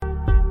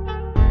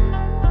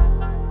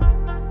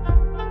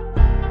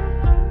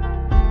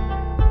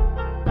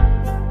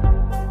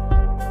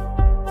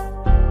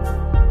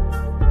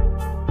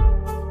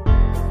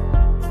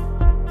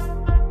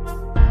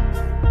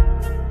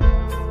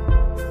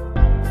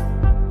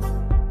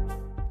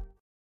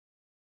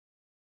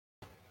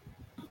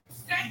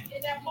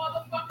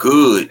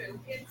good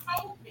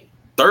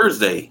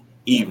Thursday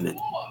evening.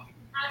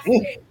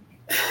 I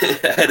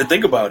had to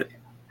think about it.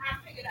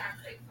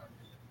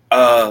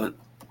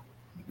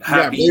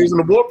 Happy. Yeah, on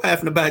the warpath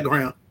in the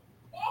background.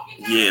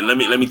 Yeah, let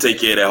me take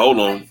care of that. Hold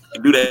on,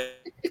 do that.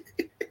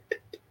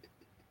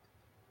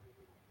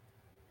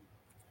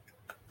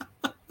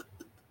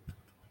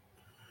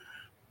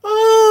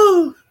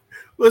 Oh,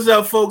 what's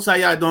up, folks? How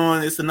y'all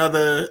doing? It's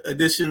another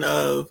edition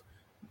of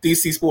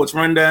DC Sports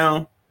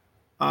Rundown.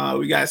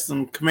 We got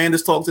some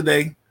Commanders talk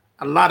today.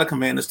 A lot of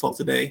Commanders talk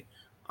today.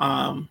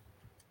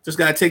 Just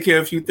got to take care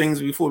of a few things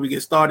before we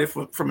get started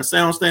from a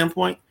sound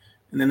standpoint,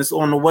 and then it's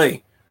on the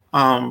way.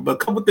 But a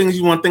couple things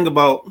you want to think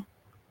about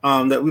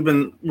that we're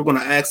going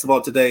to ask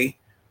about today.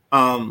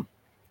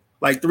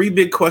 Like 3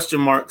 big question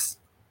marks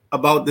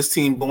about this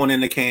team going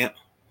into camp.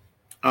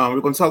 We're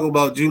going to talk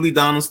about Julie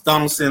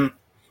Donaldson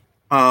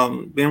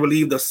being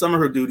relieved of some of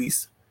her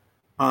duties,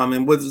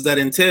 and what does that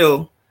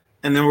entail?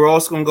 And then we're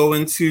also going to go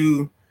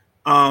into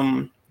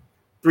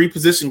 3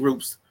 position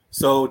groups.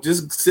 So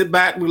just sit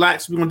back,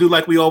 relax. We're going to do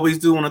like we always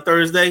do on a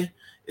Thursday.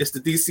 It's the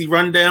DC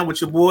Rundown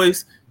with your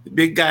boys, the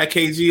big guy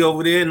KG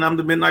over there, and I'm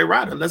the Midnight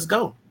Rider. Let's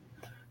go.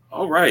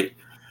 All right.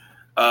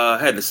 I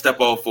had to step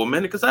off for a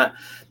minute because I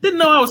didn't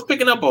know I was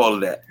picking up all of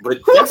that. But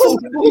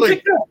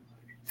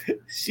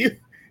she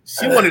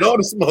wanted all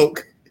the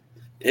smoke.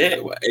 Yeah,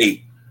 well,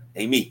 hey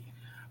me.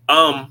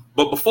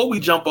 But before we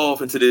jump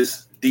off into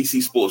this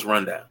DC Sports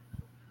Rundown,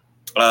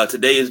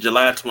 today is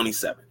July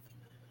 27th.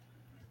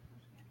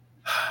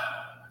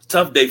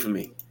 Tough day for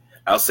me.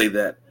 I'll say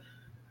that.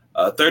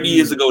 30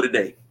 years ago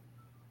today.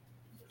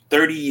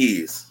 30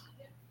 years.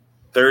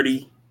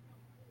 30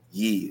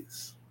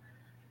 years.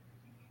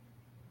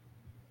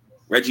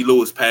 Reggie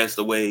Lewis passed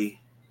away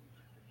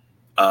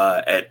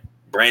at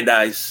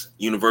Brandeis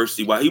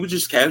University while he was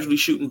just casually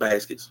shooting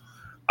baskets.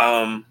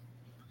 I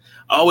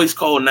always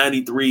call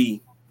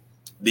 93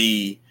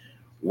 the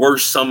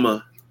worst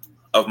summer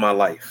of my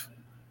life.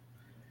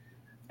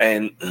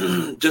 And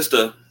just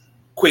a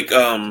quick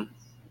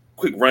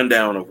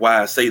rundown of why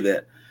I say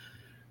that.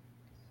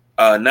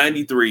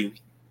 93,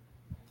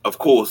 of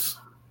course,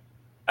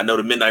 I know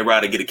the Midnight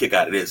Rider get a kick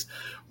out of this,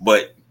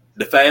 but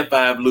the Fab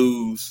Five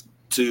lose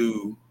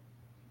to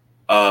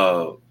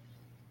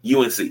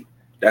UNC.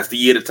 That's the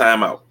year of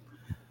timeout.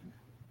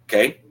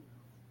 Okay?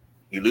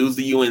 You lose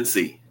the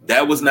UNC.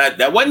 That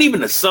wasn't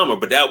even the summer,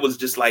 but that was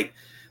just like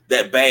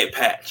that bad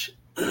patch.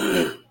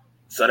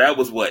 So that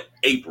was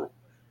April.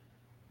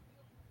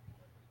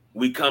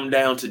 We come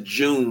down to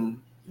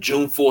June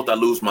 4th, I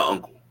lose my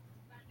uncle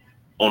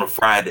on a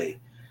Friday.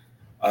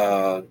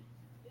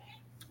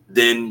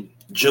 Then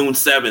June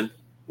 7th,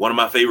 one of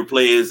my favorite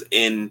players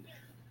in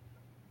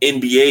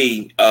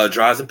NBA,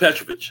 Drazen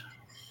Petrovic,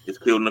 is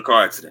killed in a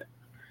car accident.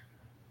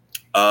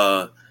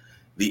 The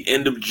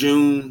end of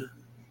June,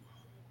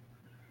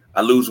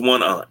 I lose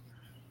one aunt.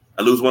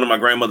 I lose one of my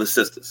grandmother's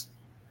sisters.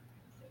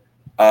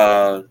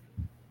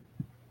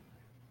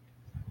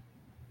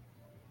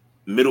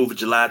 Middle of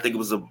July, I think it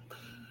was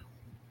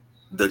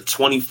the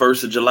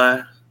 21st of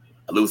July,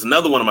 I lose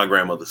another one of my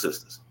grandmother's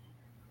sisters.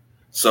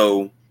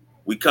 So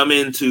we come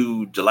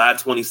into July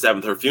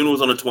 27th. Her funeral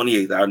was on the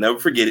 28th. I'll never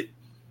forget it.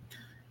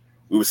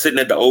 We were sitting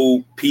at the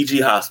old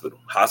PG hospital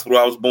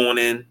I was born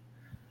in.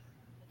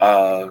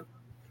 My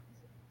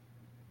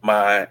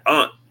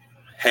aunt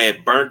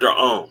had burnt her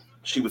arm.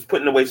 She was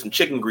putting away some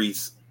chicken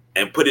grease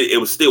and it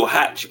was still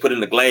hot. She put it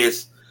in a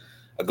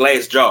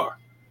glass jar.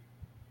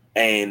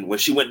 And when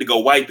she went to go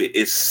wipe it,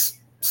 it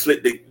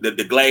slit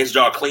the glass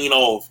jar clean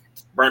off,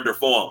 burned her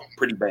forearm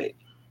pretty bad.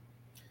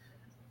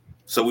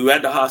 So we were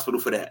at the hospital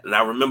for that. And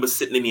I remember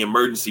sitting in the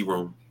emergency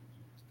room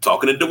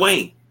talking to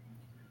Dwayne.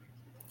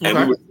 And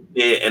we were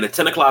there, and the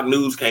 10 o'clock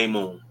news came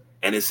on.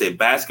 And it said,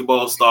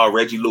 basketball star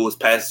Reggie Lewis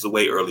passes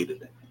away early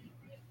today.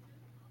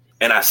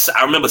 And I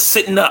remember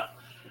sitting up,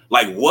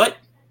 like, what?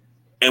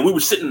 And we were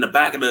sitting in the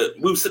back we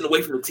were sitting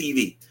away from the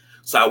TV.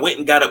 So I went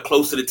and got up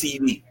close to the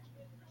TV.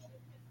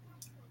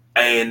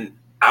 And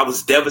I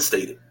was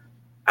devastated.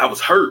 I was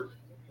hurt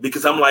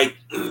because I'm like,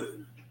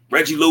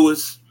 Reggie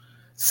Lewis,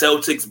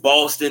 Celtics,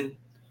 Boston,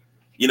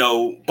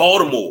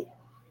 Baltimore.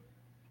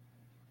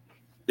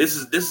 This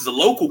is a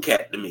local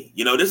cat to me.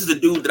 This is a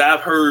dude that I've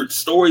heard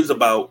stories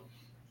about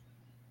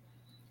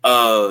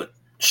for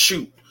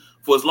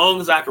as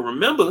long as I can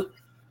remember,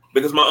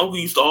 because my uncle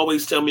used to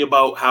always tell me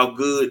about how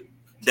good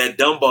that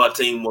Dunbar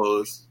team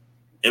was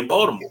in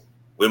Baltimore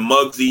with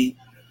Muggsy,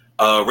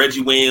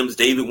 Reggie Williams,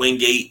 David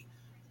Wingate.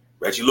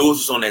 Reggie Lewis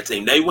was on that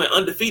team. They went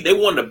undefeated. They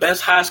were one of the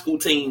best high school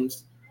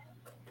teams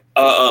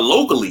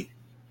locally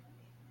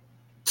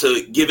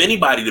to give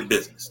anybody the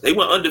business. They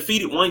went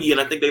undefeated one year,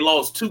 and I think they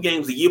lost 2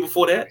 games the year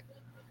before that.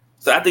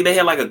 So I think they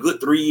had like a good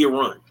 3-year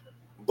run.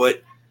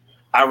 But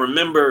I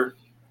remember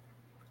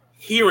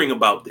hearing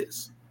about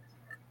this.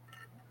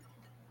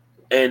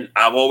 And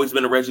I've always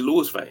been a Reggie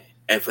Lewis fan.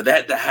 And for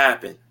that to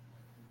happen,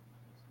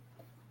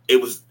 it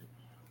was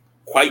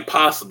quite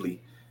possibly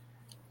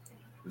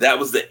that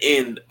was the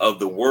end of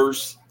the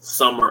worst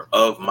summer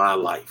of my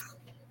life.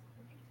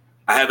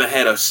 I haven't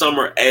had a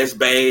summer as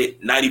bad,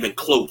 not even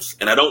close,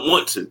 and I don't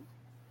want to.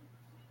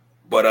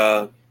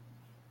 But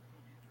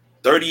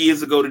 30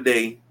 years ago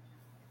today,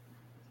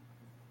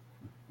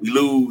 we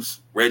lose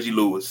Reggie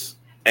Lewis,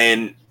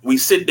 and we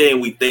sit there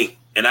and we think.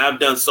 And I've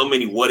done so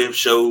many what if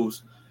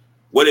shows.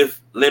 What if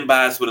Len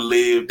Bias would have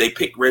lived? They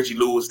picked Reggie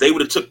Lewis. They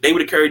would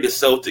have carried the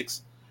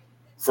Celtics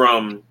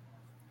from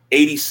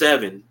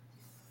 '87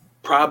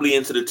 probably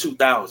into the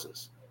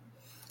 2000s.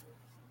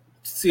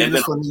 See,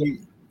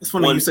 it's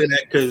funny you say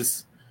that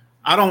because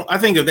I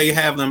think if they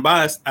have Len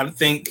Bias, I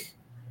think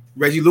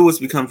Reggie Lewis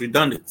becomes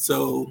redundant.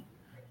 So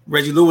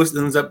Reggie Lewis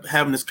ends up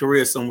having his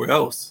career somewhere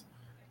else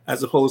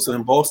as opposed to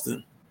in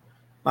Boston.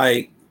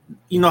 Like,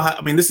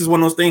 this is one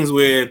of those things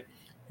where,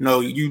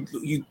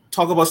 you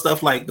talk about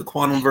stuff like the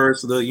quantum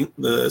verse,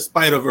 the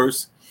spider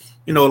verse,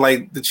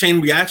 like the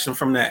chain reaction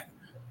from that.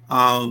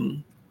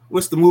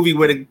 What's the movie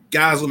where the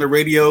guy's on the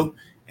radio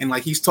and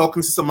like he's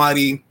talking to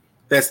somebody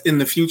that's in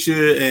the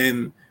future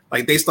and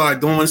like they start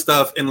doing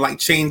stuff and like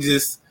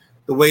changes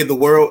the way the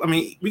world. I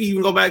mean, we can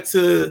even go back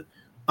to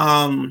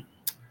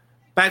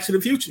Back to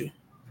the Future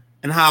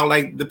and how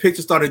like the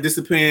picture started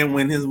disappearing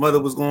when his mother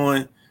was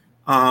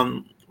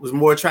was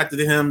more attracted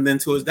to him than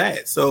to his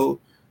dad. So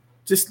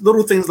just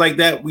little things like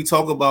that we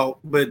talk about,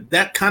 but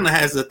that kind of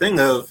has the thing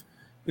of,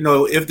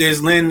 if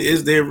there's Len,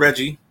 is there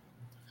Reggie?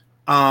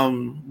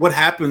 What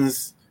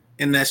happens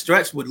in that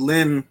stretch with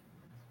Len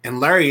and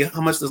Larry?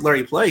 How much does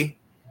Larry play?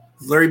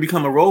 Does Larry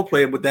become a role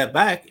player with that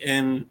back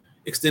and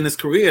extend his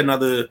career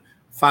another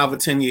 5 or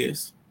 10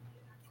 years?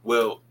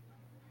 Well,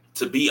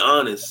 to be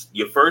honest,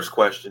 your first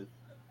question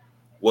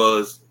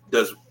was,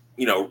 does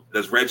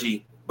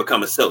Reggie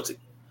become a Celtic?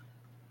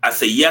 I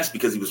say yes,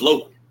 because he was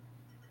local.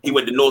 He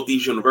went to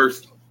Northeast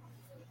University.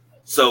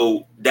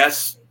 So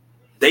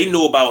they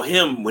knew about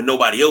him when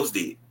nobody else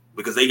did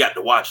because they got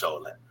to watch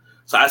all that.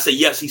 So I say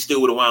yes, he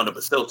still would have wound up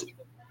a Celtic.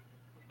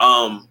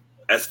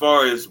 As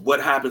far as what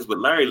happens with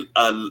Larry,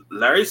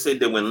 Larry said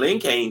that when Len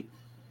came,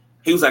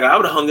 he was like, I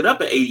would have hung it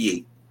up at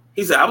 88.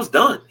 He said, I was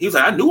done. He was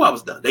like, I knew I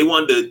was done. They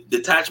wanted to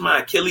detach my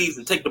Achilles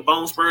and take the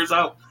bone spurs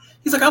out.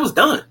 He's like, I was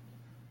done.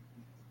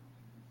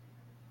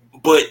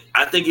 But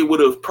I think it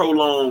would have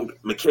prolonged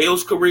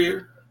McHale's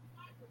career.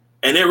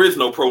 And there is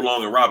no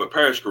prolonging Robert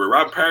Parrish's career.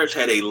 Robert Parrish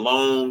had a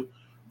long,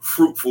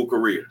 fruitful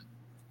career.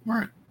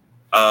 Right.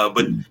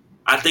 But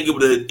I think it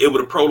would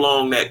have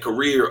prolonged that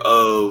career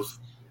of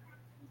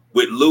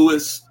with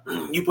Lewis.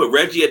 You put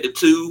Reggie at the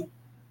 2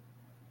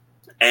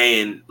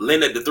 and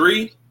Len at the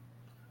 3.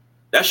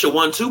 That's your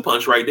 1-2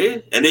 punch right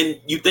there. And then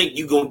you think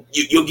you'll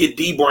get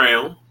D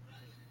Brown.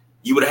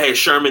 You would have had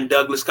Sherman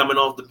Douglas coming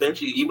off the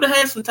bench. You would have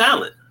had some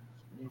talent.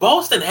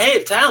 Boston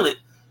had talent,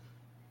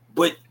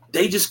 but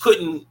they just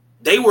couldn't.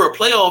 They were a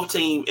playoff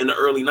team in the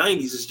early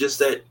 90s. It's just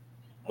that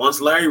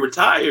once Larry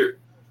retired,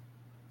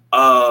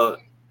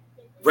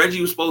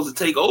 Reggie was supposed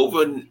to take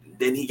over, and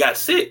then he got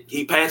sick.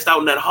 He passed out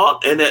in that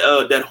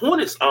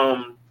Hornets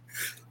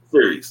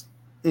series.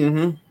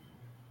 Mm-hmm.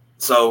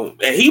 So,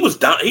 and he was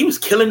down. He was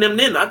killing them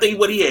then. I think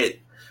what he had,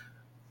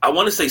 I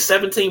want to say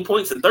 17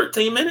 points in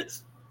 13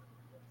 minutes.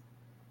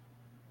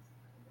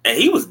 And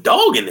he was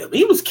dogging them.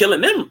 He was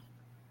killing them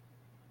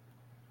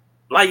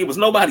like it was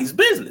nobody's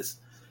business.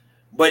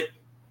 But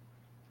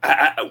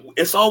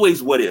it's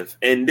always what if.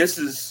 And this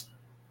is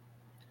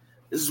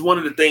one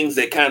of the things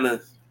that kind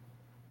of,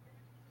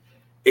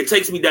 it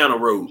takes me down a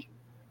road.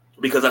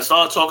 Because I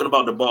started talking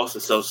about the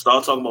Boston Celtics,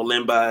 started talking about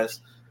Len Bias,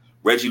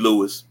 Reggie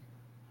Lewis.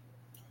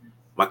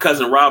 My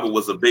cousin Robert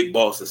was a big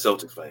Boston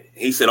Celtics fan.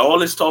 He said, all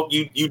this talk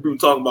you do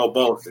talking about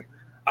Boston,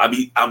 I'll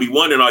be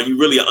wondering, are you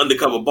really an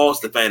undercover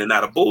Boston fan and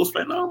not a Bulls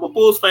fan? No, I'm a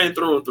Bulls fan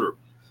through and through.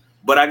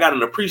 But I got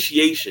an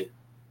appreciation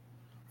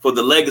for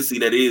the legacy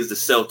that is the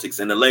Celtics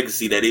and the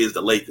legacy that is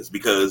the Lakers,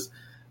 because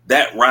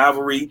that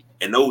rivalry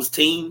and those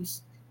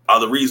teams are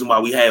the reason why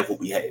we have what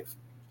we have.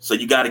 So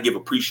you got to give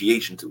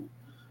appreciation to it.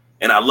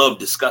 And I love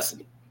discussing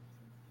it.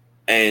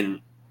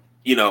 And,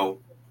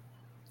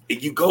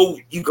 if you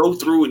go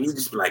through and you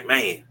just be like,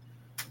 man,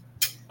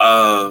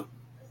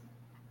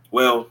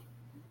 well,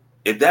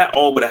 if that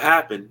all would have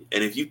happened,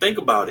 and if you think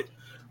about it,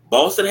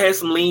 Boston had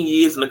some lean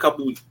years in a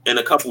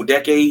couple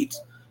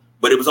decades,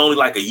 but it was only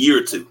like a year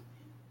or two.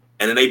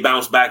 And then they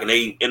bounced back and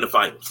they in the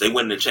finals. They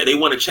won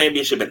a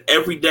championship in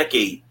every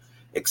decade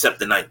except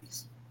the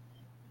 90s.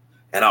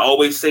 And I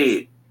always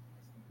said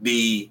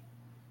the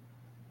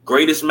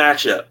greatest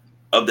matchup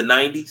of the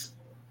 90s,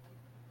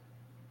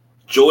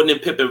 Jordan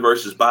and Pippen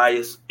versus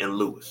Bias and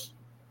Lewis.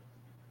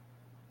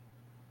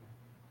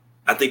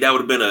 I think that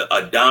would have been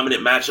a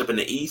dominant matchup in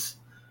the East.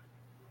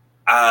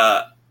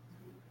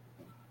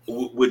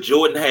 Would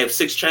Jordan have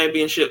 6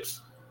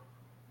 championships?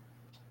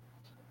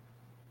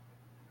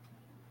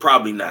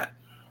 Probably not.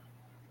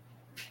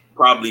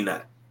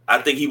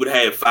 I think he would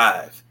have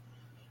 5.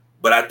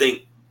 But I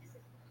think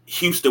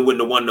Houston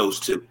wouldn't have won those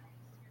 2.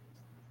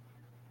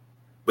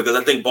 Because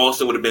I think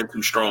Boston would have been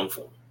too strong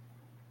for him.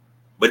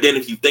 But then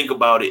if you think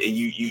about it and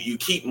you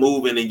keep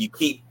moving and you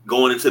keep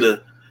going into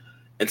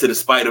the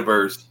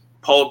Spider-Verse,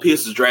 Paul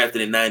Pierce was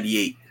drafted in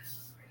 98.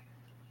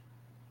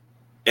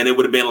 and it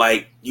would have been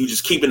like you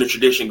just keeping the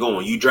tradition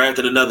going. You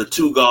drafted another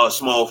 2-guard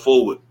small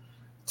forward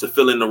to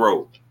fill in the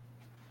role,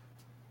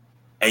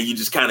 and you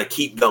just kind of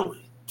keep going.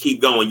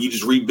 You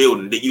just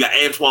rebuilding. Then you got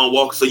Antoine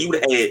Walker, so you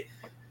would have had,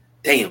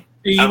 damn.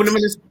 You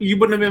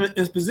wouldn't have been in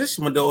his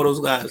position with all those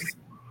guys.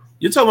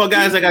 You're talking about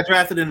guys that got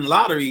drafted in the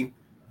lottery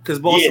because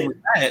Boston was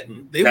bad.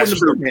 They wouldn't have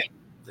been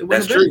there.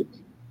 That's true.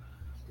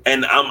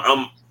 And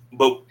I'm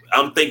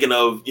thinking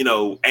of,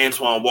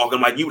 Antoine Walker.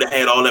 I'm like, you would have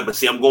had all that, but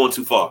see, I'm going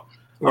too far.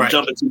 I'm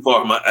jumping too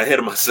far ahead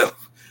of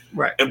myself.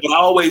 Right. But I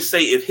always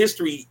say, if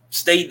history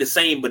stayed the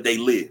same, but they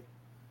lived.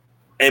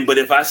 But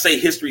if I say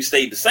history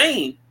stayed the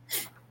same,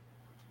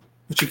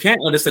 but you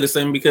can't understand the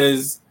same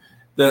because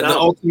the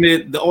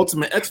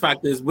ultimate X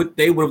factor is what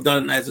they would have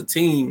done as a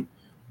team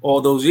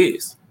all those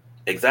years.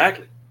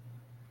 Exactly.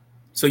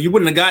 So you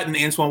wouldn't have gotten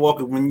Antoine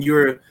Walker when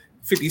you're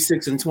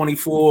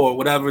 56-24 or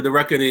whatever the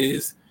record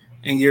is,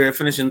 and you're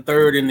finishing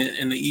third in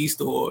the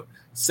East or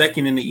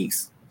second in the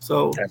East.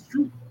 So that's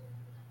true.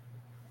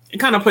 It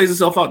kind of plays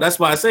itself out. That's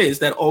why I say it's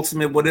that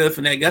ultimate what if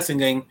and that guessing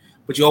game.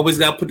 But you always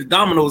got to put the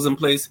dominoes in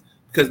place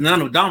because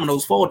none of the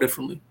dominoes fall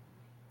differently.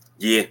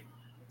 Yeah,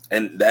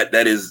 and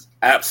that is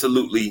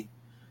absolutely,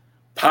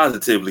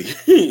 positively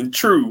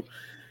true,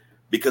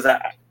 because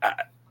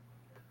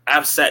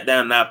I've sat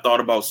down and I've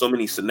thought about so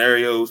many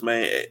scenarios,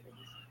 man.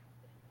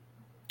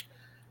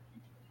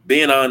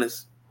 Being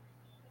honest,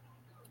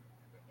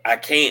 I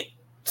can't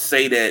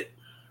say that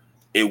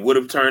it would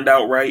have turned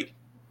out right,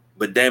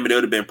 but damn it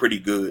would have been pretty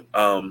good.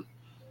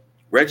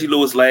 Reggie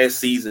Lewis last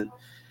season,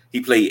 he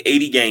played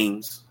 80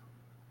 games.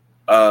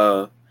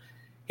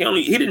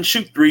 He didn't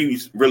shoot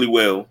threes really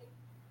well,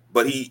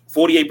 but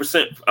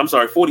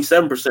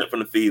 47% from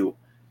the field,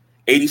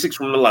 86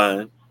 from the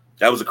line.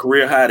 That was a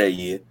career high that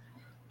year.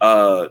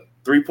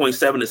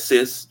 3.7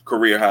 assists,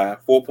 career high.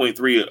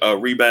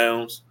 4.3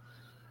 rebounds,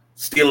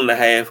 stealing a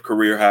half,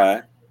 career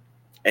high.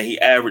 And he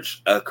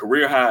averaged a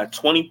career high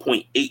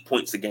 20.8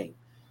 points a game.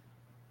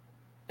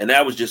 And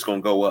that was just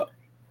going to go up.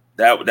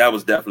 That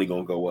was definitely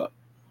going to go up.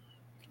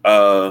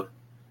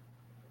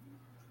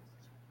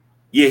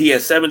 He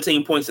had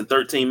 17 points in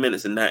 13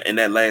 minutes in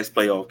that last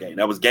playoff game.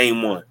 That was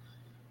game 1.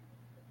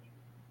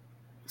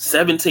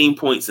 17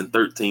 points in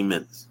 13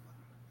 minutes.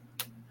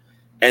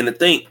 And to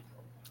think,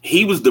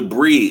 he was the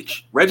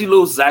bridge. Reggie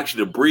Lewis is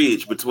actually the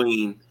bridge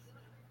between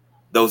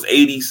those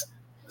 80s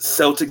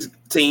Celtics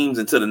teams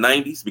into the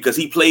 90s, because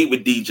he played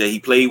with DJ, he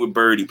played with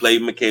Bird, he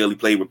played with McHale, he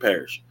played with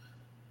Parrish.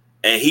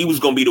 And he was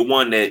going to be the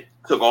one that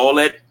took all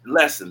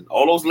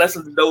those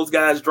lessons that those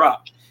guys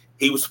dropped.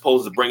 He was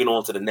supposed to bring it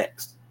on to the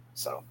next.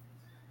 So,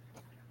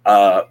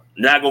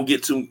 not going to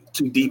get too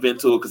deep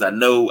into it because I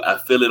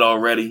feel it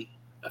already.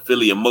 I feel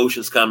the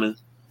emotions coming.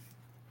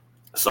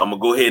 So I'm going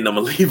to go ahead and I'm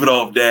going to leave it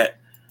off that.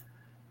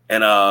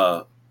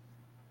 And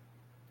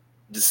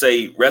just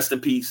say rest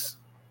in peace.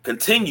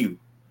 Continue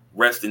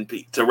rest in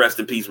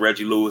peace,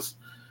 Reggie Lewis.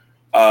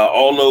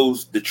 All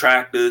those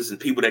detractors and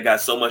people that got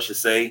so much to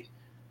say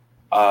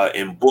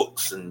in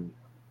books and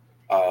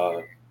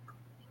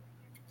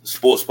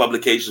sports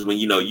publications, when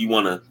you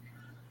want to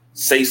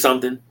say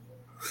something,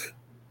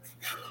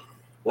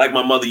 like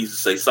my mother used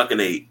to say, suck an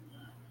egg.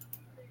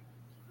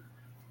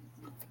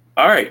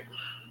 All right.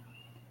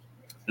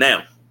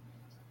 Now,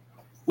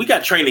 we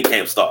got training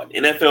camp started.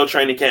 NFL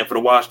training camp for the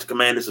Washington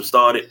Commanders have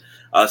started.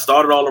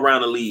 Started all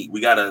around the league.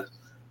 We got a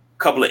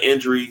couple of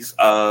injuries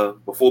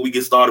before we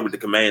get started with the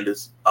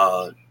Commanders.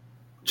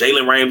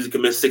 Jalen Ramsey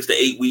could miss 6 to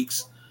 8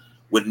 weeks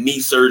with knee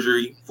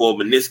surgery for a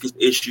meniscus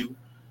issue.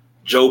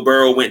 Joe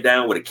Burrow went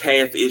down with a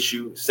calf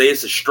issue. Say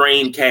it's a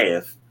strained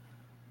calf.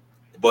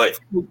 But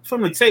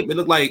from the tape, it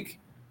looked like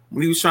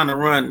when he was trying to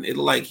run, it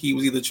looked like he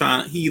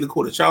either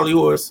caught a Charlie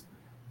horse,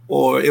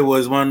 or it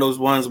was one of those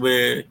ones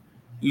where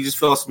you just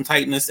felt some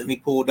tightness and he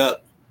pulled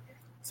up.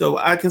 So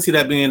I can see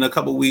that being a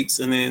couple weeks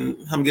and then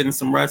him getting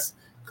some rest,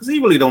 because he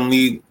really don't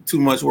need too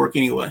much work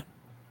anyway.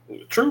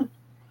 True.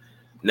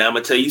 Now I'm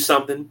going to tell you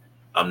something.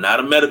 I'm not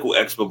a medical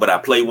expert, but I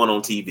play one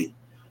on TV.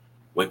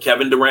 When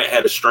Kevin Durant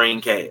had a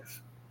strained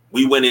calf,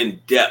 we went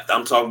in depth.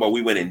 I'm talking about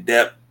we went in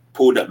depth,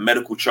 pulled up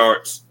medical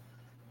charts,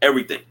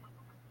 everything.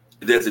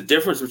 There's a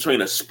difference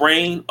between a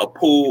sprain, a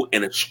pull,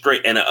 and a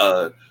strain, and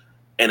a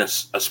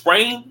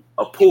sprain,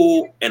 a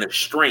pull, and a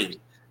strain.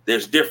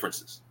 There's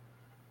differences.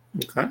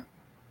 Okay.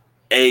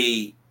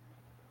 A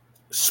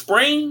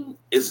sprain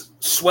is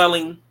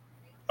swelling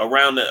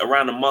around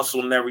the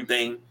muscle and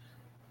everything.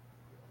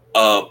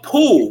 A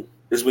pull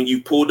is when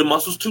you pull the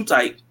muscles too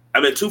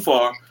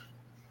far,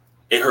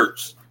 it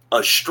hurts.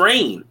 A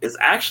strain is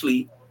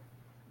actually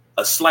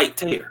a slight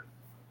tear.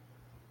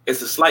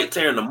 It's a slight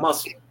tear in the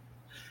muscle.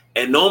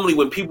 And normally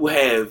when people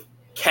have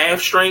calf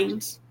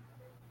strains,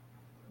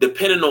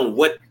 depending on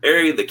what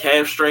area the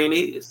calf strain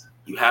is,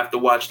 you have to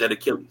watch that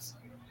Achilles.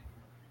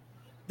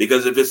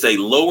 Because if it's a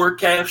lower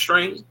calf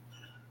strain,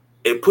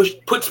 it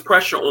puts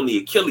pressure on the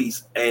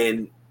Achilles.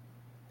 And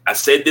I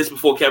said this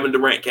before Kevin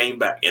Durant came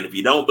back. And if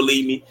you don't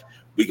believe me,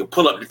 we can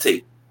pull up the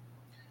tape.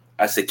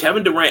 I said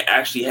Kevin Durant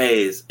actually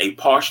has a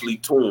partially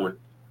torn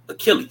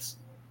Achilles.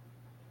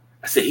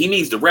 I said, he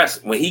needs to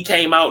rest. When he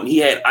came out and he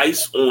had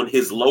ice on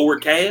his lower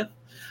calf,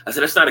 I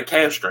said, that's not a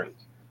calf strain.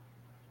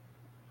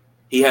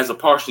 He has a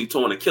partially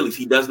torn Achilles.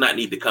 He does not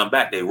need to come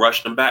back. They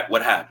rushed him back.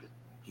 What happened?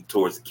 He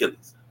tore his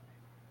Achilles.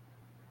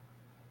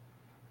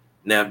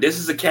 Now, if this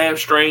is a calf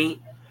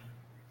strain,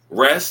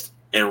 rest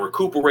and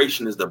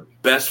recuperation is the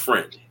best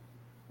friend.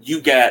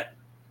 You got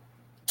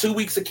 2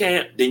 weeks of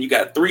camp, then you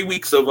got 3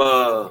 weeks of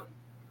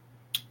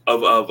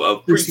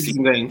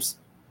preseason games.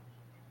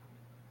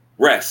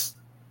 Rest.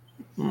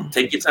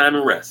 Take your time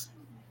and rest.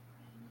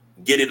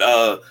 Get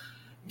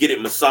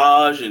it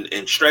massaged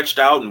and stretched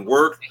out and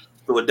worked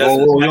so it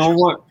doesn't.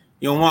 You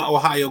don't want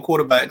Ohio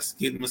quarterbacks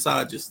getting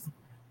massages.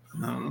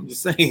 No, I'm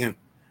just saying.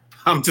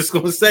 I'm just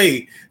gonna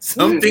say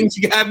some things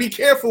you gotta be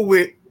careful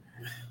with.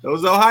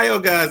 Those Ohio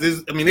guys.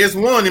 There's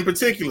one in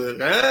particular.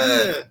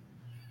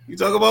 You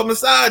talk about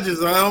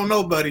massages. I don't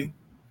know, buddy.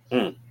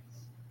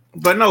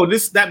 But no,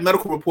 that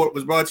medical report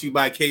was brought to you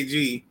by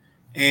KG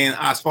and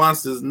our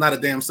sponsors, Not a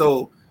Damn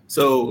Soul.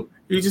 So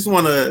you just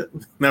want to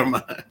never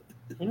mind.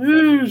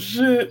 Oh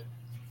shit!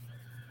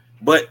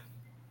 But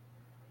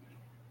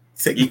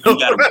you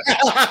gotta,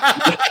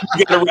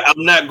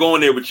 I'm not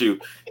going there with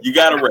you. You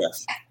gotta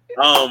rest.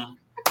 Oh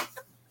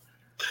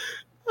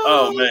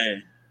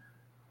man.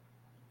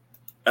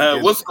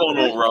 What's going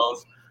on,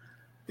 Ross?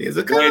 There's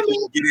a comment.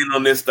 Get in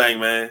on this thing,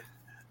 man.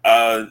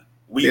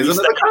 There's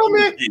another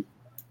comment.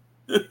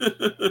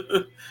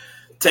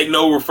 Take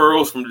no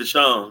referrals from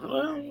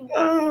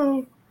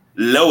Deshaun.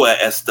 Lower,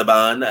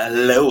 Esteban.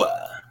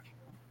 Lower.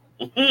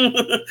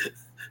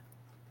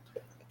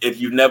 If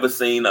you've never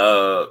seen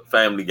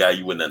Family Guy,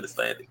 you wouldn't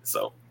understand it.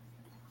 So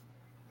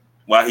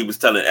while he was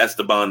telling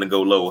Esteban to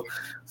go lower.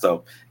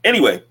 So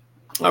anyway.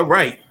 All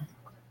right.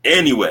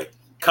 Anyway,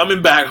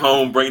 coming back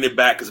home, bringing it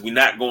back because we're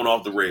not going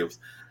off the rails.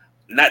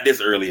 Not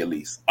this early, at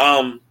least.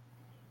 The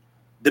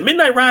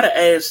Midnight Rider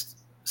asked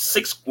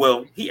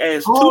he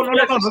asked no.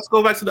 Let's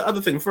go back to the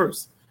other thing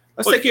first.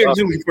 Let's take care of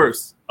Julie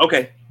first.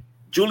 Okay.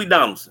 Julie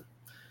Donaldson.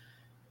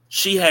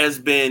 She has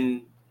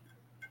been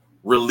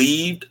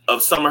relieved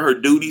of some of her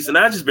duties, and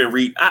I've just been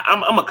reading.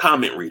 I'm a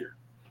comment reader.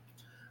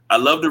 I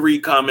love to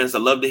read comments. I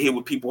love to hear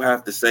what people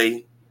have to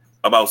say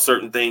about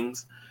certain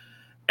things.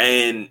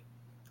 And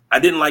I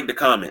didn't like the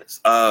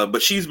comments,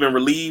 but she's been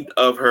relieved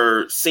of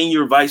her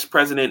senior vice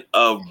president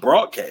of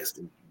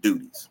broadcasting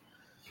duties.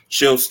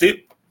 She'll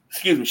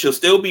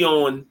still be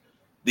on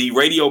the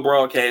radio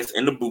broadcast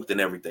in the booth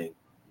and everything,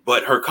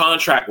 but her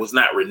contract was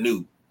not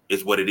renewed,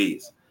 is what it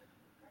is.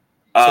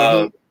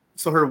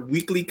 So her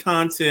weekly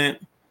content,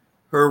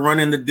 her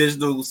running the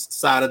digital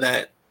side of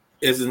that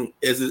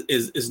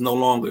is no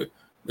longer,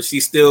 but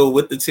she's still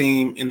with the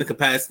team in the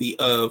capacity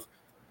of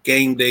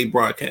game day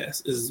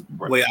broadcast. Is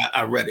the way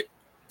I read it.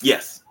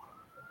 Yes.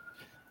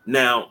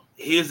 Now,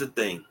 here's the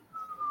thing.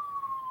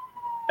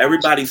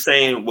 Everybody's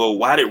saying, well,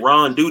 why did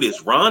Ron do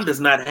this? Ron does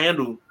not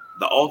handle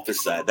the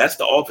office side. That's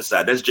the office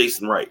side. That's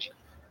Jason Wright.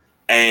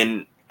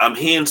 And I'm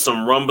hearing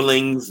some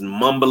rumblings and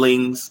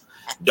mumblings.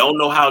 Don't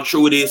know how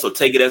true it is, so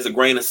take it as a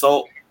grain of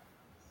salt.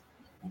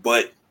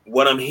 But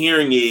what I'm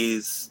hearing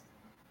is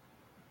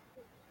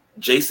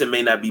Jason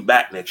may not be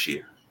back next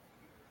year.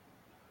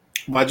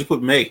 Why'd you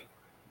put May?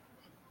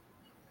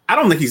 I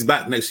don't think he's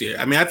back next year.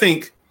 I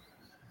think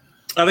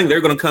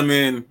they're going to come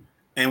in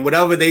and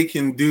whatever they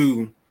can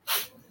do.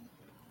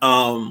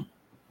 And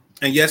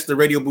yes, the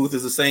radio booth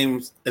is the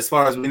same as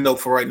far as we know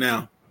for right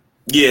now.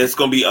 Yeah, it's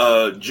going to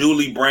be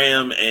Julie,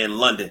 Bram, and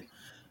London.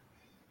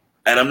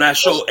 And I'm not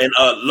sure. And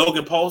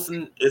Logan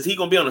Paulson, is he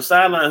going to be on the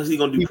sideline? Or is he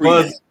going to do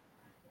pre-game?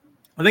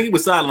 I think he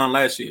was sideline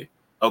last year.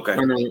 Okay.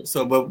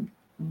 So, but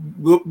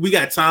we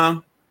got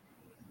time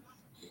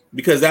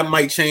because that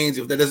might change.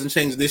 If that doesn't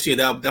change this year,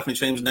 that'll definitely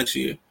change next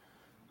year.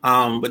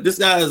 But this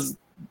guy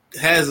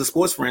has a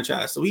sports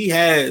franchise, so he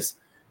has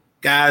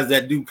guys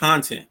that do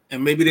content,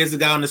 and maybe there's a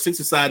guy on the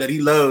Sixers side that he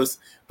loves,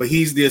 but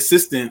he's the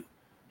assistant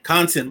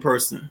content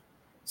person.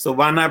 So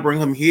why not bring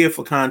him here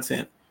for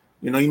content?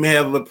 You may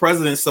have a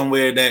president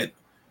somewhere that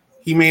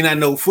he may not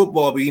know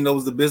football, but he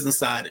knows the business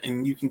side,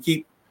 and you can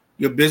keep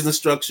your business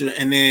structure.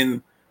 And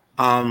then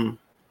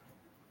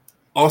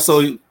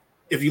also,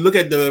 if you look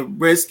at the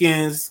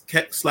Redskins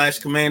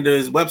 /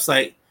 Commanders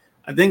website,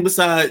 I think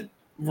beside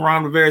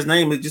Ron Rivera's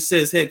name, it just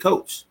says head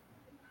coach.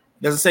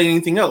 It doesn't say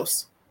anything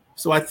else.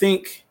 So I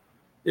think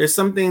there's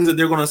some things that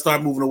they're going to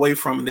start moving away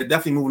from, and they're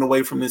definitely moving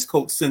away from this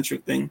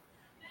coach-centric thing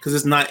because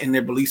it's not in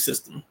their belief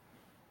system.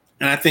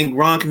 And I think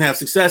Ron can have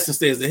success and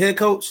stay as the head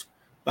coach,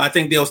 but I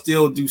think they'll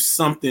still do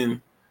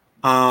something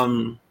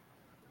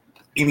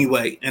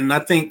anyway. And I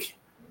think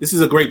this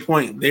is a great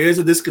point. There is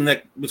a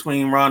disconnect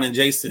between Ron and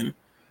Jason,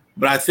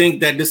 but I think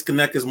that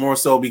disconnect is more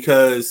so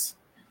because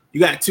you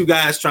got two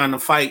guys trying to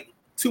fight,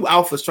 two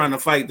alphas trying to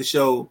fight to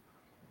show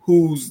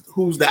who's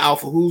the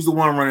alpha, who's the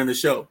one running the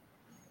show.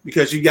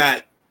 Because you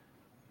got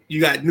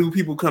new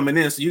people coming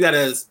in, so you got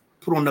to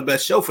put on the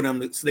best show for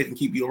them so they can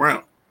keep you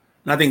around.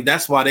 And I think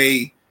that's why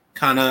they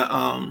kind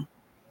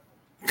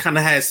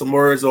of had some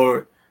words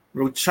or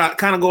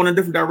kind of going in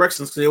different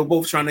directions because they were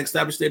both trying to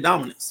establish their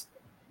dominance.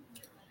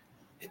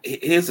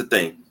 Here's the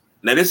thing.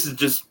 Now this is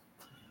just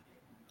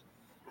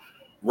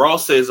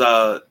Ross says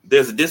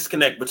there's a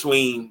disconnect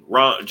between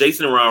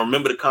Jason and Ron.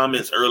 Remember the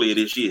comments earlier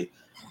this year.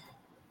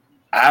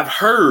 I've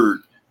heard,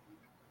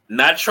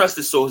 not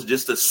trusted source,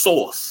 just a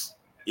source.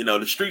 You know,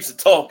 the streets are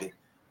talking.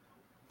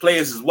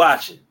 Players is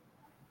watching.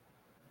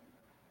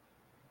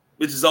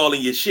 Which is all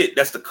in your shit.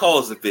 That's the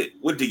cause of it.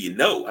 What do you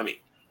know? I mean,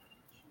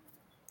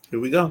 here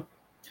we go.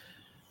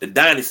 The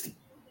Dynasty.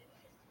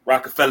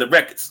 Rockefeller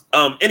Records.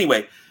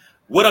 Anyway,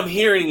 what I'm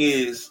hearing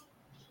is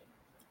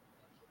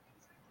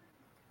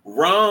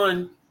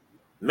Ron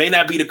may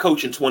not be the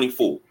coach in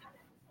 24.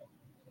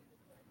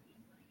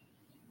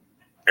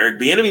 Eric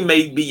Bieniemy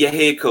may be your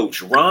head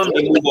coach. Ron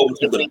may move over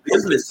to the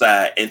business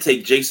side and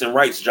take Jason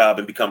Wright's job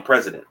and become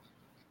president.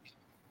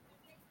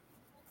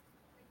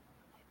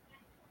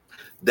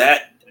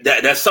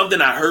 That's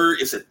something I heard.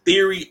 It's a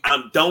theory.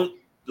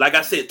 Like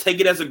I said, take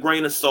it as a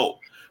grain of salt.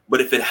 But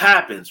if it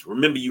happens,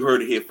 remember you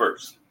heard it here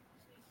first.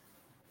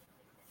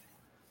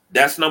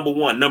 That's number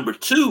one. Number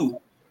two,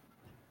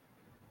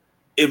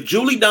 if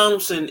Julie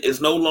Donaldson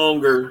is no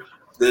longer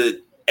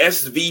the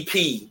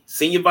SVP,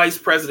 Senior Vice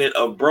President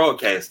of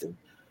Broadcasting,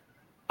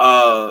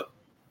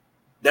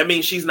 that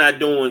means she's not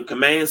doing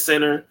command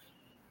center.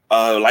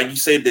 Like you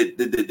said,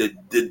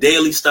 the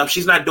daily stuff.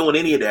 She's not doing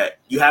any of that.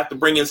 You have to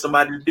bring in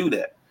somebody to do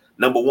that.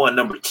 Number one.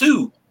 Number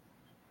two,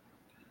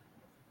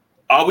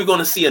 are we going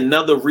to see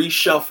another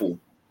reshuffle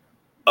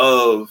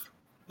of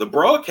the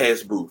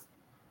broadcast booth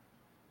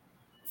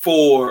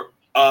for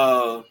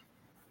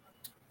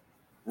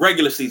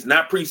regular season,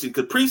 not preseason?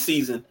 Because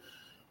preseason,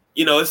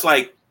 you know, it's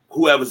like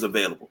whoever's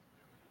available.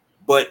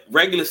 But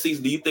regular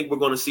season, do you think we're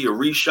going to see a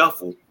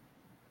reshuffle?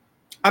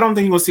 I don't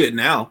think you're going to see it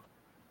now.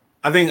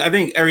 I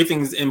think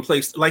everything's in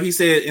place. Like he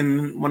said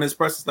in one of his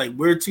presses, like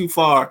we're too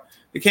far.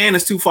 The can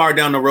is too far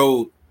down the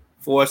road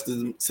for us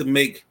to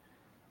make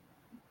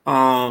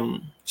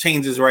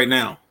changes right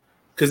now.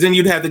 Because then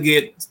you'd have to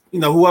get, you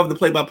know, whoever the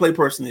play-by-play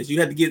person is, you'd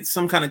have to get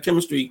some kind of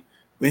chemistry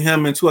with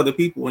him and two other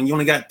people, and you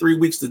only got 3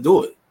 weeks to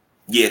do it.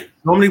 Yeah.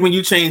 Normally when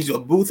you change your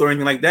booth or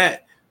anything like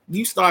that,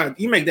 you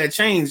make that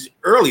change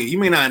earlier. You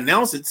may not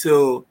announce it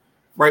till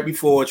right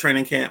before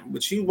training camp,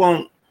 but you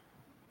won't.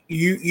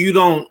 You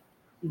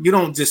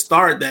don't just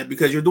start that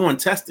because you're doing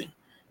testing.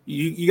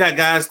 You got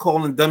guys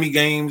calling dummy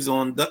games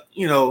on,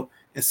 you know,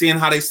 and seeing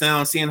how they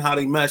sound, seeing how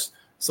they mesh.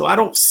 So I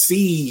don't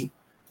see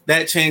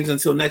that change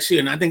until next year.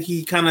 And I think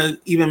he kind of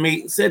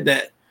even said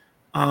that.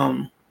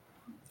 And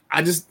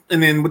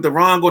then with the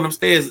Ron going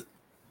upstairs,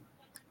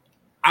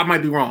 I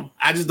might be wrong.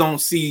 I just don't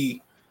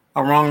see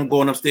a Ron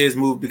going upstairs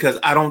move because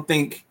I don't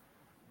think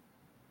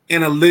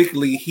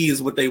analytically he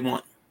is what they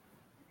want.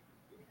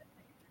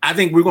 I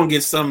think we're going to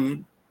get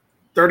some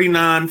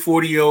 39,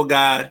 40-year-old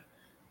guy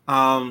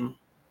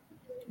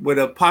with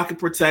a pocket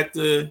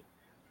protector,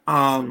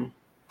 and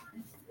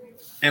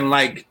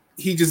like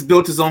he just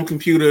built his own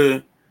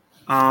computer.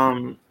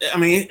 I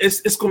mean,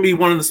 it's going to be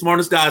one of the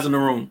smartest guys in the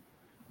room,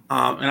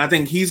 and I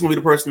think he's going to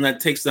be the person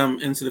that takes them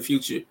into the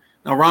future.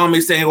 Now, Ron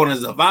may stay on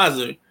as an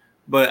advisor,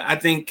 but I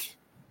think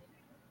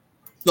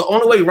the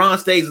only way Ron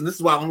stays, and this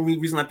is why the only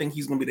reason I think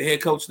he's going to be the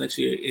head coach next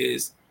year,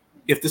 is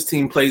if this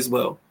team plays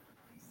well.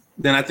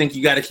 Then I think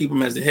you got to keep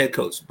him as the head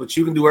coach. But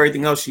you can do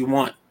everything else you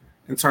want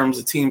in terms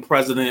of team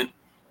president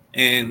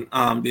and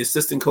the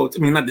assistant coach. I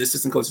mean, not the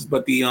assistant coaches,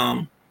 but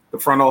the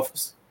front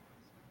office.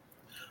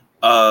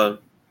 Let's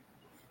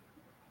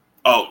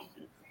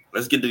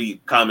get to the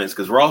comments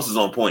because Ross is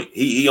on point.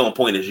 He on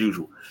point as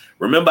usual.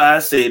 Remember, I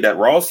said that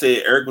Ross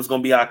said Eric was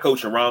going to be our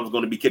coach and Ron was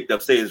going to be kicked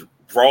upstairs.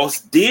 Ross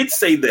did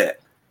say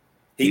that.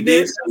 He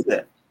did say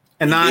that.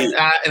 And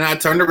I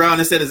turned around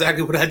and said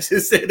exactly what I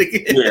just said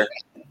again. Yeah,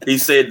 he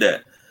said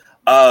that.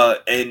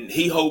 And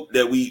he hoped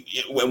that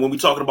when we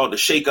talking about the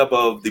shakeup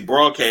of the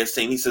broadcast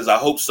team, he says, I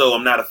hope so.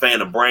 I'm not a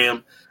fan of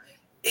Bram.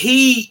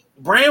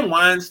 Bram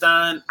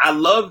Weinstein, I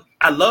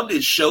loved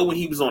his show when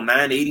he was on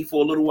 980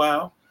 for a little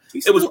while.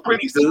 It was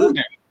pretty good.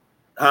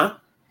 Huh?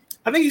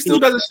 I think he still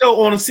does a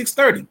show on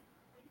 630.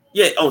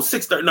 Yeah, on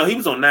 630. No, he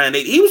was on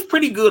 980. He was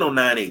pretty good on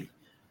 980.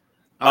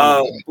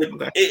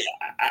 Okay.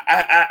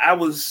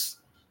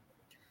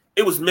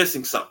 It was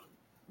missing something.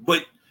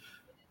 But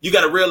you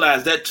got to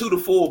realize that 2 to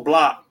 4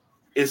 block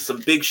is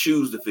some big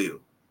shoes to fill.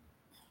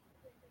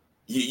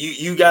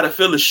 You got to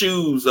fill the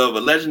shoes of a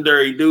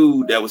legendary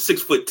dude that was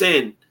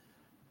 6'10"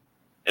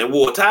 and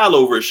wore a towel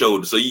over his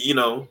shoulder. So you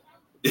know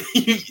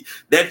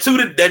that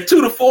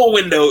 2 to 4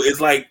 window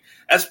is like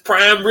that's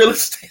prime real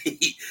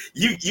estate.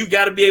 You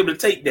got to be able to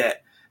take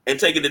that and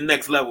take it to the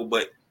next level.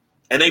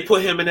 And they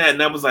put him in that,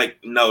 and I was like,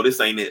 no, this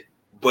ain't it.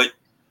 But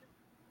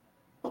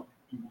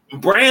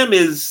Bram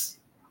he's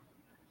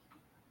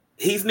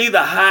neither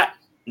hot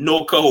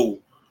nor cold.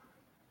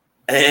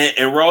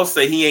 And Ross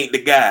say he ain't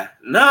the guy.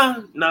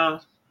 No.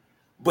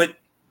 But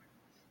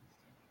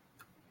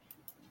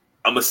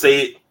I'm going to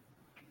say it.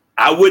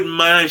 I wouldn't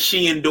mind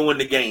Sheehan doing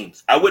the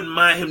games. I wouldn't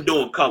mind him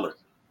doing color.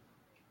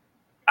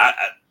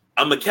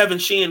 I'm a Kevin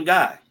Sheehan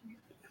guy.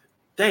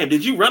 Damn,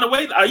 did you run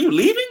away? Are you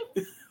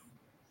leaving?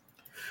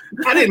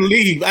 I didn't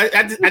leave.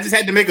 I just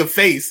had to make a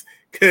face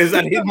because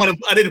I didn't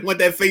want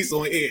that face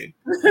on air.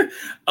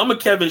 I'm a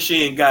Kevin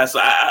Sheehan guy, so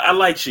I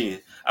like Sheehan.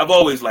 I've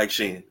always liked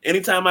Sheehan.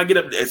 Anytime I get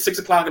up at 6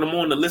 o'clock in the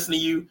morning to listen to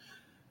you,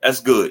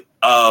 that's good.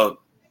 Ross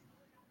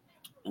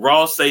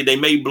say they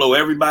may blow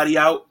everybody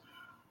out.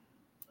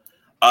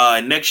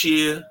 Next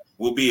year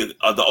will be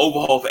the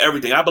overhaul for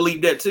everything. I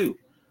believe that too.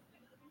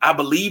 I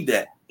believe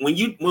that when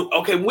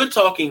we're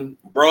talking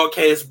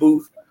broadcast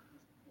booth.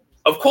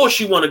 Of course,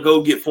 you want to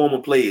go get former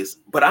players,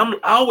 but I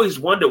always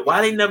wonder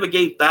why they never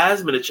gave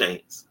Theismann a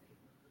chance.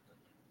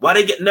 Why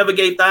they never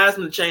gave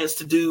Theismann a chance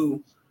to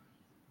do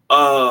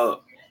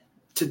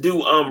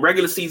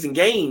regular season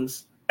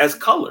games as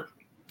color.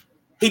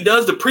 He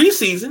does the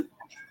preseason.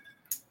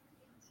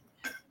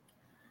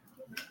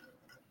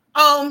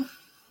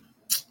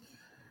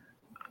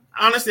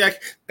 Honestly, I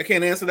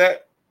can't answer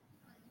that.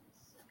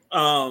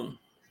 I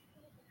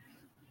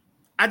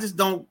just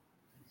don't.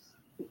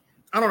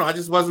 I don't know. I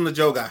just wasn't a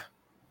Joe guy.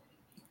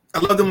 I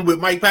loved him with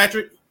Mike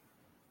Patrick,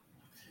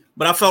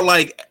 but I felt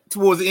like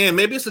towards the end,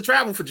 maybe it's a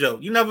travel for Joe.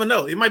 You never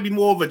know. It might be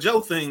more of a Joe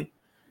thing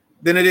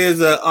than it is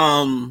a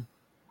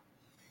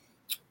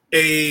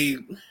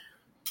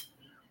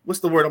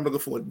what's the word I'm looking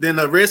for? Than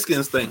a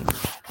Redskins thing.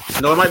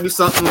 You know, it might be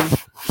something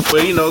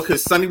where, you know,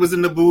 because Sonny was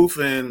in the booth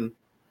and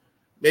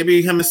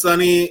maybe him and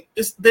Sonny.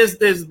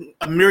 There's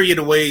a myriad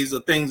of ways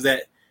of things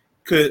that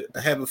could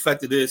have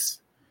affected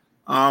this.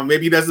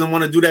 Maybe he doesn't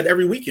want to do that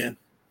every weekend.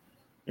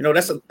 You know,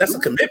 that's a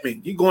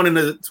commitment. You're going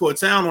to a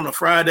town on a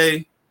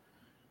Friday,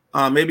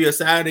 maybe a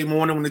Saturday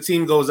morning when the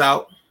team goes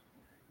out,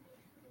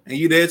 and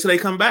you're there till they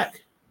come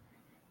back.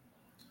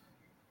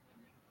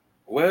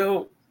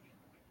 Well,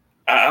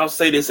 I'll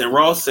say this, and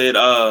Ross said,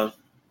 I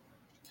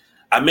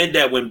meant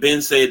that when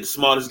Ben said the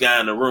smartest guy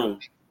in the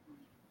room.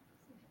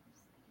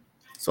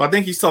 So I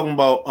think he's talking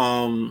about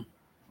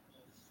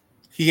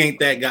he ain't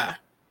that guy.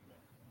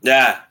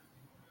 Yeah.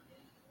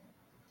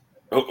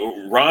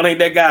 Ron ain't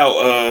that guy.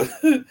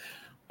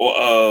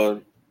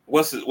 Or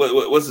what's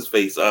his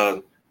face?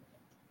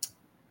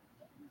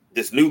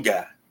 This new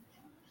guy,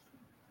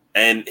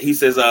 and he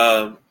says,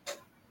 I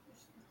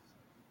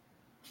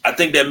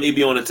think that may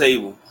be on the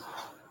table.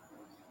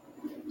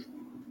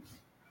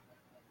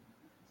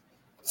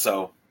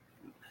 So,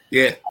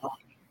 yeah,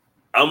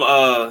 I'm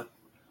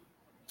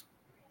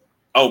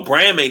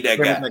Bram ain't that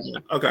guy.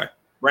 Okay,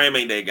 Bram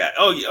ain't that guy.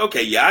 Oh, yeah,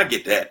 okay, yeah, I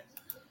get that.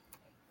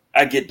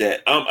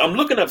 I'm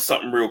looking up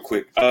something real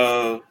quick.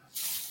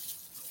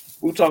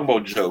 We're talking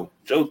about Joe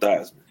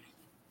Theismann.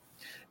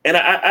 And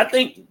I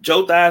think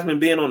Joe Theismann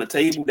being on the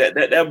table,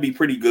 that would be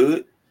pretty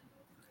good.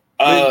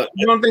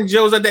 You don't think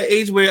Joe's at that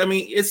age where, I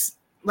mean, it's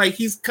like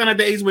he's kind of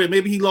the age where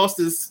maybe he lost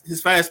his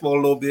fastball a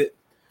little bit.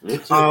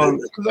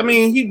 Because, I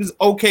mean, he was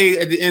okay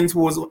at the end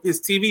towards his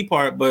TV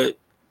part, but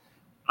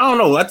I don't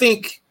know. I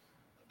think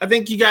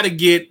you got to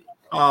get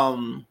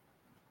I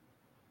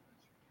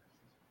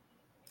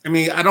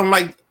mean, I don't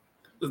like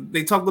 –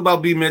 they talked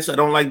about B. Mitch. I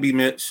don't like B.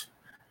 Mitch.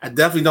 I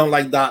definitely don't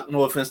like Doc.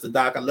 No offense to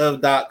Doc. I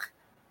love Doc,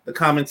 the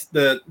comments,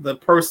 the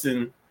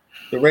person,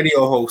 the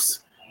radio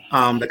host,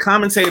 the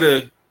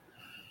commentator.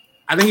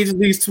 I think he just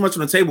leaves too much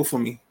on the table for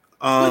me.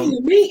 What do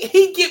you mean?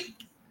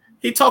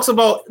 He talks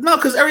about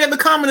because every other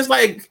comment is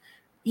like,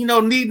 you know,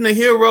 needing a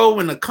hero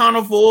and a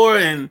carnivore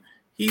and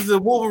he's a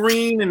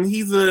Wolverine and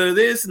he's a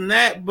this and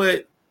that,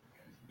 but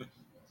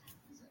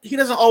he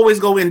doesn't always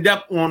go in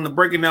depth on the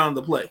breaking down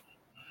the play.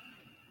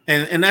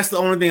 And that's the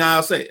only thing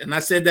I'll say. And I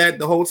said that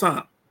the whole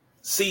time.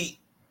 See,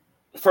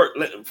 for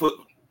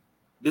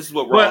this is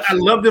what Ross. But I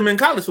loved him in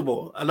college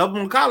football. I love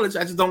him in college.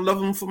 I just don't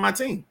love him for my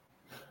team.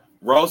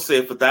 Ross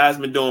said for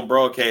Theismann doing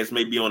broadcasts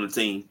may be on the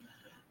team.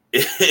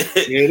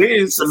 It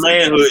is. It's a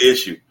manhood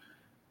issue.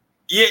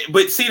 Yeah,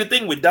 but see the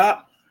thing with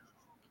Doc,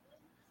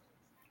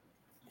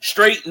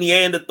 straight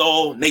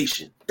Neanderthal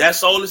nation.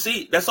 That's all it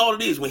is. That's all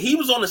it is. When he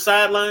was on the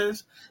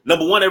sidelines,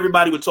 number one,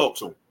 everybody would talk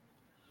to him.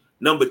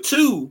 Number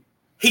two,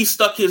 he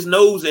stuck his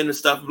nose in the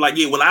stuff like,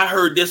 yeah, well, I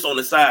heard this on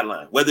the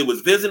sideline. Whether it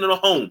was visiting or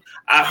home,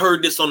 I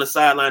heard this on the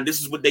sideline.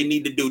 This is what they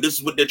need to do. This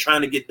is what they're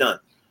trying to get done.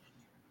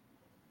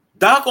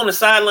 Doc on the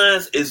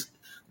sidelines,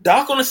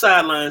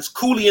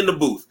 Cooley in the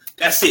booth.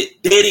 That's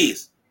it. There it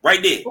is.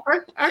 Right there. Okay.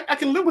 I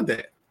can live with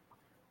that.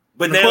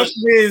 But the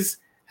question is,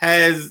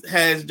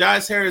 has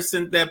Josh Harris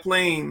sent that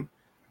plane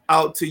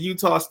out to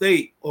Utah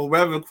State or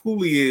wherever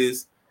Cooley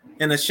is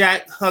in a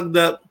shack hugged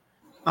up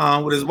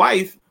with his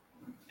wife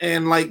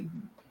and like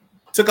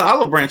took an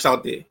olive branch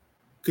out there?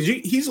 Because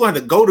he's going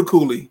to go to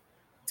Cooley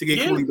to get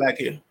Cooley back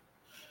here.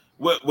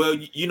 Well,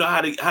 you know how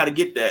to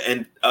get that.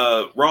 And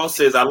Ross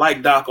says, I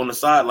like Doc on the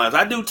sidelines.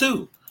 I do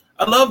too.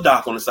 I love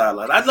Doc on the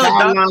sidelines. I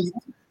love Doc.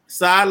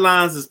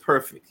 Sidelines is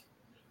perfect.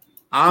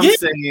 I'm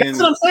saying that's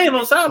what I'm saying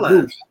on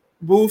sidelines.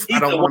 Booth. I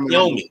don't want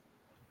Wyoming.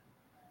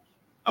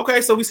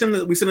 Okay, so we send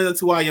it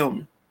to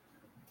Wyoming,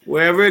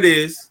 wherever it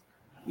is.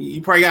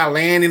 You probably got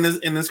land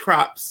in his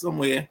crops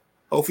somewhere.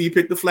 Hopefully, you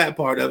pick the flat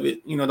part of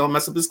it. You know, don't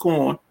mess up his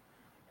corn.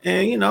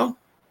 And you know,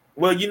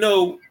 well, you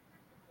know,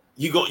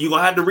 you're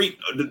gonna have to read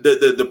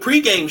the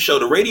pregame show.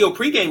 The radio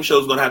pregame show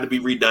is gonna have to be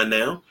redone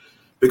now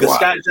because Wow.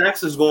 Scott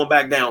Jackson's going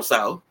back down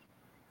south.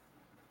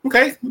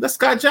 Okay, that's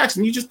Scott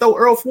Jackson. You just throw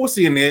Earl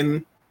Forsey in there.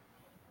 And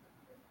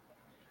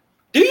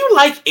do you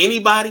like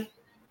anybody?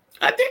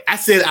 I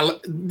said,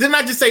 didn't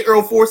I just say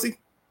Earl Forsey?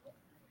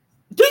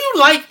 Do you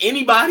like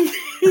anybody?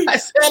 I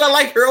said I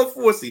like Earl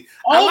Forsey.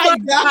 I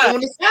like Doc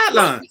on the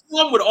sideline.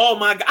 I'm with all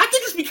my guys. I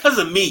think it's because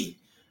of me.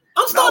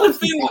 I'm starting to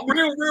feel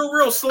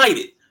real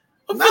slighted.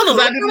 I'm feeling a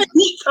lot of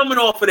heat coming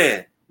off of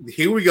that.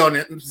 Here we go.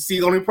 Now. See,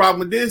 the only problem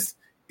with this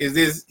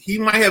is he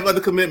might have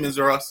other commitments,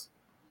 Russ.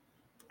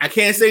 I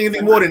can't say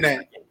anything more than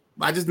that.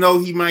 I just know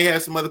he might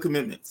have some other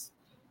commitments.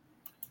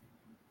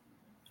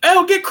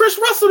 I'll get Chris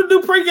Russell to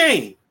do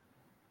pregame.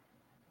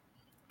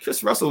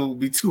 Chris Russell will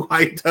be too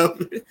hyped up.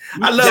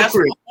 I love Chris. That's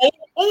the whole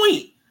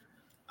point.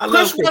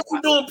 Chris Russell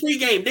doing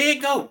pregame. There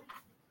you go.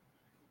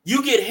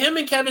 You get him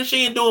and Kevin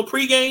Sheehan doing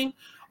pregame.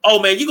 Oh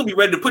man, you're gonna be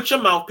ready to put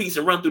your mouthpiece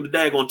and run through the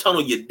daggone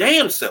tunnel your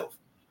damn self.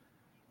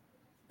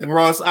 And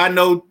Ross, I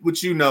know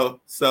what you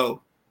know,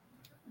 so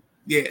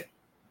yeah.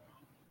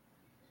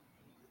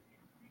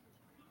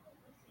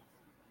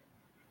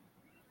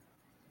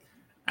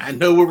 I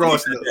know what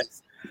Ross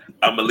knows.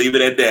 I'm gonna leave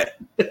it at that.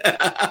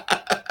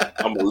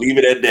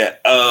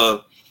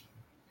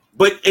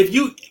 But if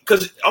you,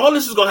 because all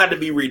this is gonna have to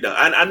be redone.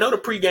 I know the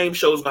pregame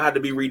show is gonna have to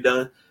be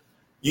redone.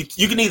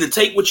 You can either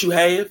take what you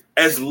have,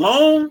 as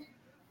long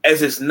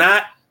as it's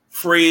not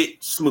Fred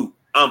Smoot.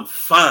 I'm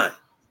fine.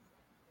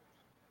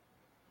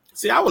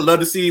 See, I would love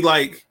to see,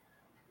 like,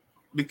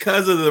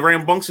 because of the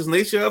rambunctious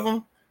nature of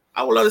them,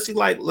 I would love to see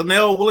like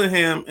Linnell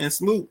Willingham and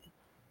Smoot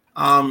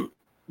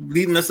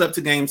leading us up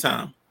to game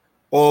time.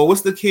 Or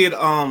what's the kid?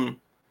 Oh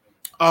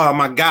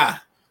my guy.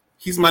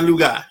 He's my new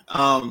guy.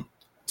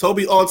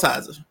 Toby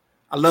Altizer.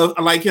 I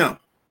like him.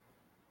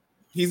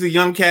 He's a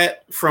young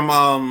cat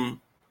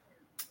from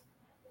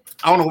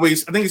I don't know where I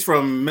think he's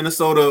from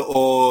Minnesota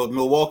or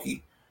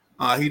Milwaukee.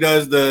 He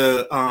does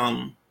the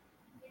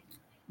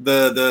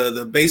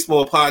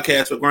baseball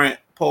podcast with Grant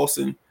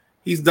Paulson.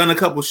 He's done a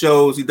couple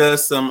shows. He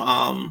does some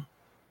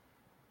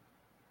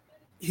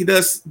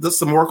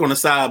some work on the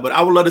side, but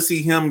I would love to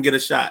see him get a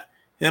shot.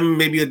 Him,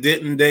 maybe a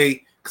Denton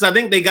Day, because I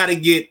think they got to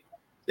get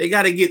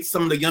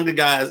some of the younger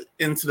guys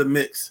into the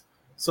mix.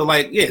 So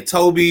like, yeah,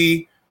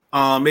 Toby,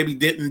 maybe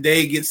Denton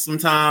Day gets some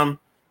time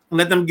and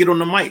let them get on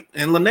the mic,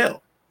 and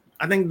Linnell.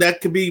 I think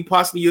that could be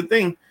possibly your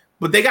thing,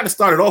 but they got to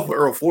start it off with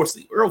Earl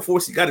Forsey. Earl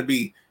Forsey got to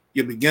be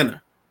your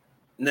beginner.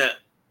 Now,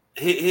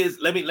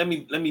 let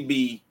me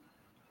be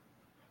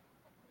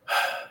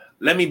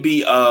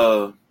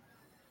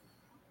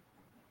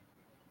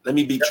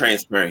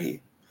transparent here.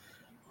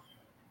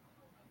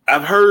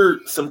 I've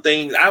heard some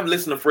things. I've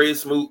listened to Fred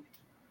Smoot.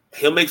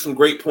 He'll make some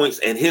great points,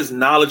 and his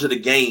knowledge of the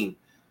game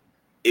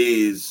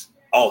is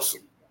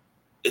awesome.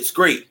 It's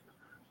great.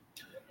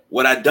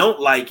 What I don't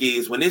like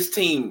is when this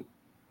team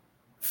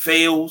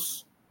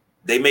fails,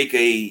 they make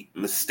a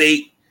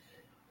mistake,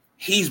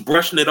 he's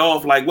brushing it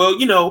off like, well,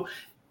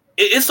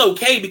 it's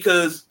okay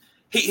because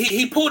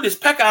he pulled his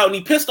peck out and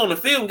he pissed on the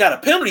field and got a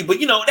penalty, but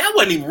that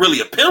wasn't even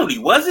really a penalty,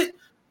 was it?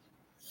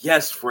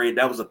 Yes, Fred,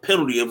 that was a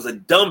penalty. It was a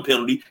dumb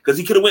penalty because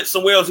he could have went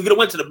somewhere else. He could have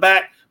went to the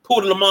back,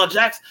 pulled a Lamar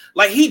Jackson.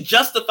 Like, he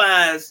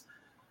justifies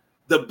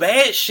the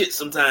bad shit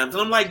sometimes.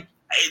 And I'm like,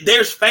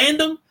 there's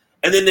fandom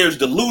and then there's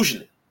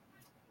delusion.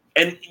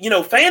 And,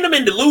 fandom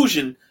and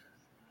delusion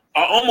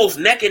are almost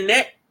neck and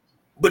neck,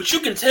 but you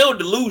can tell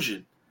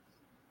delusion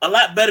a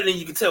lot better than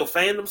you can tell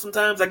fandom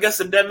sometimes, I guess,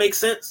 if that makes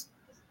sense.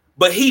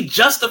 But he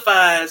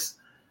justifies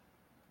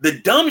the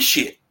dumb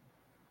shit.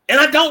 And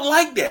I don't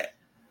like that.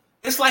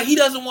 It's like he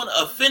doesn't want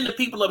to offend the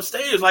people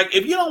upstairs. Like,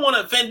 if you don't want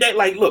to offend that,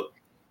 like, look,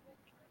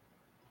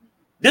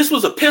 this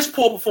was a piss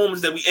poor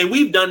performance and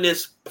we've done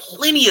this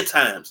plenty of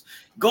times.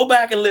 Go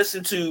back and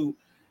listen to,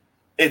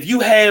 if you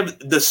have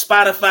the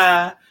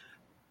Spotify,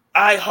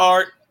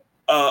 iHeart,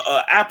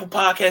 Apple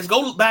Podcasts,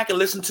 go back and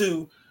listen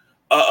to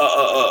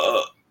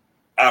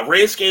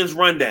Redskins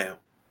Rundown.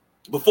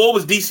 Before it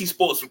was DC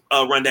Sports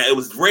Rundown, it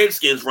was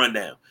Redskins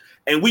Rundown.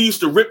 And we used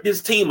to rip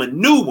this team a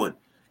new one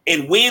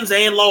in wins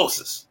and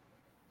losses.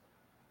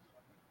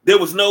 There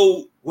was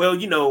no,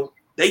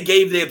 they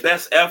gave their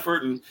best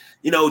effort and,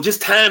 just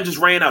time just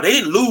ran out. They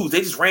didn't lose. They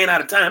just ran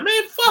out of time.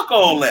 Man, fuck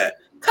all that.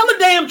 Tell the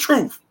damn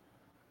truth.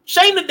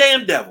 Shame the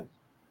damn devil.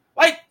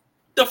 Like,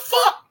 the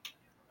fuck?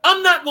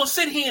 I'm not going to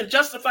sit here and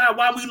justify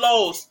why we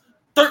lost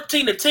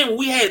 13-10 when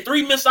we had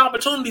 3 missed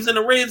opportunities in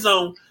the red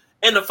zone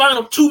in the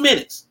final 2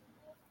 minutes.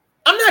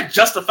 I'm not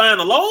justifying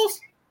the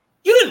loss.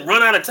 You didn't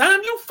run out of time.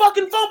 You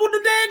fucking fumbled the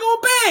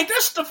daggone bag.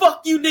 That's the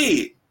fuck you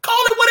did.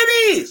 Call it what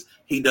it is.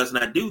 He does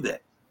not do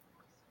that.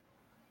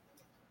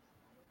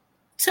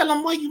 Tell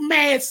him why you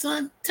mad,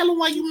 son. Tell him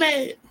why you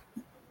mad.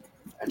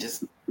 I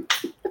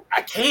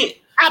can't.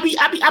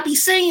 I be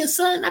saying,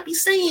 son. I be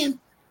saying.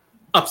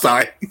 I'm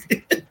sorry.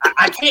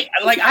 I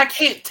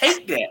can't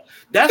take that.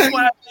 That's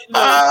why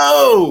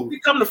you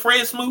come to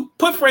Fred Smoot.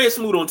 Put Fred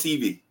Smoot on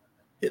TV.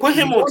 Put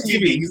him on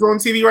TV. He's on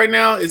TV right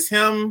now. It's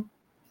him.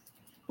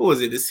 Who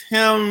is it? It's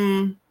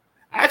him.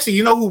 Actually,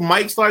 you know who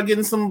might start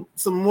getting some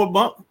more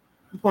bump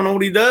depending on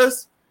what he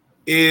does?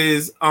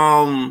 is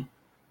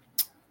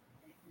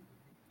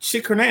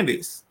Chick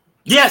Hernandez.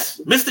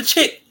 Yes, Mr.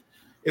 Chick.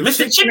 If Mr.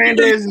 Chick Chick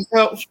Hernandez's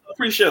health,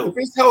 pre-show. if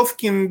his health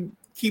can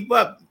keep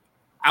up,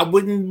 I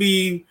wouldn't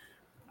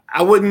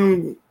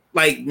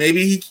like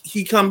maybe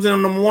he comes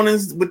in the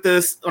mornings with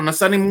this on a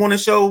Sunday morning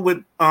show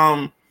with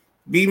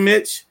B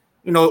Mitch.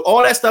 You know,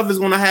 all that stuff is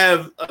gonna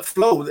have a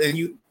flow,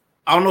 and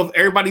I don't know if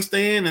everybody's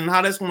staying and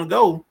how that's gonna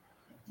go.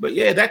 But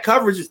yeah, that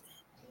coverage,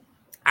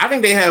 I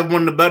think they have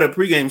one of the better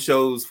pregame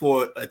shows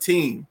for a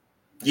team.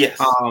 Yes,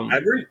 I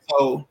agree.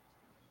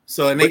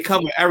 So and they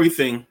cover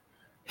everything.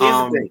 Here's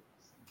the thing.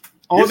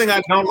 Only thing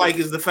I don't like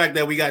is the fact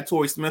that we got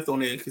Torrey Smith on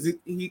there because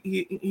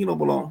he don't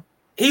belong.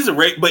 He's a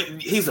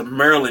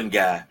Maryland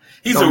guy.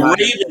 He's a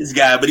Ravens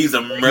guy, but he's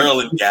a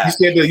Maryland guy.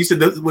 You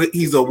said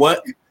he's a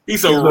what?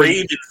 He's a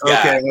Ravens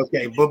guy.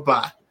 Okay.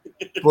 Bye-bye.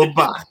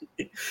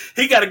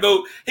 He gotta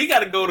go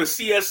to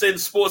CSN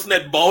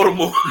Sportsnet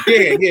Baltimore.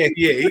 Yeah.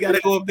 He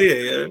gotta go up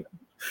there. Yeah.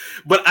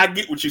 But I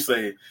get what you're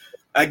saying.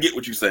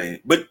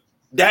 But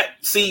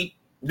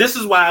this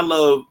is why I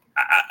love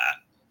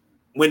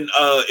when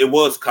it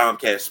was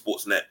Comcast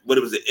Sportsnet.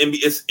 What was it?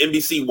 It's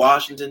NBC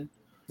Washington.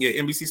 Yeah,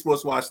 NBC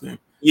Sports Washington.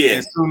 Yeah.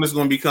 And soon it's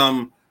going to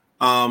become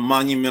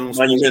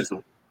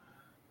Monumental.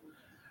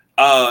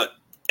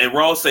 And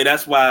Ross say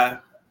that's why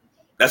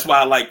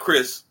I like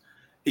Chris.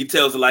 He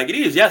tells it like it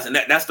is. Yes, and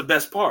that's the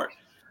best part.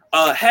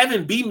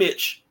 Having B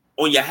Mitch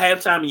on your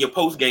halftime and your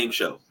post-game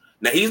show.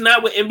 Now, he's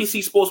not with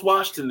NBC Sports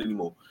Washington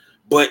anymore.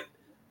 But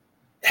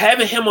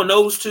having him on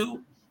those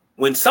two,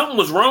 when something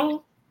was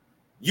wrong,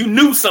 you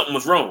knew something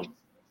was wrong.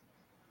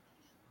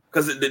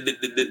 Because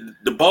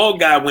the ball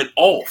guy went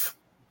off.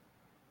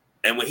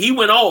 And when he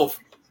went off,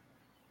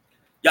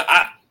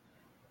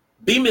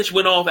 B Mitch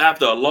went off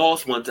after a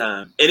loss one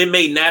time, and it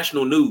made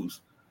national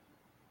news.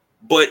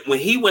 But when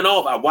he went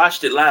off, I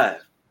watched it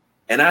live,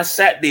 and I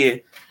sat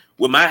there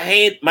with my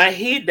head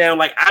down,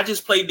 like I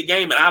just played the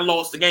game and I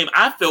lost the game.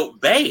 I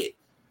felt bad.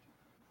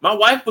 My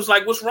wife was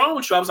like, "What's wrong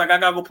with you?" I was like, "I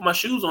gotta go put my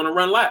shoes on and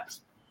run laps."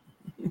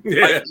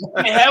 Yeah. Like,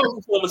 I can't have a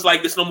performance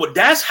like this no more.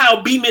 That's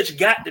how B Mitch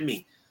got to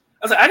me.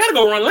 I was like, "I gotta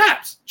go run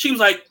laps." She was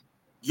like,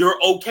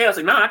 "You're okay." I was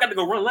like, "Nah, I got to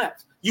go run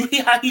laps." You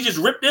hear how he just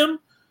ripped them?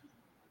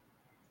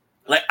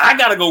 Like, I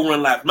got to go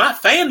run laps. My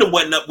fandom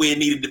wasn't up where it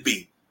needed to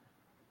be.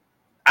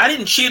 I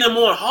didn't cheer them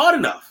on hard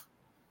enough.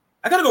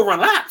 I got to go run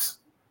laps.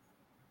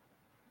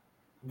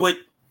 But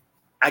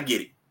I get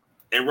it.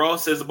 And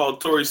Ross says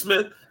about Torrey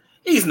Smith,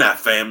 he's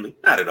not family.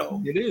 Not at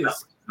all. It is. No,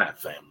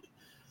 not family.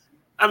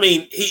 I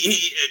mean,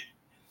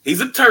 he's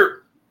a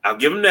Terp. I'll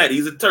give him that.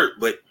 He's a Terp.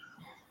 But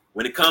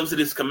when it comes to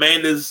this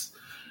Commanders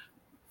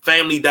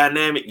family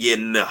dynamic, yeah,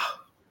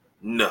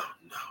 no.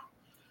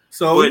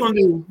 So we're gonna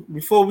do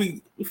before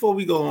we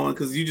go on,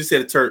 because you just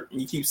said a Terp.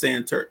 You keep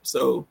saying Terp.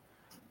 So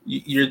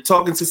you're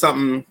talking to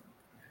something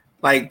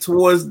like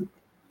towards.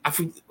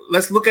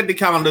 Let's look at the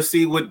calendar,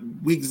 see what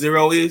week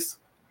 0 is,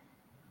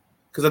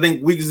 because I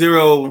think week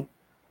 0,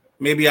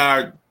 maybe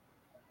our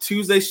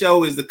Tuesday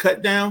show is the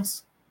cut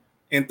downs,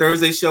 and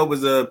Thursday show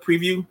was a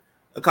preview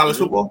of college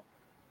football.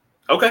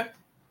 Okay.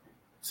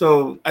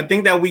 So I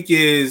think that week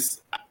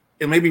is,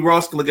 and maybe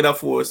Ross can look it up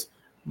for us.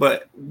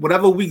 But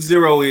whatever week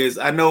 0 is,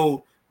 I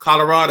know.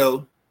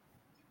 Colorado.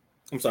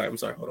 I'm sorry.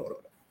 Hold on.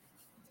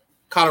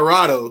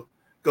 Colorado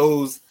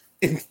goes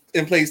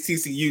and plays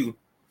TCU,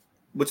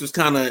 which was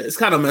kind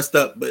of messed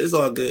up, but it's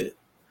all good.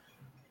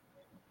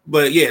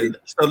 But yeah,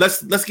 so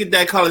let's get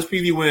that college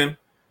preview in.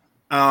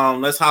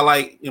 Let's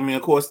highlight. I mean,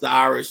 of course, the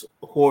Irish,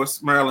 of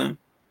course, Maryland,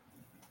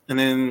 and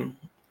then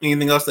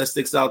anything else that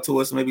sticks out to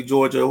us, maybe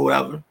Georgia or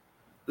whatever.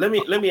 Let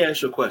me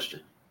ask you a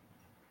question.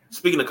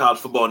 Speaking of college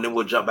football, and then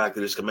we'll jump back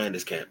to this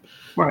Commanders camp.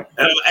 Right.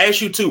 And I'll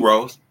ask you too,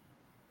 Rose.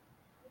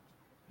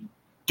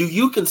 Do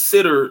you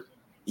consider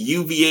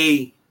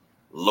UVA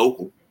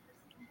local?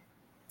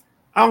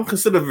 I don't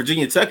consider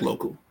Virginia Tech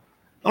local.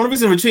 The only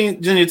reason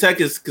Virginia Tech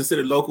is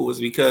considered local is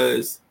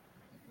because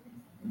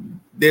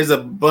there's a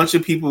bunch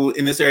of people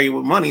in this area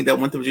with money that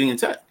went to Virginia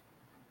Tech,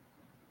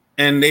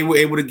 and they were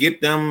able to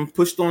get them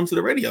pushed onto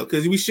the radio.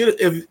 Because it's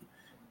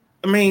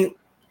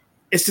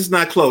just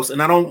not close.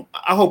 And I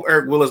hope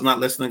Eric Willer's not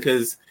listening,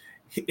 because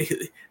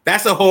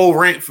that's a whole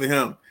rant for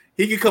him.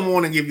 He could come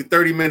on and give you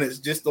 30 minutes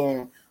just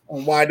on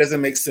why it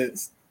doesn't make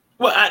sense.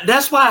 Well,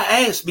 that's why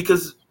I asked,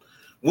 because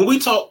when we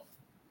talk,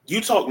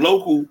 you talk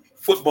local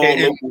football,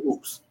 local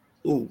hoops.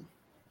 Ooh.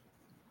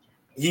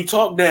 You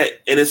talk that,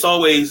 and it's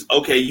always,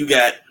 okay, you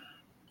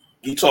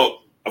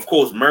talk, of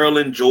course,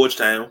 Maryland,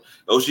 Georgetown.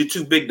 Those are your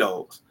two big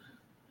dogs.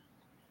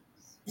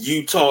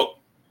 You talk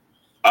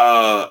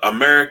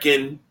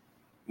American.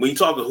 When you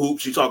talk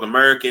hoops, you talk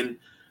American.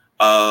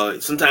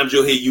 Sometimes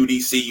you'll hear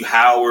UDC,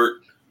 Howard.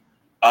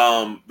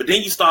 But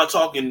then you start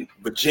talking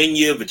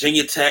Virginia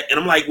Tech, and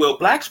I'm like, well,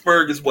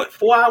 Blacksburg is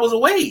 4 hours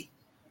away.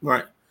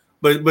 Right.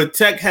 But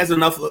Tech has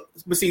enough.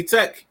 But see,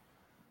 Tech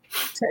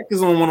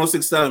is on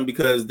 106.7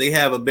 because they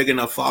have a big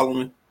enough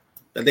following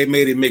that they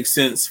made it make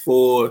sense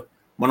for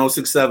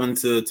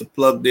 106.7 to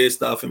plug their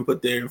stuff and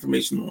put their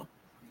information on.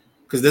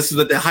 Because this is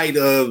at the height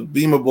of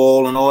Beamer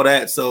Ball and all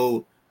that.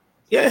 So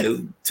Yeah,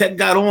 Tech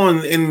got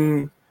on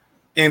and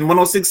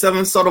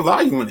 106.7 saw the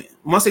value in it.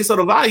 Once they saw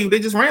the value, they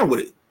just ran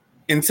with it.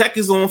 And Tech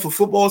is on for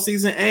football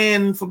season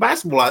and for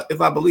basketball, if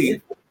I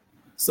believe.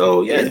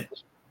 So yeah.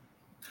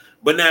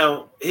 But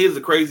now here's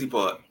the crazy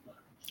part.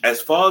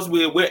 As far as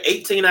we're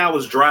 18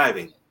 hours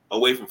driving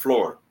away from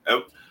Florida,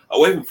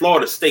 away from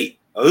Florida State.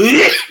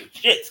 Shit,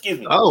 excuse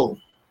me. Oh,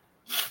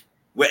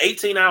 we're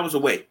 18 hours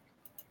away.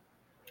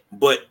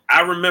 But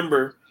I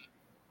remember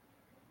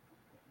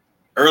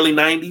early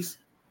 90s,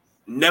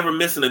 never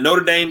missing a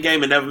Notre Dame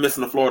game and never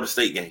missing a Florida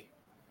State game.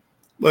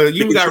 Well,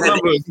 you got to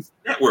remember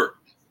network.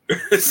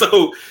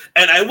 So,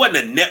 and it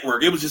wasn't a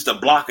network; it was just a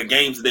block of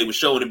games that they were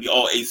showing to be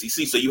all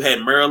ACC. So you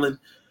had Maryland,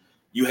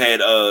 you had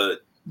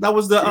that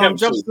was the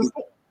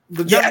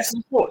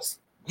Jefferson Sports.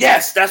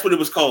 Yes, that's what it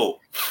was called.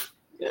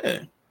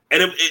 Yeah,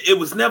 and it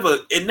was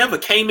never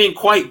came in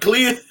quite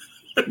clear.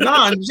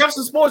 Nah,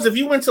 Jefferson Sports. If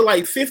you went to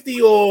like 50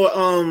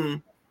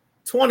 or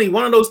 20,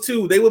 one of those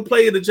two, they would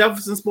play the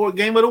Jefferson Sport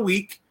game of the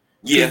week.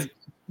 Yeah,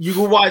 you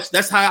could watch.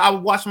 That's how I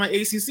would watch my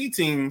ACC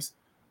teams,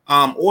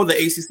 or the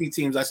ACC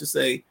teams, I should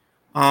say.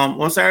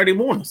 On Saturday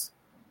mornings.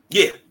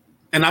 Yeah.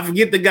 And I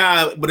forget the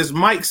guy, but it's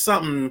Mike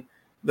something,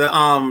 the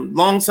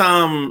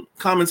longtime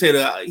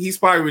commentator. He's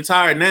probably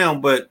retired now,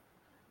 but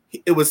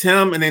it was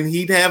him, and then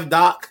he'd have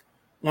Doc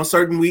on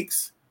certain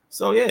weeks.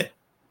 So yeah.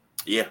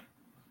 Yeah.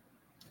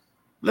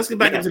 Let's get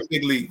back into the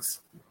big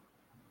leagues.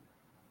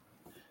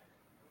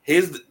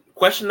 Here's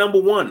question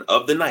number 1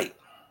 of the night.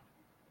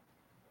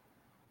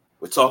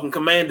 We're talking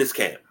Commanders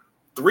camp.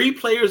 3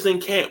 players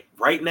in camp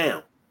right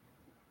now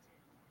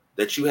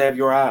that you have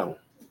your eye on.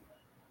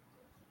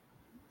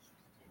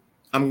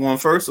 I'm going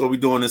first, or are we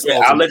doing this?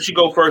 Yeah, I'll let you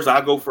go first.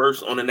 I'll go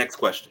first on the next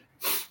question.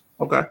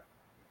 Okay.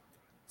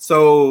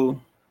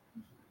 So,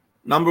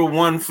 number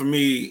 1 for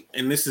me,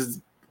 and this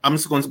is, I'm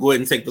just going to go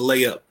ahead and take the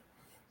layup,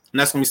 and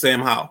that's going to be Sam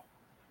Howell.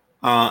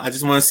 I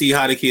just want to see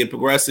how the kid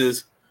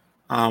progresses,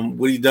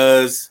 what he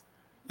does.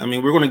 I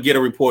mean, we're going to get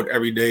a report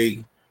every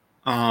day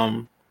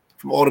from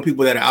all the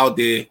people that are out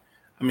there.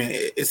 I mean,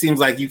 it seems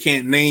like you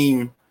can't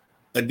name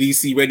a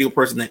DC radio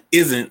person that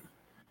isn't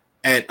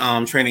at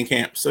training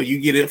camp. So you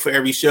get it for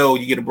every show,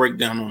 you get a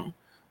breakdown on them.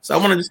 So I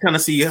want to just kind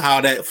of see how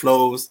that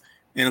flows.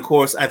 And of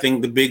course, I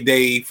think the big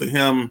day for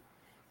him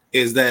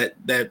is that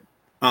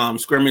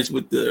scrimmage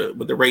with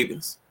the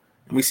Ravens.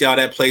 And we see how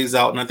that plays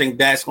out. And I think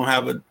that's going to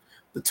have a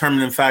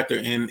determining factor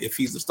in if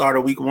he's the starter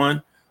week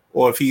 1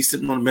 or if he's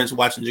sitting on the bench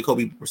watching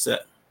Jacoby Brissett.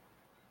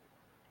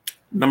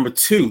 Number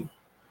 2,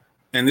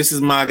 and this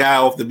is my guy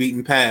off the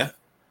beaten path.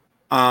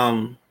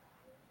 A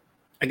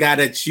guy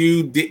that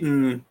you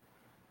didn't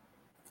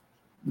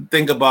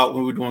think about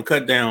when we were doing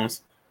cut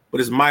downs, but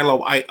it's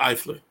Milo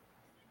Eifler.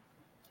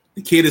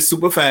 The kid is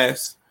super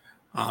fast,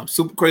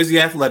 super crazy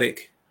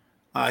athletic.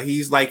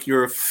 He's like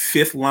your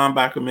 5th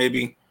linebacker,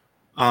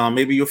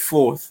 maybe your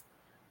 4th.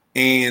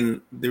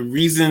 And the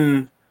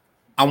reason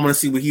I want to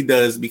see what he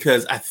does,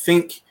 because I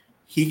think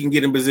he can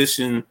get in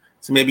position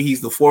so maybe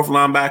he's the 4th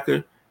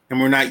linebacker,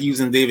 and we're not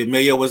using David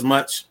Mayo as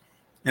much,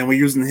 and we're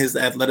using his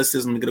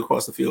athleticism to get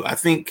across the field. I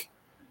think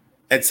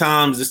at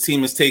times this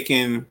team is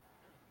taking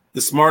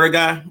the smarter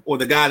guy or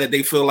the guy that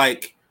they feel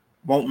like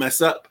won't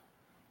mess up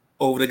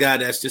over the guy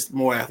that's just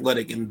more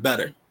athletic and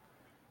better.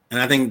 And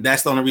I think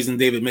that's the only reason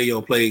David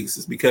Mayo plays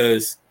is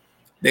because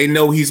they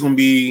know he's going to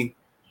be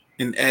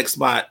in X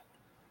spot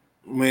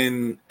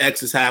when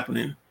X is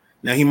happening.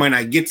 Now, he might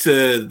not get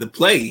to the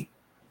play,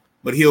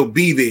 but he'll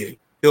be there.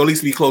 He'll at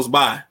least be close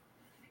by.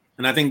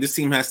 And I think this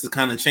team has to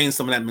kind of change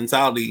some of that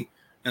mentality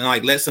and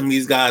like let some of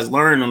these guys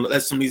learn and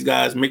let some of these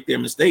guys make their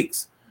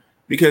mistakes,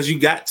 because you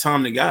got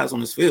time to guys on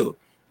this field.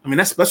 I mean,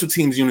 that special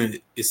teams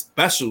unit is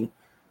special,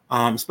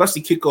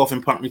 especially kickoff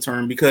and punt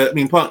return,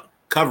 punt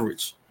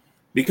coverage,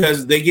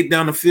 because they get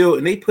down the field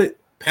and they put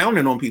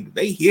pounding on people.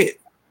 They hit.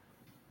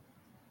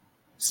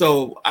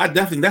 So I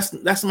definitely,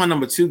 that's my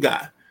number 2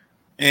 guy.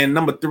 And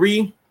number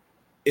 3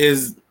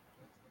 is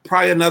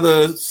probably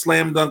another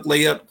slam dunk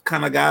layup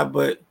kind of guy,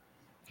 but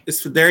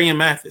it's Phidarian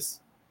Mathis.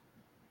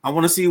 I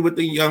want to see what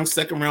the young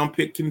 2nd round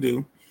pick can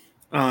do.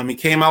 He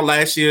came out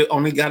last year,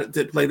 only got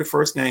to play the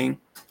first game,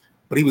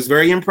 but he was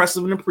very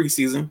impressive in the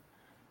preseason.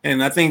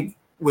 And I think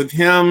with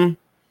him,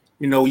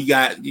 you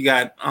got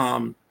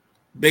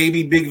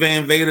baby Big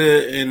Van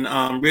Vader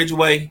and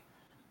Ridgeway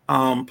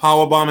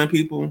power bombing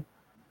people.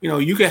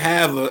 You could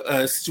have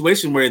a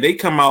situation where they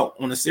come out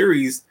on a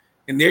series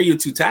and they're your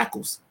 2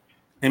 tackles,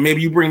 and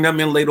maybe you bring them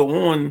in later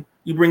on.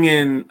 You bring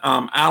in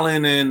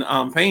Allen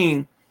and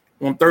Payne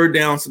on 3rd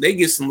down, so they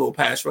get some little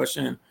pass rush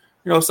in.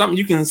 Something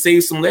you can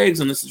save some legs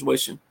in the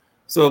situation.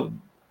 So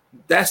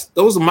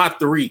those are my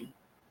 3.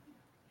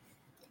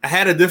 I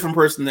had a different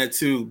person there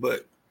too,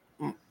 but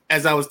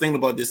as I was thinking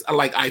about this, I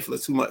like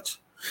Eifler too much.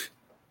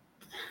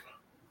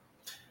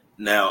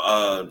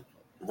 Now,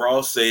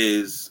 Ross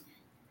says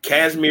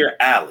Casimir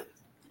Allen,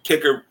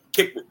 kicker,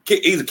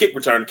 he's a kick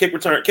return,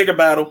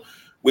 battle,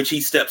 which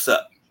he steps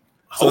up.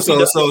 So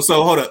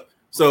hold up.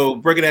 So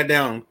breaking that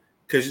down,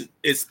 because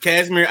it's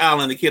Casimir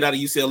Allen, the kid out of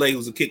UCLA,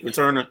 who's a kick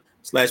returner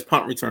 /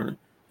 punt returner.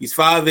 He's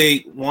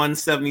 5'8",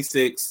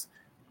 176.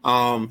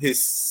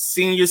 His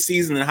senior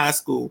season in high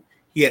school,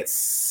 he had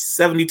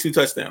 72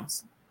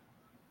 touchdowns.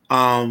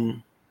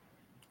 Got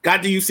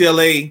to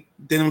UCLA,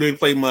 didn't really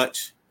play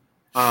much.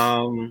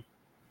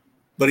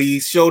 But he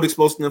showed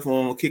explosiveness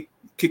on kick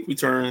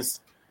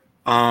returns.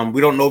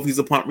 We don't know if he's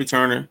a punt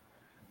returner.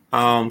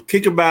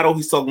 Kicker battle,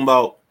 he's talking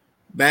about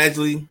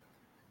Badgley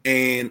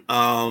and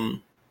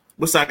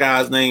what's that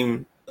guy's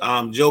name?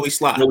 Joey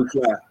Slott.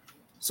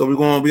 So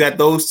we got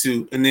those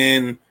two. And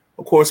then,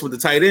 of course, with the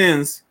tight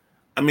ends,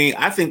 I mean,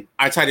 I think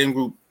our tight end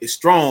group is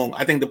strong.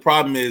 I think the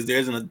problem is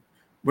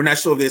we're not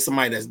sure if there's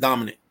somebody that's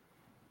dominant.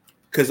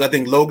 Because I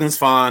think Logan's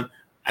fine.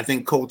 I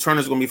think Cole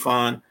Turner's going to be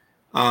fine.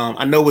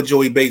 I know what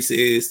Joey Bates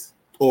is.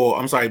 Or,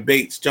 I'm sorry,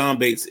 John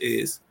Bates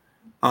is.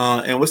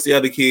 And what's the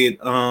other kid?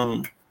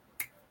 Well,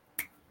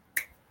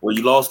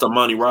 you lost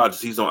Amani Rogers.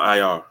 He's on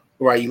IR.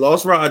 Right, you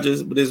lost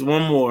Rogers, but there's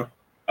one more.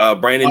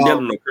 Brandon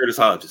Dillon or Curtis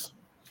Hodges.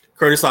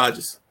 Curtis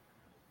Hodges.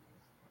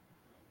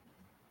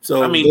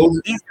 So I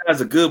mean, these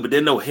guys are good, but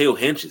they're no Hale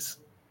Henches.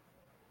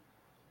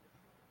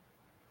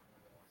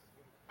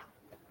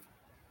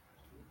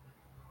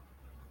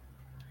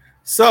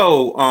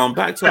 So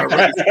back to our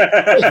race.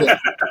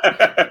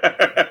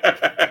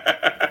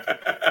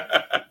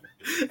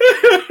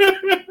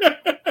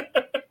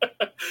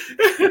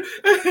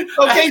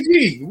 Okay,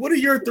 G, what are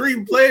your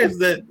 3 players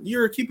that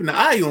you're keeping an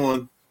eye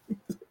on?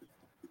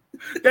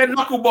 That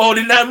knuckleball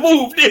did not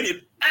move, did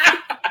it?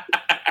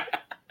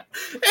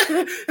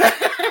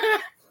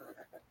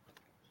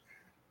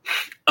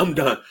 I'm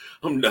done.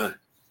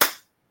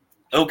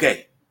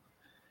 Okay.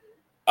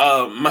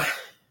 My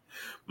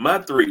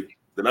 3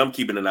 that I'm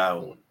keeping an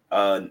eye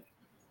on.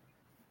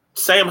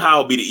 Sam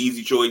Howell be the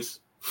easy choice.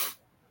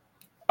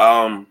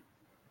 But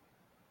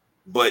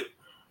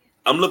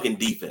I'm looking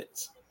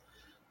defense.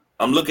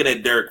 I'm looking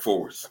at Derek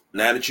Forrest.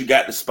 Now that you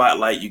got the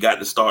spotlight, you got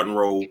the starting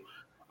role,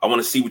 I want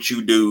to see what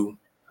you do.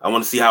 I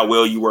want to see how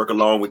well you work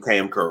along with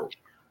Cam Curl.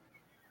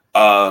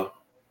 To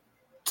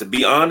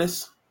be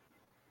honest,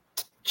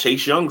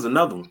 Chase Young's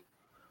another one.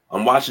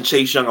 I'm watching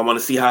Chase Young. I want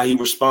to see how he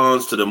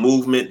responds to the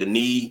movement, the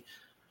knee.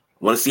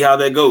 I want to see how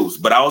that goes.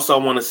 But I also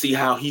want to see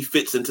how he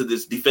fits into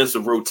this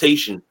defensive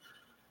rotation,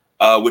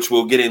 which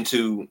we'll get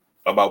into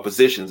about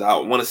positions. I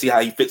want to see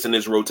how he fits in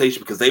this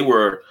rotation because they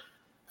were,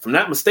 if I'm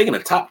not mistaken, a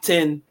top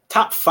 10,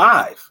 top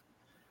 5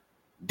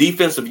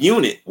 defensive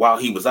unit while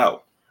he was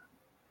out.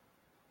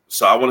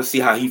 So I want to see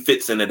how he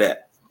fits into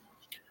that.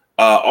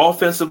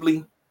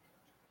 Offensively,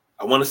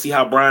 I want to see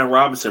how Brian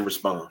Robinson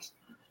responds.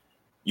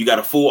 You got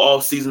a full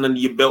off season under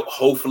your belt.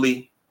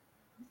 Hopefully,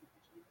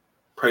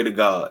 pray to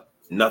God,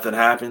 nothing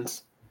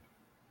happens,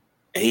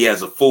 and he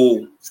has a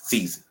full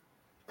season.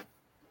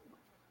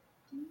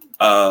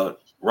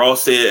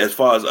 Ross said, as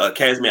far as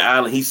Casimir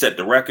Island, he set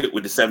the record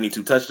with the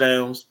 72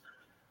 touchdowns.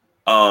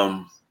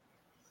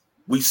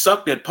 We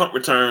sucked at punt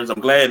returns. I'm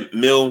glad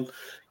Mill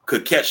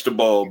could catch the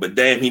ball, but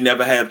damn, he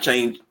never have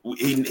changed.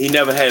 He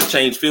never had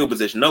changed field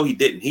position. No, he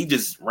didn't. He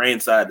just ran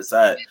side to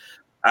side.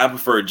 I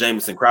prefer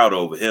Jamison Crowder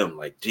over him.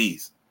 Like,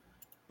 geez.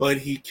 But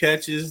he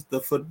catches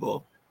the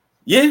football.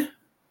 Yeah.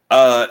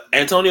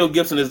 Antonio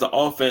Gibson is the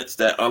offense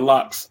that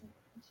unlocks.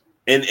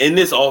 In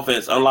this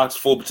offense, unlocks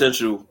full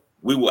potential.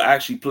 We will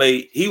actually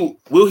play. He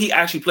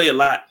actually play a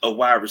lot of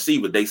wide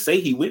receiver? They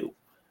say he will.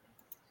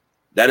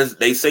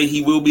 They say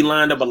he will be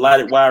lined up a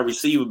lot at wide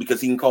receiver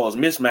because he can cause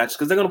mismatches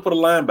because they're going to put a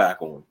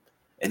linebacker on him.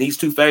 And he's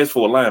too fast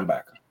for a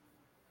linebacker.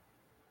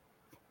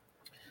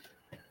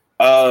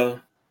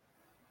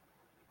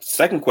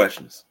 Second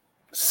question.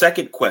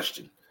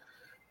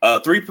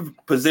 3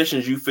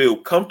 positions you feel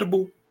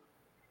comfortable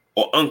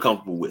or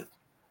uncomfortable with.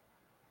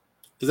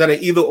 Is that an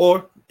either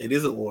or? It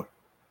is an or.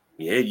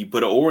 Yeah, you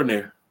put an or in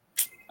there.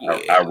 Yeah.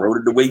 I wrote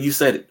it the way you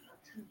said it.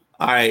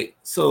 All right,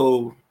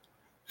 so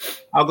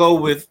I'll go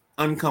with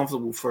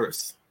uncomfortable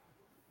first.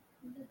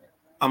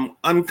 I'm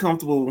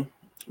uncomfortable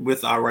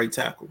with our right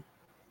tackle.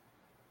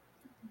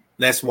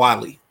 That's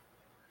Wiley.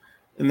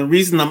 And the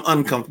reason I'm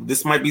uncomfortable,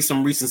 this might be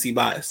some recency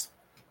bias.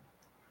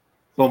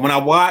 But when I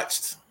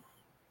watched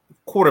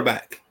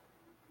quarterback,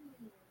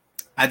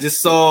 I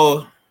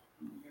saw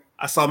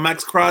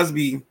Max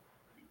Crosby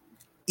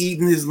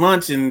eating his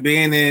lunch and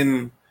being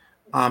in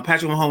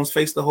Patrick Mahomes'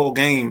 face the whole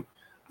game.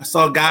 I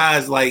saw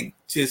guys like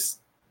just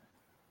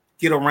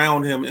get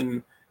around him,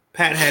 and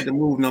Pat had to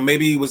move. Now,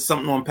 maybe it was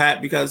something on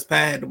Pat because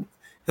Pat had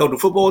held the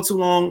football too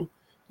long.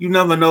 You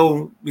never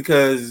know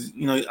because,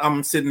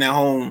 I'm sitting at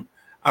home.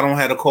 I don't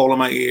have a call in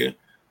my ear.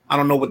 I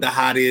don't know what the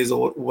hot is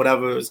or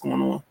whatever is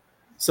going on.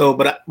 So,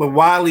 but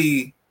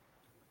Wiley,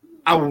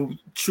 I will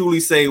truly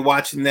say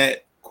watching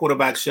that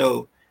quarterback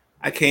show,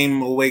 I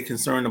came away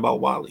concerned about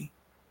Wiley.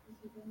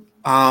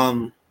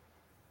 I'm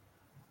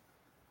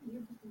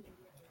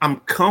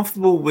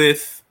comfortable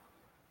with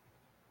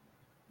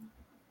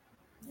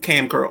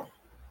Cam Curl.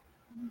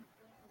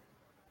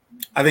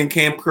 I think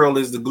Cam Curl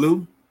is the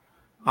glue.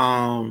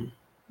 I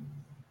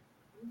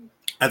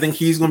think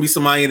he's going to be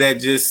somebody that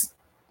just,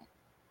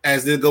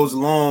 as this goes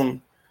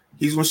along,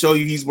 he's going to show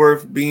you he's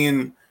worth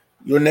being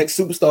your next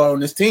superstar on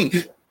this team.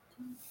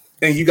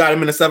 And you got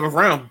him in the 7th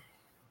round.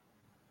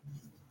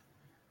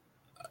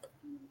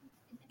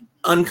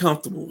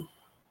 Uncomfortable.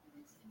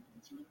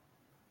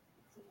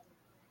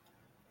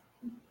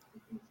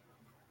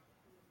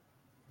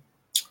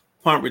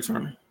 Punt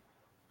returner.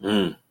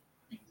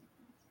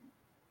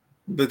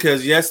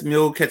 Because yes,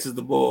 Mill catches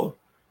the ball.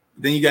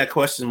 Then you got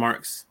question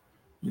marks.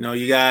 You know,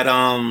 you got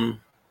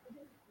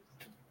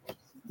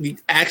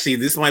actually,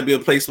 this might be a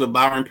place where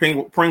Byron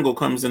Pringle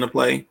comes into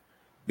play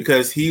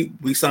because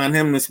we signed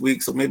him this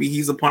week, so maybe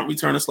he's a punt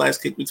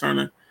returner / kick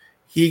returner.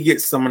 He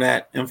gets some of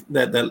that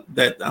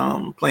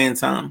playing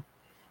time.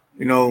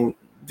 You know,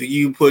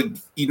 you're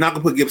not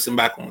gonna put Gibson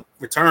back on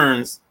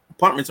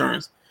punt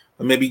returns,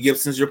 but maybe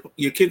Gibson's your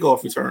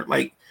kickoff return.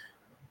 Like,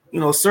 you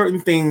know,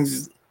 certain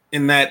things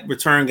in that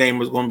return game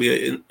was going to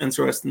be an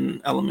interesting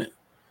element.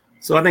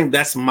 So I think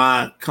that's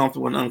my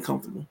comfortable and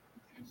uncomfortable.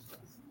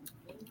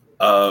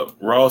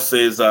 Ross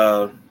says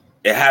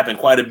it happened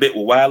quite a bit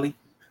with Wiley.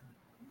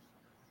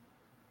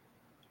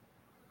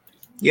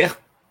 Yeah.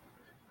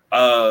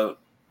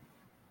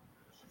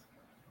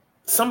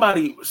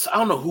 Somebody, I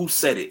don't know who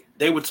said it.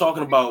 They were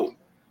talking about,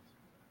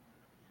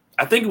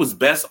 I think it was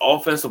best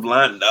offensive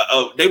line.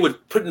 They were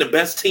putting the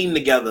best team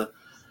together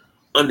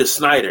under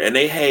Snyder, and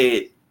they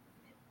had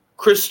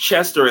Chris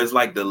Chester as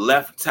like the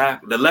left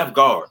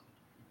guard.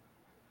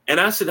 And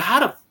I said, how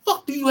the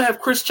fuck do you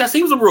have Chris Chester?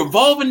 He was a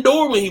revolving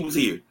door when he was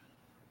here.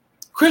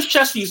 Chris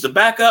Chester used to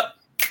back up,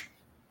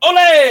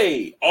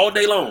 ole, all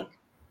day long.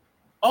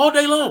 All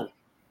day long.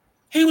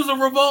 He was a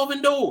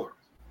revolving door.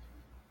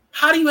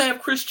 How do you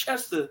have Chris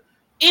Chester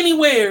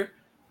anywhere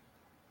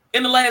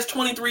in the last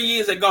 23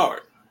 years at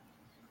guard?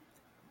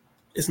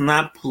 It's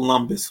not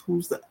Columbus.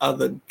 Who's the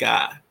other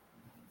guy?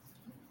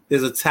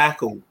 There's a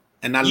tackle,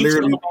 and I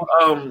literally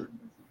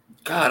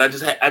God, I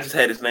just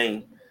had his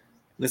name.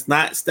 It's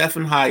not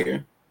Stephen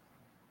Heyer.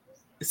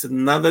 It's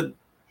another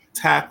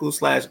tackle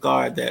 /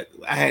 guard that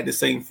I had the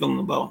same feeling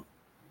about.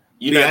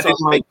 You're not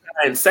talking about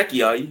Ty and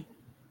Seki, are you?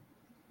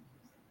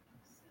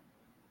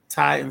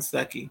 Ty and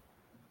Seki.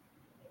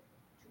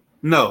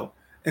 No,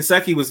 and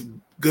Seki was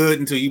good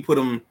until you put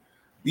him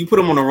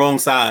on the wrong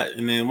side,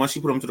 and then once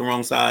you put him to the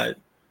wrong side,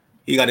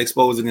 he got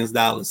exposed against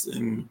Dallas,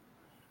 and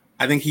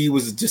I think he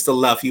was just a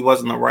left. He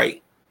wasn't a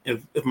right,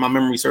 if my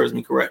memory serves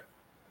me correct.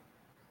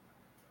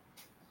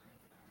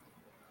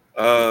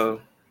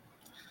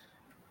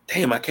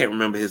 Damn, I can't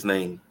remember his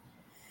name.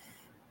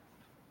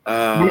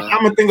 I'm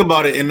gonna think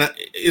about it, and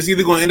it's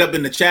either going to end up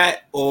in the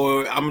chat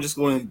or I'm just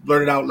going to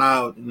blurt it out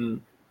loud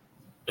and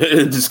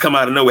just come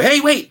out of nowhere. Hey,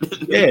 wait.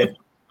 Yeah.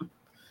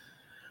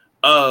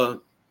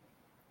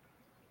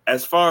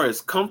 As far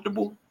as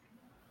comfortable,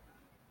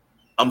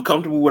 I'm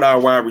comfortable with our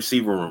wide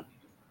receiver room.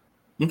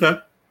 Okay.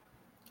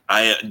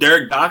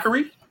 Derek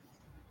Dockery?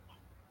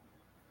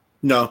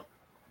 No.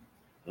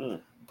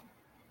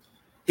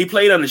 He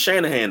played under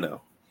Shanahan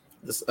though.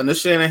 Under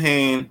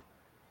Shanahan,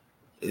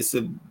 it's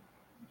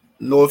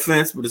no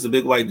offense, but it's a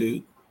big white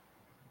dude.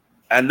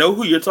 I know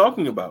who you're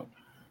talking about.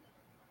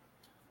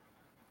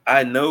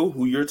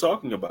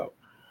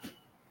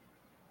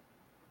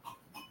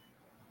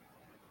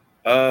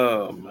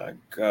 Oh my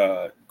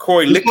God,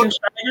 Corey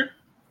Lichtensteiger?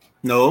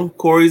 No,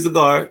 Corey's the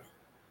guard.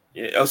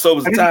 Yeah, so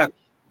was the tackle.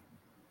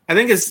 I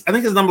think his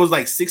number was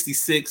like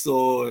 66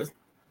 or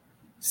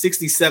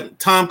 67.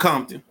 Tom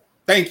Compton.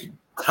 Thank you.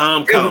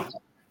 Tom Compton.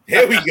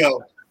 Here we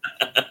go.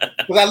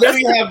 Because I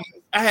literally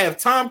have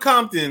Tom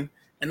Compton,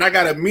 and I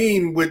got a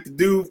meme with the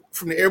dude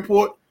from the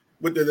airport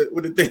with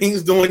the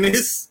things doing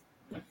this.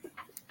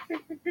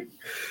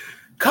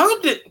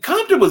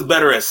 Compton was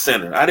better at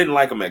center. I didn't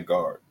like him at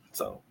guard.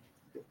 So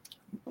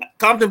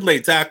Compton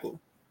played tackle.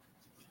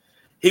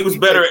 He was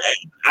better.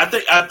 I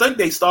think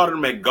they started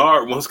him at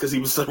guard once because he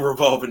was a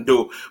revolving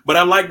door. But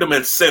I liked him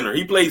at center.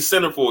 He played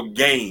center for a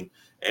game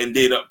and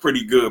did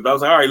pretty good. But I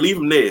was like, all right, leave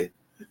him there.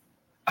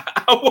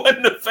 I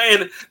wasn't a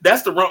fan.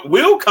 That's the wrong.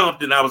 Will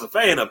Compton, I was a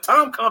fan of.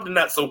 Tom Compton,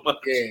 not so much.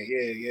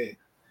 Yeah.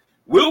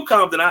 Will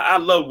Compton, I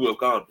love Will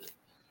Compton.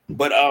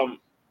 But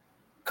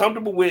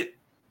comfortable with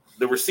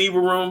the receiver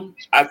room.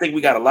 I think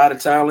we got a lot of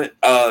talent.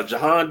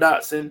 Jahan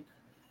Dotson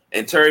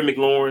and Terry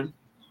McLaurin.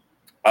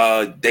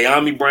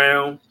 De'Ami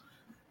Brown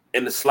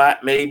in the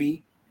slot,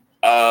 maybe.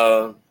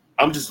 I'm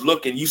just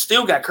looking. You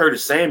still got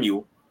Curtis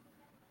Samuel.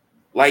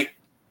 Like,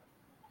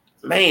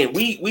 man,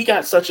 we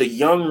got such a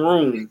young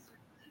room.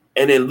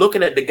 And then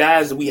looking at the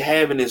guys that we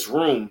have in this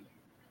room,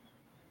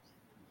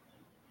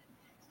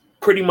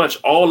 pretty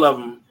much all of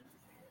them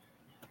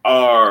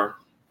are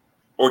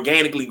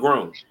organically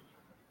grown.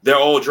 They're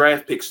all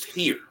draft picks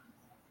here.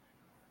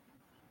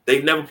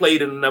 They've never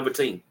played in another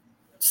team.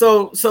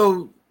 So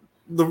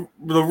the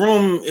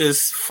room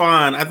is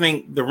fine. I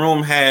think the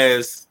room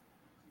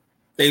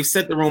they've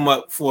set the room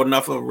up for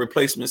enough of a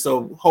replacement.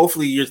 So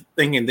hopefully you're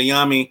thinking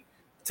De'Ami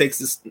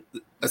takes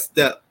a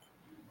step,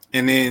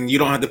 and then you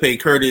don't have to pay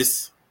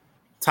Curtis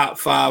top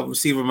 5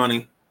 receiver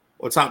money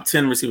or top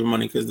 10 receiver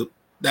money because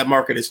that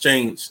market has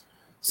changed.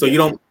 So you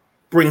don't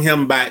bring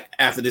him back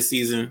after this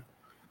season.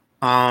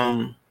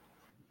 Jahan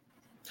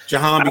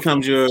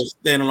becomes your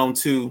standalone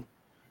 2,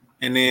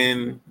 and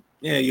then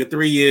Yeah, your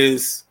 3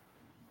 years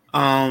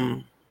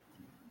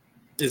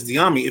is the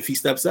Army if he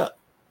steps up.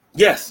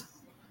 Yes.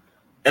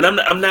 And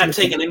I'm not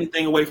taking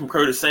anything away from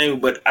Curtis Samuel,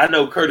 but I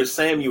know Curtis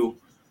Samuel,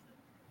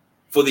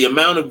 for the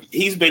amount of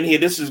he's been here,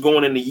 this is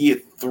going into year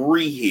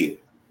 3 here,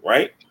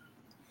 right?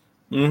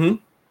 Mm-hmm.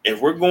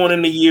 If we're going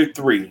into year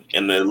 3,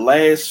 in the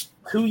last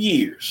 2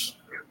 years,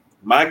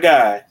 my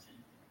guy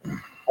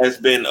has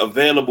been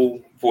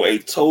available for a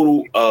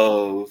total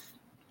of,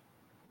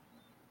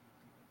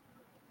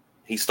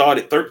 he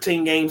started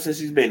 13 games since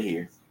he's been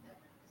here.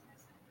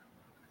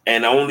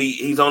 And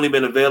he's only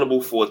been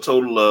available for a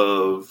total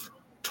of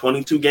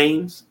 22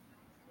 games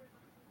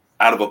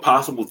out of a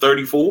possible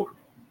 34.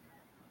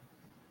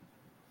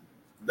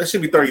 That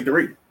should be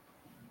 33.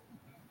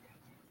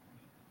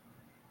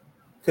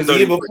 Because the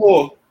year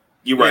before,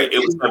 you're right, it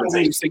was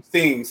 17.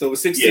 16. So it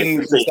was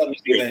 16 to 17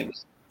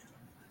 games.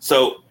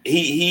 So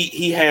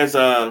he has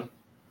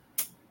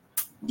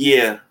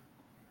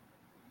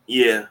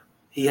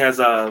he has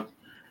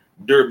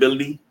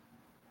durability,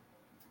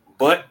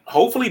 but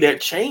hopefully that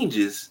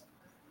changes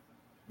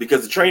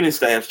because the training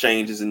staff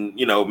changes, and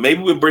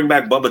maybe we'll bring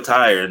back Bubba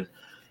Tyer and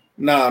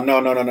no.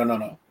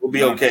 We'll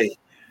be okay.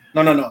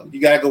 No.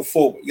 You gotta go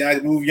forward. You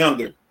gotta move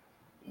younger.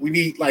 We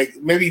need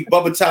maybe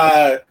Bubba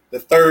Tyer, the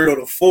 3rd or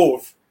the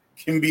 4th,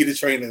 can be the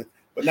trainer,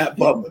 but not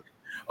Bubba.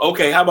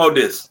 Okay, how about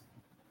this?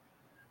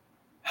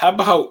 How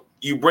about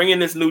you bring in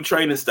this new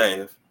training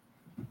staff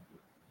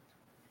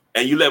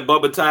and you let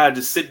Bubba Tyer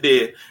just sit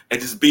there and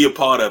just be a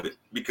part of it?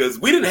 Because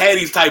we didn't have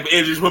these type of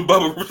injuries when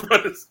Bubba was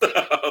running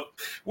stuff.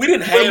 We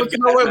didn't have.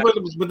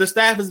 But the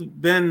staff has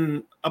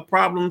been a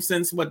problem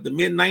since the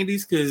mid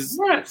 '90s. Because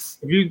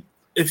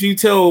if you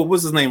tell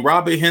what's his name,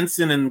 Robert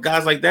Henson and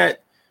guys like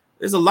that,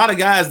 there's a lot of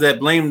guys that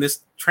blame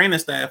this training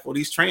staff or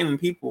these training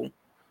people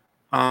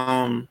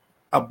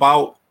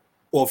about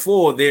or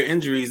for their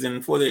injuries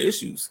and for their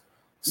issues.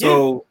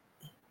 So,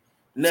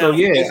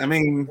 I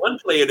mean, one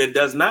player that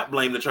does not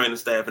blame the training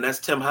staff, and that's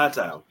Tim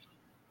Hightower.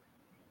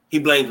 He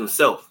blames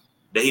himself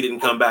that he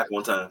didn't come back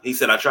one time. He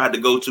said, "I tried to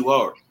go too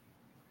hard."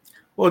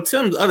 Well,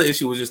 Tim's other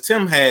issue was just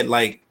Tim had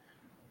like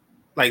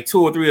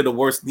 2 or 3 of the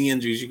worst knee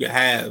injuries you could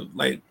have.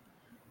 Like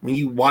when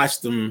you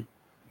watch them,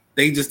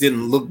 they just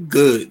didn't look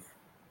good.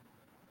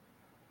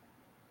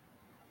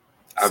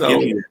 I'll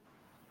give you that.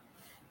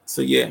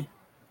 So yeah.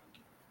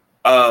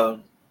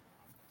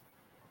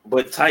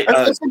 But tight.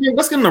 Let's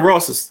get into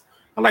Ross's.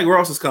 I like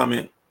Ross's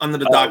comment under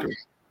the document.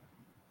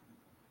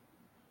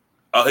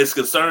 His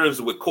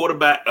concerns with a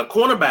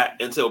cornerback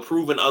until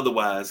proven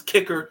otherwise,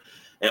 kicker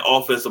and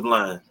offensive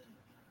line.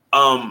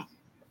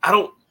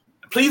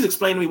 Please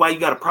explain to me why you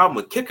got a problem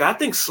with kicker. I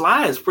think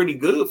Sly is pretty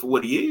good for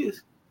what he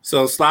is.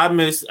 So Sly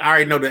missed. I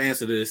already know the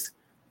answer to this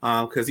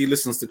because he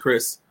listens to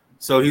Chris.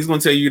 So he's going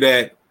to tell you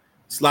that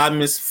Sly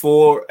missed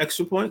 4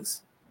 extra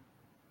points,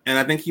 and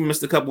I think he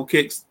missed a couple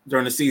kicks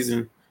during the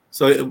season.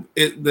 So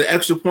the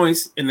extra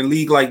points in the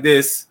league like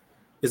this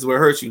is where it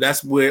hurts you.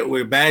 That's where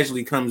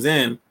Badgley comes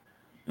in,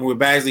 and where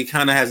Badgley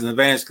kind of has an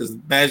advantage because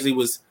Badgley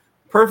was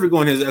perfect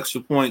on his extra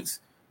points,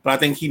 but I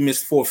think he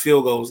missed 4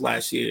 field goals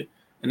last year,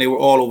 and they were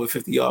all over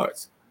 50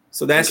 yards.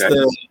 So that's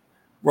the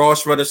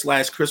Ross Rudder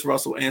 / Chris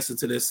Russell answer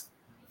to this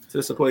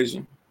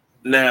equation.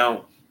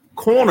 Now,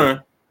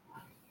 corner,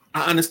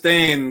 I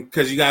understand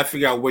because you got to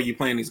figure out where you're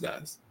playing these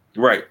guys.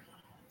 Right.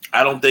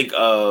 I don't think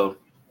Kendall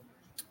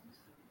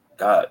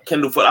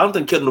Fuller. I don't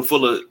think Kendall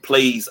Fuller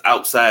plays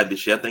outside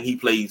this year. I think he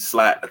plays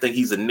slot. I think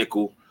he's a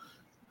nickel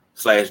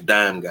 /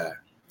 dime guy.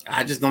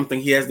 I just don't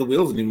think he has the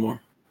wheels anymore.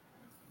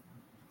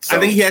 So, I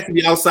think he has to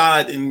be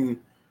outside and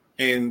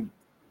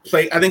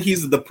play. I think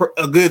he's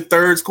a good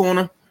thirds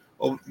corner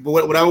or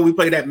whatever we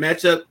play that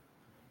matchup.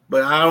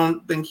 But I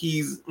don't think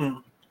he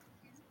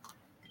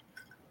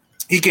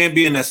can't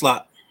be in that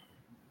slot.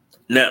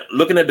 Now,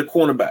 looking at the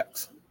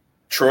cornerbacks,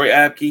 Troy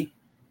Apke,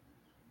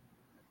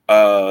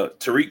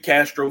 Tariq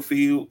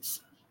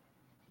Castro-Fields,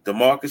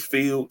 DeMarcus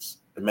Fields,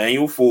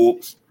 Emmanuel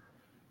Forbes,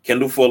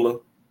 Kendall Fuller,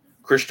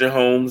 Christian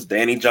Holmes,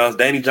 Danny Johnson.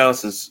 Danny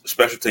Johnson's a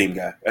special team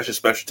guy. That's your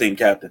special team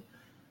captain.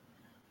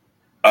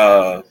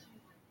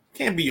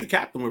 Can't be your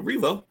captain with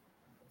Revo.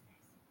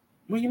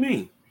 What do you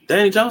mean?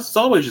 Danny Johnson's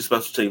always your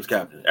special teams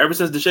captain. Ever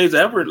since DeShays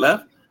Everett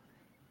left.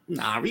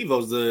 Nah,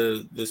 Revo's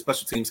the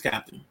special teams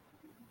captain.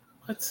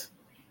 What?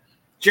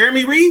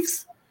 Jeremy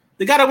Reeves?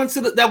 The guy that went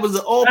to that was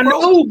an all-pro?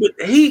 No, but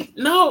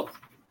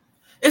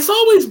it's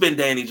always been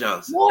Danny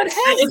Johnson. No, it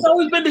hasn't. It's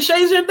always been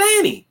DeShays and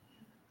Danny.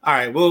 All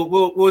right,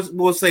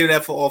 we'll save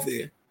that for off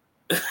air.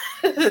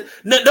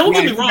 No, don't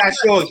get me wrong.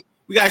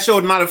 We got to show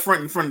it not in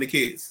front of the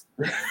kids.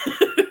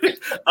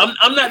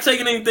 I'm not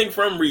taking anything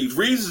from Reeves.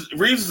 Reeves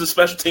is a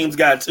special teams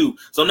guy too,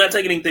 so I'm not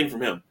taking anything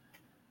from him.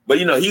 But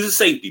he's a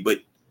safety. But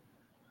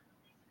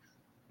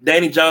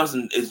Danny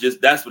Johnson is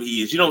that's what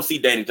he is. You don't see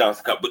Danny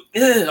Johnson come. But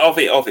off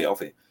air. All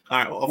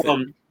right, off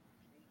air.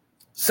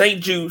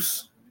 St.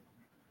 Juice,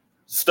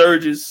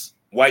 Sturgis,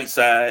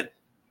 Whiteside,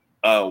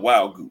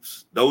 Wild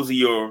Goose. Those are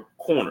your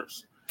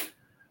corners.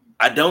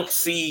 I don't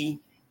see,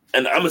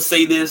 and I'm gonna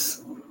say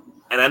this,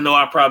 and I know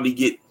I probably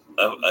get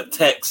a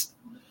text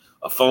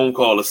a phone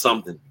call or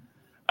something.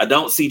 I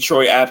don't see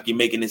Troy Apke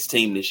making his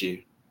team this year.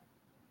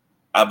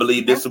 I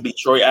believe this will be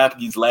Troy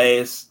Apke's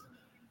last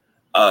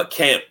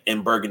camp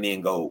in Burgundy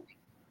and Gold.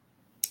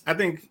 I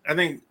think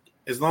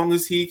as long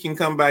as he can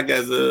come back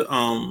as a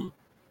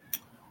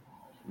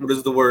what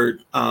is the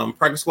word?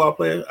 Practice squad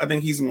player, I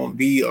think he's gonna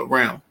be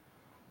around.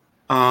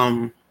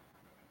 I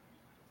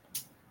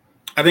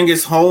think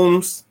it's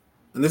Holmes,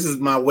 and this is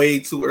my way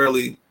too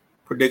early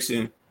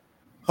prediction.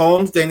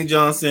 Holmes, Danny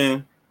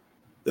Johnson,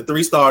 the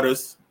 3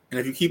 starters, and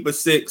if you keep a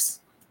 6,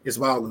 it's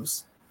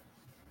Wallace.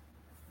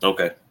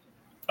 Okay.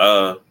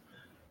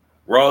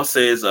 Ross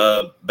says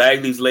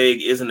Bagley's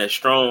leg isn't as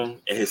strong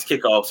and his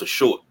kickoffs are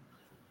short.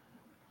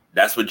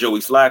 That's where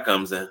Joey Sly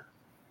comes in.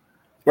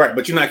 Right,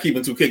 but you're not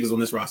keeping 2 kickers on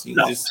this roster.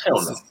 No.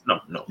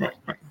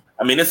 Right.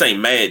 I mean, this ain't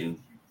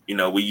Madden,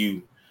 where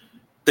you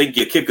think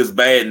your kicker's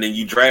bad and then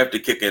you draft the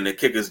kicker and the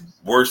kicker's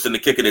worse than the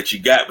kicker that you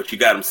got, but you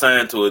got him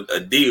signed to a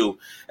deal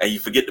and you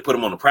forget to put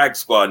him on the practice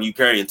squad and you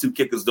carrying 2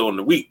 kickers during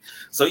the week.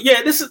 So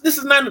yeah, this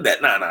is none of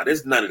that. Nah, this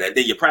is none of that.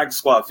 Then your practice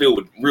squad filled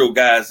with real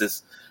guys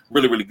that's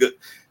really, really good.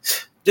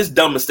 Just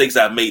dumb mistakes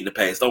I've made in the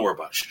past. Don't worry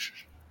about it.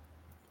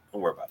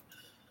 Don't worry about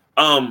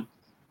it.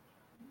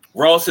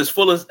 Ross says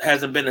Fuller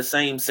hasn't been the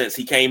same since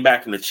he came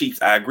back from the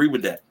Chiefs. I agree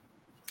with that.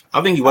 I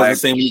think he wasn't the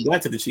same when he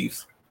got to the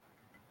Chiefs.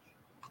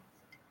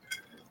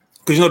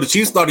 Because the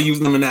Chiefs started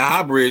using him in that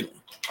hybrid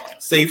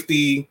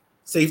safety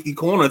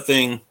corner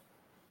thing.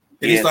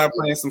 Then he started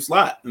playing some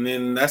slot, and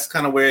then that's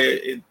kind of where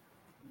it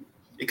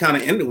kind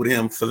of ended with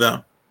him for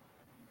them.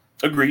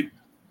 Agreed.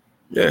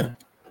 Yeah.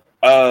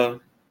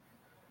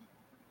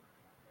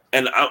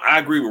 And I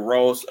agree with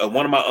Ross.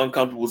 One of my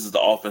uncomfortables is the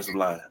offensive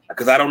line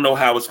because I don't know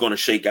how it's going to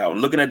shake out.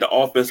 And looking at the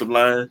offensive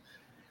line,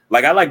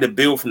 like I like to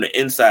build from the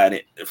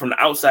inside, from the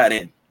outside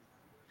in.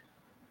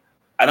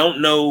 I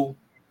don't know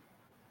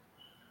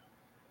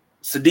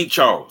Sadiq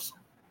Charles.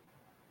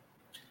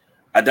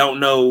 I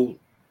don't know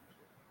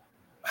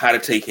how to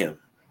take him.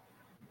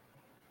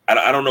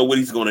 I don't know what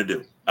he's going to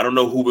do. I don't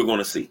know who we're going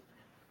to see.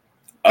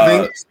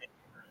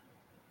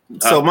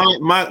 So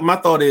my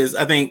thought is,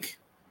 I think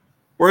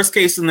worst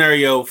case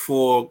scenario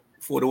for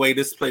the way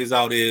this plays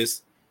out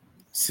is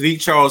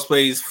Sadiq Charles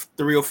plays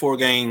 3 or 4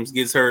 games,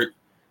 gets hurt,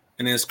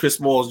 and then it's Chris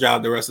Moore's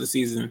job the rest of the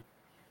season.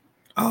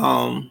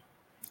 I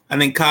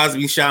think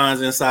Cosby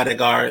shines inside the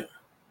guard.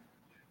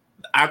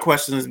 Our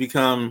questions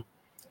become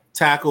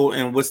tackle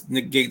and what's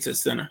Nick Gates at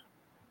center.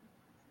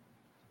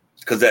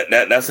 Because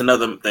that's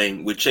another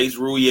thing with Chase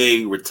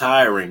Rouillet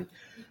retiring.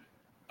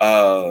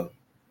 Who's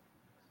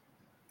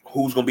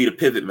going to be the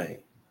pivot man?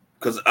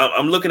 Because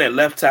I'm looking at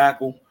left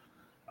tackle.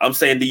 I'm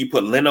saying, do you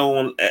put Leno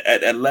on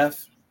at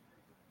left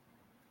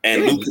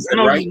and Lucas at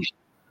right?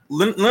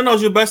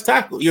 Leno's your best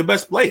tackle, your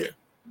best player.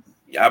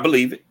 Yeah, I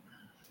believe it.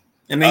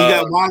 And then you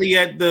got Wally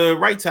at the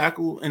right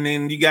tackle, and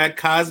then you got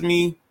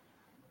Cosme,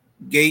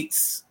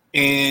 Gates,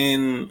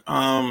 and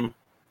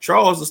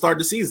Charles to start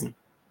the season.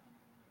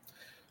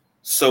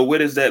 So where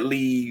does that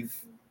leave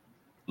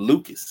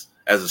Lucas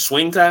as a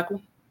swing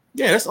tackle?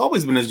 Yeah, that's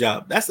always been his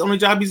job. That's the only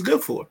job he's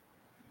good for.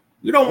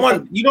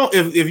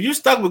 If you're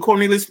stuck with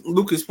Cornelius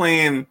Lucas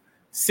playing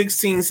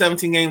 16,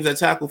 17 games at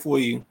tackle for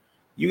you,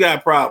 you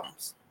got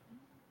problems.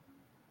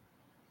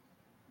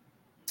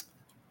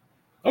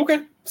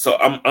 Okay. So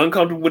I'm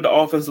uncomfortable with the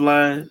offensive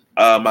line.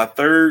 My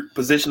third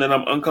position that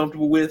I'm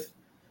uncomfortable with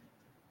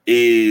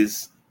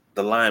is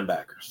the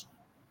linebackers.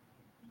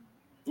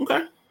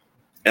 Okay.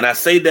 And I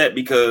say that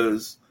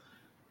because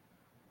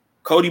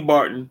Cody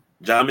Barton,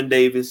 Jamin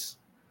Davis,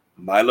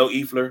 Milo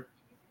Eifler,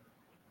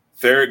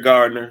 Ferret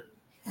Gardner,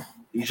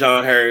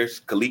 Ejon Harris,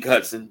 Khaleke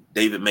Hudson,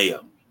 David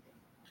Mayo.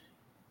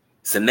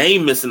 It's a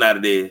name missing out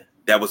of there.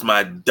 That was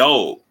my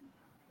dog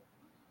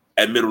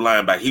at middle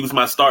linebacker. He was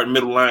my starting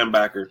middle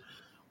linebacker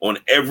on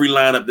every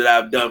lineup that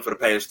I've done for the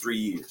past 3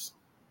 years.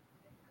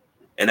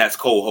 And that's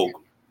Cole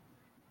Holcomb.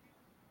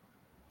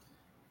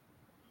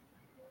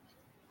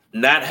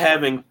 Not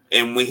having,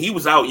 and when he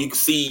was out, you could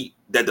see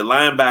that the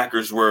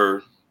linebackers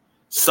were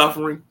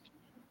suffering.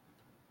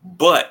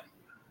 But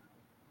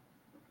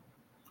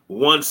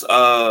once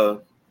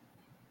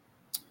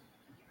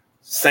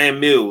Sam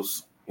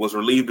Mills was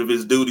relieved of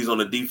his duties on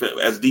the defense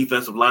as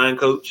defensive line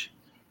coach,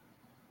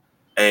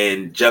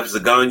 and Jeff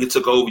Zaganya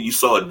took over, you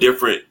saw a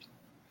different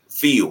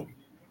feel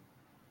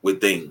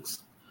with things.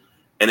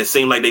 And it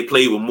seemed like they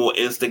played with more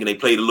instinct and they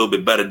played a little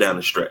bit better down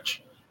the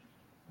stretch.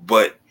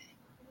 But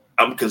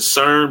I'm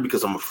concerned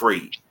because I'm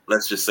afraid.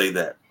 Let's just say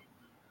that.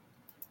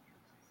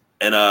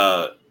 And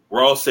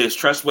Ross says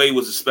Tressway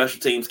was a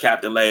special teams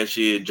captain last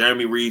year.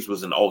 Jeremy Reeves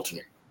was an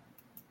alternate.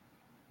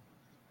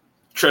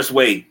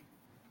 Tressway,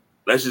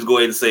 let's just go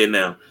ahead and say it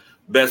now.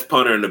 Best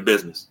punter in the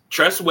business.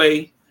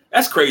 Tressway,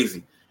 that's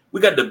crazy. We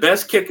got the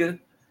best kicker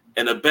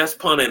and the best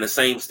punter in the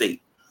same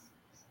state.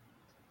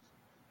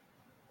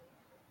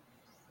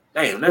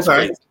 Damn, that's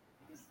crazy.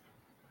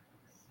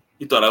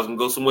 You thought I was gonna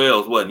go somewhere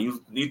else, wasn't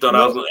you? You thought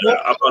I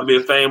was gonna be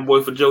a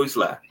fanboy for Joey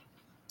Sly.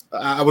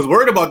 I was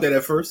worried about that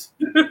at first.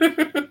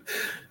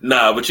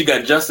 Nah, but you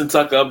got Justin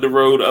Tucker up the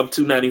road, up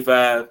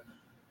 295.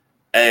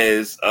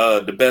 as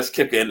the best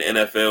kicker in the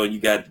NFL, and you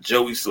got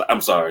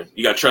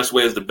you got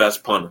Tressway as the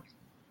best punter.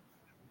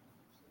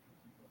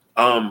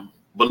 But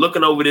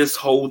looking over this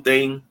whole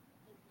thing,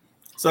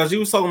 so as you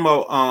was talking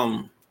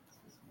about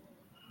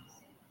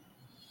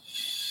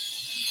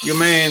your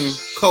man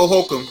Cole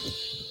Holcomb,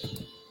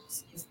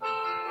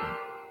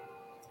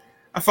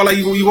 I felt like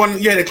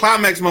you had a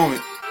climax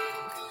moment,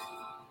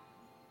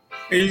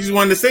 and you just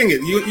wanted to sing it.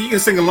 You can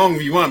sing along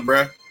if you want,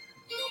 bruh.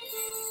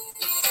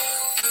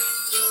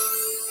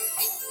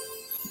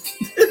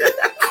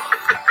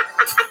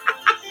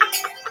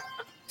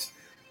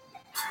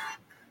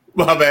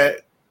 My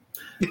bad.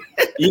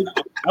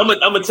 I'm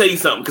gonna tell you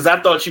something because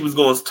I thought she was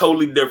going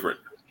totally different.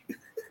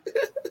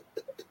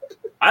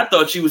 I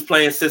thought she was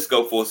playing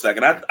Cisco for a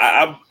second.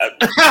 I'm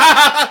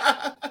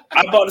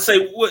about to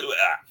say what.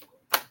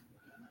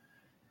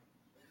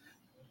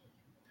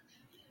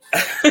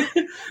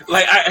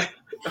 Like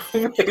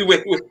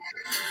wait.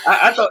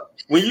 I thought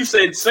when you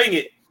said sing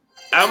it,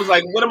 I was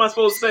like, what am I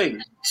supposed to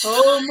sing?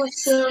 Hold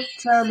myself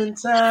time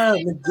and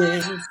time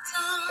again.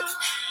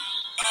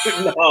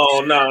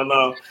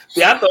 No.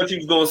 See, I thought you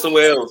was going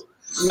somewhere else.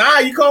 Nah,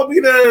 you called me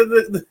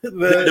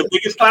the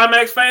biggest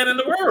climax fan in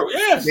the world.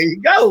 Yes. There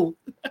you go.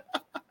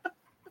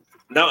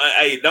 No,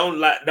 hey, don't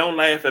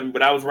laugh at me,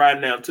 but I was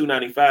riding down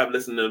 295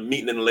 listening to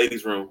Meeting in the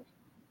Ladies' Room.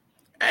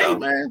 Hey,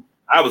 man.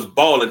 I was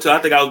balling until I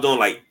think I was doing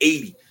like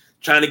 80,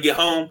 trying to get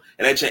home,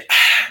 and I changed.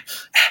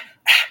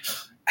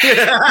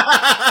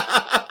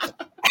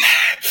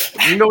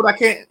 You know what? I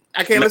can't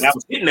listen. I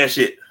was hitting that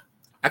shit.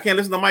 I can't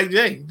listen to Mike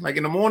J. Like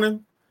in the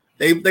morning,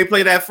 they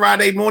play that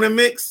Friday morning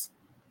mix,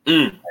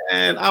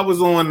 and I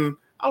was on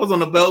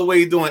the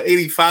Beltway doing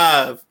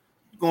 85,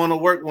 going to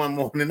work one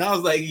morning. I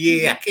was like,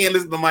 yeah, I can't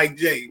listen to Mike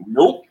J.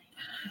 Nope.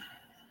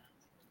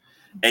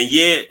 And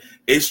yeah,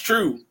 it's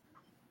true.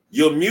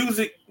 Your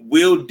music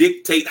will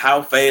dictate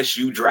how fast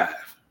you drive.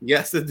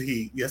 Yes,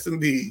 indeed. Yes,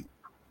 indeed.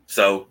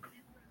 So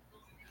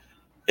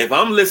if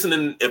I'm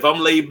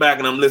laid back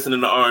and I'm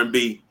listening to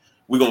R&B,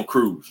 we're gonna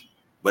cruise.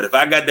 But if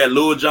I got that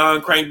Lil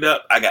Jon cranked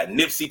up, I got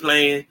Nipsey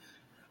playing.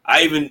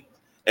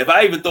 If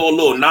I even throw a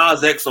little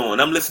Nas X on,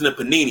 I'm listening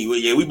to Panini. Well,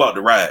 yeah, we about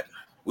to ride.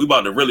 We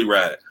about to really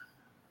ride.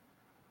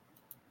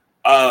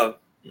 I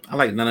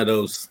like none of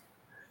those.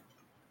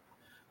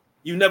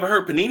 You never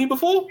heard Panini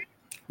before?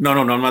 No,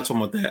 I'm not talking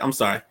about that. I'm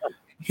sorry.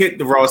 Hit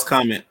the Ross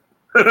comment.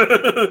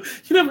 You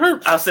never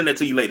heard? I'll send that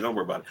to you later. Don't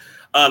worry about it.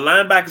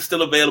 Linebackers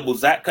still available: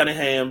 Zach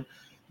Cunningham,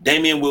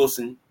 Damian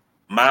Wilson,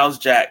 Miles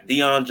Jack,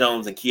 Deion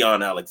Jones, and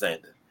Keon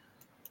Alexander.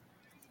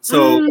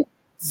 So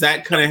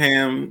Zach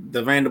Cunningham,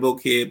 the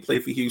Vanderbilt kid,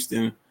 played for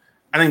Houston.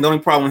 I think the only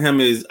problem with him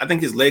is I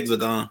think his legs are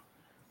gone.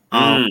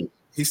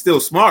 He's still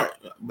smart,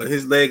 but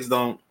his legs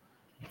don't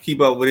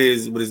keep up with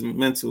his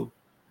mental.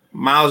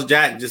 Miles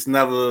Jack just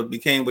never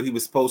became what he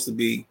was supposed to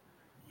be.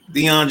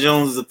 Deion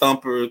Jones is a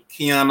thumper.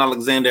 Keon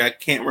Alexander, I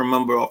can't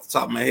remember off the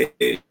top of my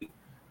head,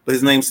 but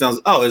his name sounds.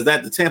 Oh, is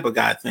that the Tampa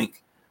guy? I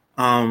think.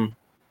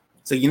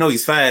 So you know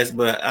he's fast,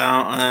 but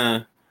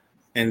and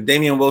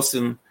Damian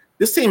Wilson.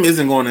 This team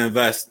isn't going to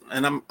invest,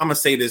 and I'm gonna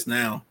say this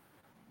now.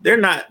 They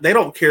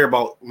don't care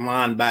about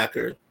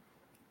linebacker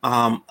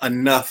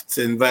enough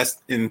to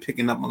invest in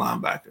picking up a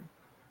linebacker.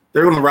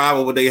 They're going to ride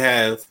with what they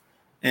have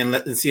and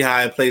see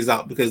how it plays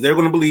out, because they're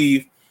going to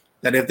believe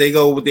that if they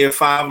go with their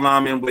 5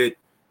 linemen with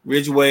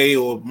Ridgeway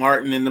or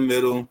Martin in the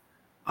middle,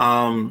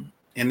 and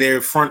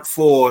their front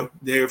 4,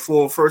 their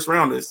 4 first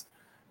rounders,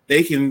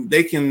 they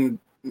can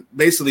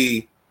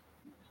basically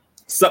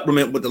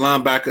supplement what the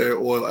linebacker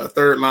or a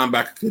third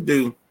linebacker could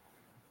do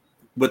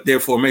with their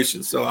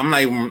formation. So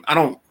I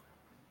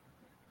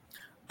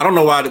don't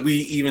know why we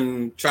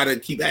even try to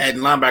keep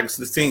adding linebackers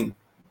to this team,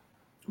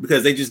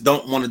 because they just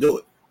don't want to do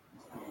it.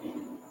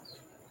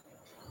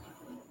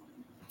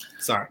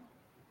 Sorry.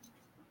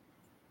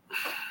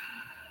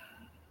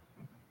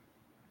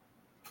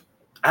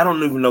 I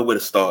don't even know where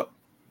to start,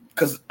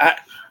 because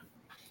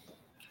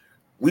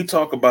we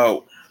talk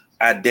about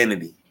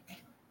identity,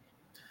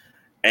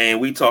 and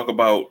we talk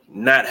about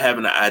not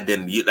having an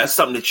identity. That's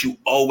something that you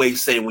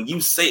always say. When you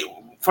say,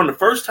 from the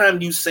first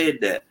time you said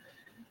that,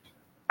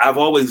 I've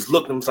always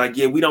looked and was like,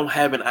 yeah, we don't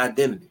have an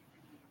identity.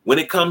 When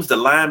it comes to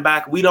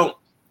linebacker,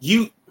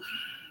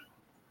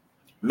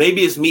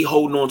 maybe it's me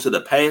holding on to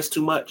the past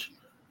too much,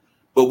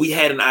 but we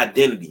had an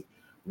identity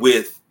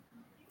with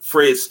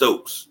Fred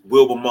Stokes,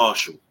 Wilbur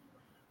Marshall.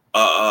 Who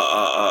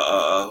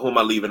am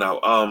I leaving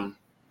out?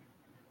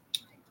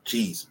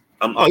 You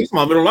talking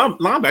about middle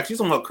linebackers? You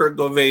talking about Kirk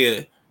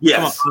Govea? Yes. You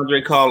talking about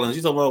Andre Collins?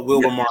 You talking about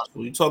Wilbur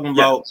Marshall? You talking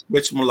about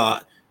Rich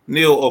Malott,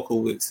 Neil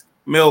Okowitz,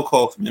 Mel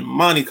Kaufman,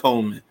 Monty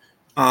Coleman?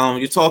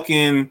 You're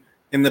talking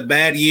in the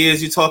bad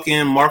years. You're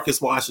talking Marcus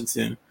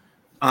Washington.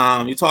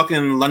 You're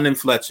talking London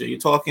Fletcher. You're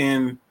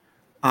talking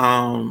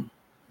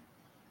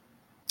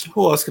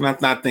who else can I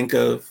not think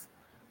of?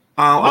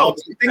 You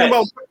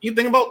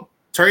think about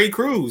Terry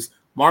Crews,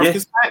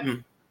 Marcus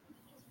Patton.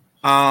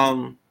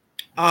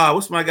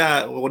 What's my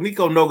guy? Well,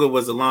 Nico Noga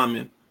was a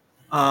lineman.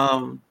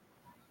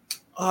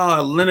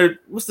 Leonard,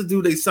 what's the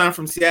dude they signed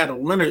from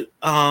Seattle? Leonard.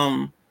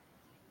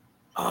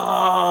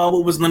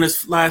 What was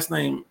Leonard's last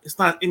name? It's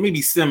not. It may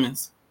be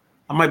Simmons.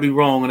 I might be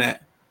wrong on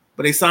that.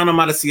 But they signed him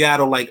out of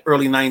Seattle like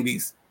early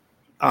 '90s.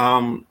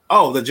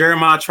 The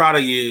Jeremiah Trotter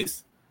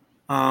years.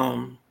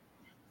 I'm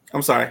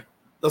sorry.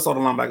 That's all the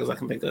linebackers I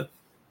can think of.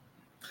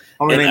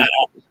 But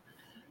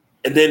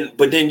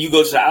then you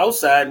go to the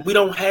outside. We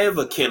don't have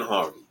a Ken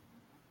Harvey,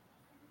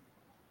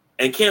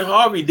 and Ken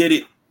Harvey did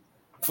it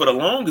for the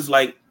longest.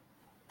 Like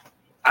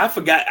I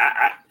forgot.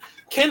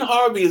 Ken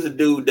Harvey is a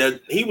dude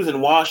that he was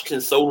in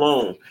Washington so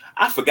long.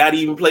 I forgot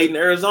he even played in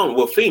Arizona.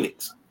 Well,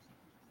 Phoenix.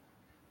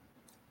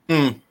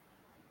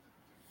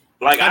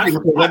 Like I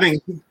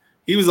think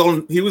he was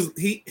on.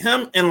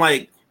 Him and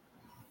like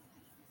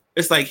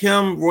it's like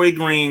him, Roy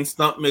Green,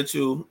 Stump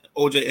Mitchell,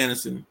 OJ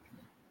Anderson,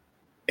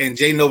 and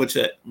Jay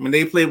Novacek. When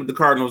they played with the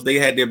Cardinals, they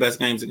had their best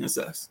games against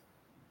us.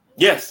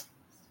 Yes.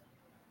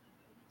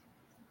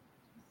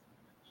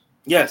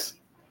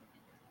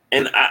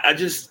 And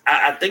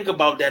I think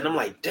about that and I'm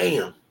like,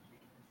 damn.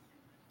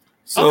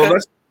 So okay.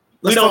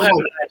 We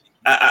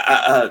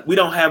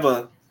don't have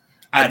a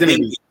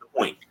identity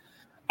point.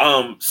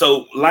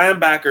 So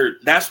linebacker,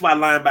 that's why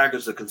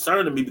linebackers are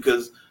concerned to me,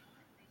 because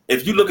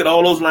if you look at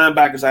all those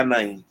linebackers I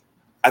named,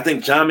 I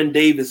think Jamin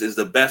Davis is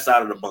the best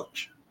out of the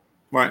bunch.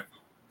 Right.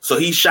 So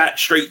he shot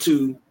straight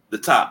to the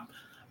top.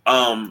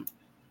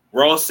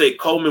 Ross said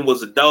Coleman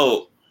was a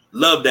dog.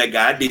 Love that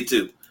guy. I did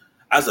too.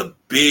 I was a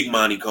big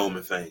Monty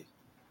Coleman fan.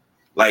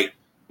 Like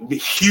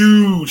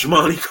huge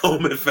Monty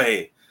Coleman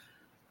fan.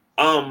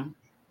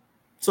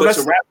 So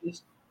that's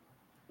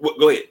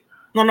go ahead.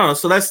 No.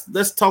 So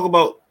let's talk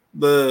about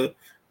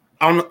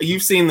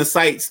you've seen the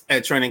sites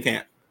at training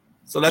camp.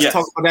 So let's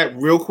talk about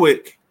that real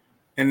quick,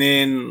 and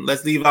then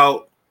let's leave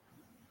out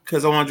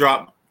because I want to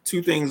drop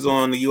two things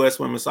on the U.S.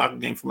 women's soccer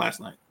game from last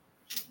night.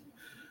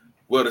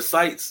 Well, the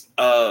sites,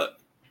 the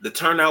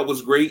turnout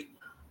was great.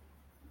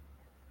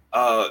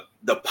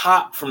 The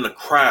pop from the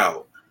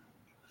crowd.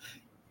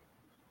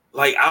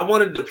 Like I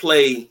wanted to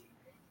play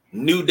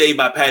 "New Day"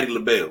 by Patti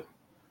LaBelle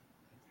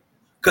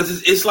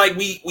because it's like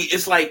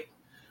it's like.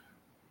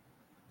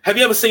 Have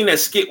you ever seen that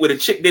skit where the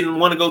chick didn't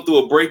want to go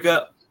through a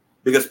breakup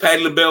because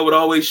Patti LaBelle would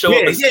always show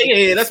up?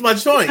 Yeah. That's my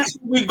joint. That's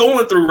what we're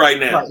going through right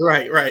now.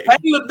 Right.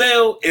 Patti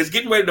LaBelle is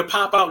getting ready to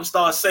pop out and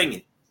start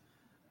singing.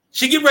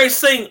 She getting ready to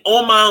sing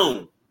 "On My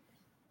Own."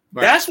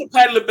 Right. That's what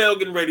Patti LaBelle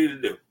getting ready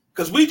to do.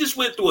 Because we just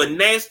went through a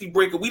nasty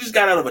breakup. We just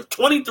got out of a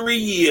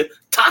 23-year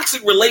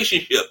toxic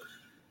relationship.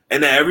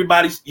 And now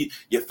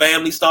your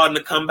family's starting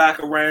to come back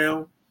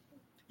around.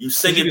 You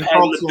singing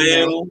Patti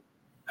LaBelle.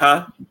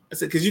 Huh? I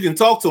said, because you can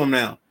talk to him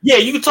now. Yeah,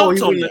 you can talk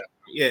to him now.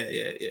 Yeah.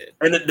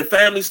 And the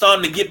family's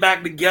starting to get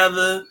back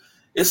together.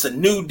 It's a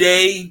new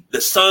day. The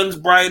sun's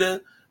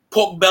brighter.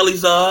 Pork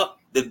bellies are up.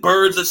 The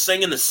birds are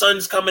singing. The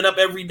sun's coming up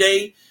every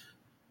day.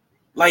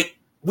 Like,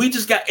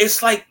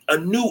 it's like a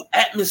new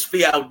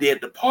atmosphere out there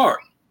at the park.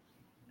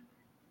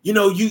 You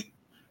know,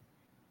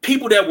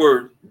 people that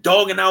were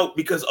dogging out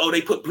because,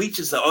 they put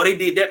bleachers up. They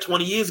did that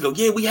 20 years ago.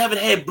 Yeah, we haven't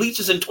had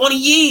bleachers in 20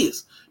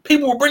 years.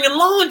 People were bringing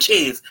lawn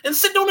chairs and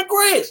sitting on the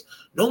grass.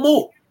 No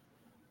more.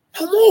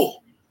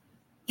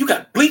 You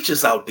got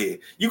bleachers out there.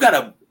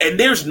 And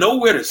there's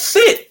nowhere to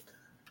sit.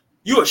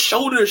 You are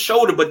shoulder to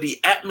shoulder, but the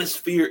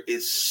atmosphere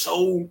is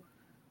so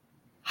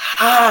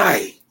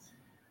high.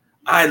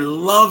 I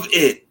love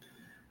it.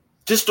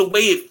 Just the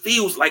way it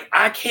feels. Like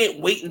I can't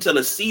wait until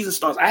the season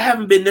starts. I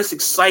haven't been this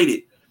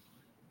excited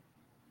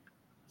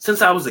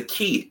since I was a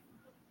kid.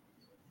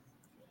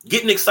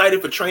 Getting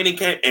excited for training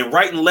camp and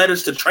writing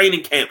letters to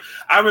training camp.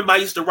 I remember I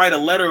used to write a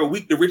letter a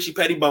week to Richie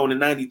Pettibone in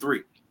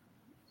 93.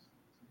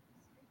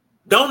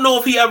 Don't know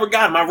if he ever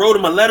got him. I wrote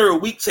him a letter a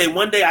week saying,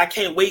 one day I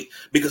can't wait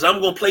because I'm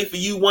going to play for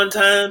you one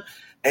time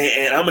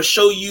and I'm going to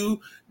show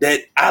you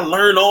that I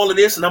learned all of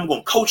this and I'm going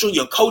to coach on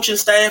your coaching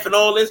staff and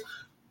all this.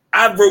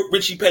 I wrote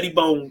Richie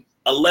Pettibone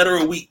a letter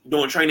a week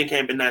during training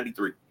camp in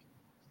 93.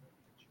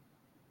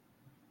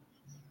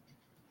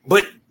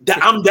 But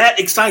I'm that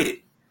excited.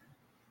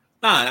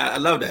 Nah, I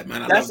love that,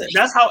 man.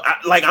 That's how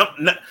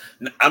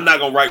I'm not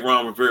gonna write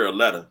Ron Rivera a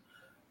letter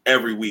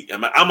every week.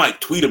 I might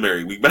tweet him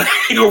every week, but I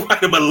ain't gonna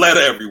write him a letter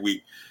every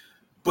week.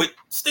 But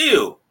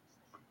still.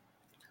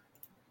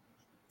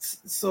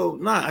 So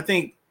I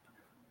think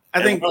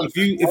if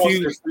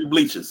you three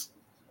bleachers.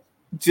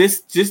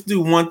 Just do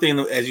one thing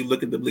as you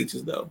look at the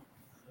bleachers though.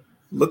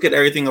 Look at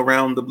everything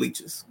around the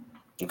bleachers.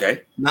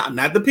 Okay.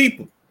 Not the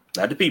people.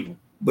 Not the people.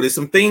 But it's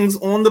some things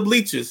on the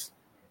bleachers.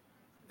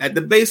 At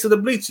the base of the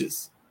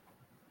bleachers.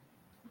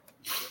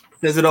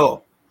 Says it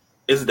all.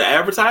 Is it the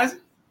advertising?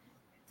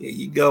 There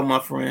you go, my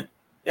friend.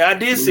 Yeah, I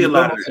did see a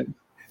lot of that.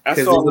 Because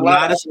there's a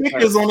lot of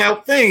stickers on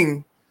that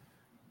thing.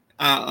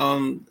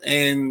 And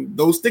some of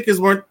those stickers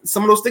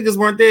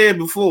weren't there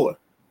before.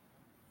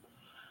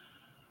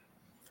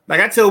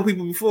 Like I tell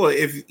people before,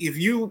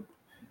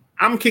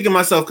 I'm kicking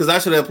myself because I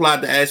should have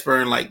applied to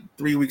Ashburn like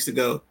 3 weeks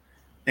ago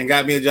and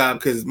got me a job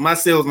because my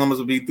sales numbers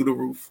would be through the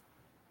roof.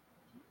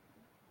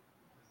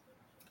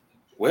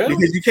 Well,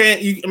 because you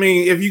can't.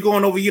 If you're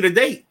going over year to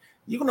date,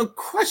 you're gonna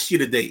crush year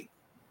to date.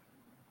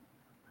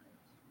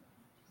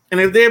 And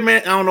if they're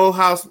man, I don't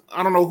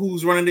know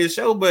who's running this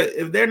show, but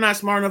if they're not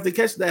smart enough to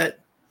catch that,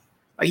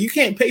 like you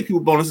can't pay people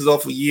bonuses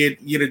off of year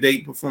to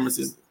date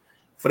performances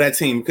for that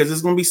team because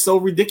it's going to be so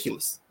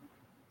ridiculous,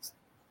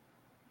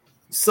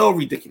 so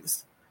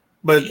ridiculous.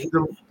 But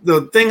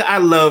the thing I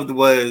loved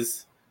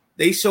was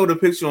they showed a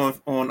picture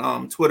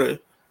on Twitter,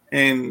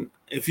 and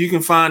if you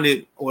can find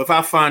it or if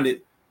I find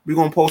it, we're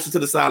gonna post it to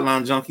the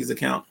Sideline Junkies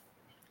account.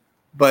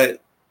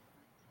 But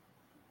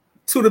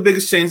two of the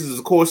biggest changes is,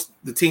 of course,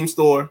 the team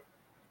store.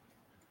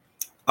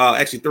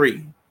 Actually,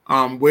 three.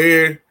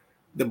 Where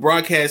the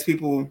broadcast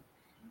people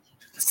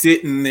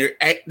sit in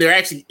they're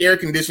actually air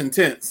conditioned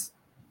tents.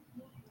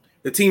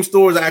 The team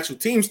store is an actual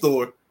team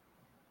store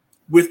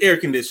with air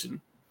conditioning.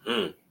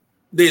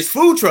 There's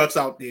food trucks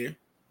out there.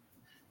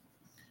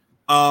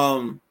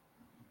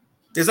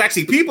 There's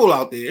actually people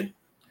out there,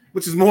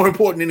 which is more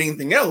important than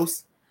anything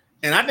else.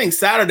 And I think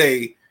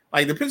Saturday,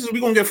 like the pictures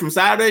we're gonna get from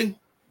Saturday,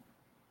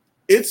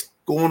 it's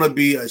gonna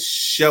be a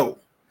show.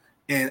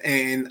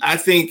 And I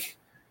think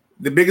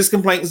the biggest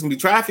complaint is gonna be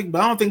traffic,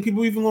 but I don't think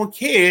people even gonna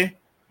care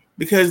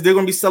because they're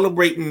gonna be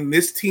celebrating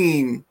this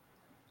team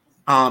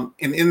and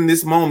in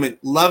this moment,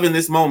 loving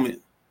this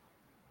moment.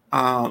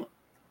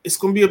 It's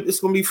gonna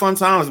be fun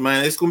times,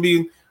 man. It's gonna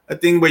be a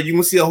thing where you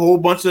can see a whole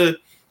bunch of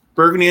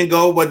burgundy and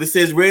gold, whether it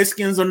says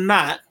Redskins or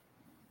not.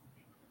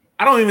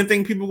 I don't even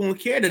think people are gonna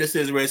care that it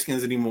says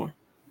Redskins anymore.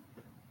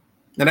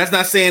 Now that's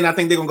not saying I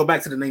think they're gonna go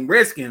back to the name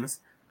Redskins.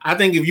 I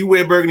think if you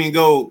wear burgundy and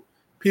gold,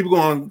 people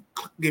gonna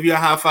give you a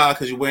high five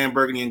because you're wearing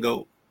burgundy and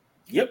gold.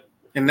 Yep.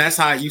 And that's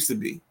how it used to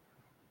be.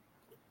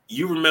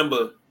 You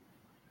remember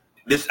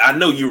this? I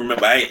know you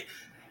remember. I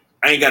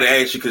ain't gotta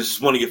ask you because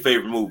it's one of your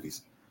favorite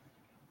movies.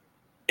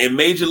 In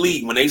Major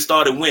League, when they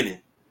started winning,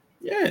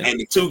 and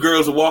the two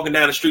girls were walking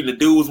down the street, and the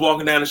dude was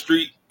walking down the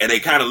street, and they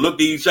kind of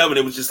looked at each other, and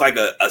it was just like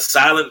a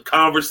silent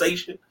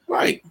conversation.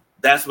 Right.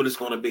 That's what it's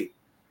going to be.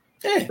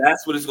 Yeah.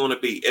 That's what it's going to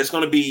be. It's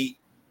going to be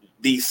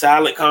these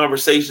silent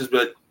conversations,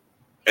 but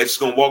it's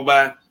going to walk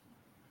by.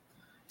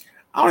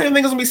 I don't even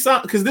think it's going to be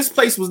silent because this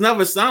place was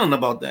never silent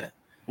about that.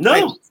 No.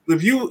 Like,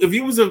 if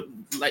you was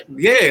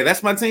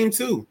that's my team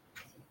too.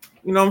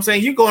 You know what I'm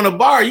saying? You go in a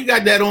bar, you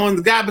got that on,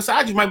 the guy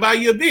beside you might buy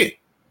you a beer.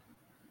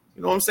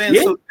 You know what I'm saying?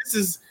 Yeah.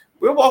 So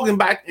we're walking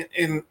back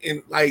in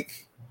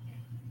like,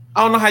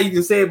 I don't know how you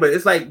can say it, but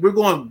it's like we're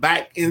going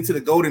back into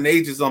the golden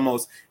ages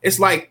almost. It's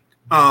like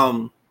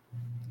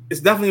it's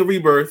definitely a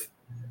rebirth,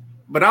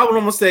 but I would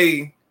almost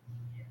say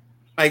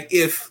like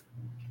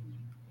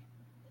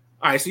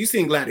all right, so you've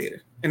seen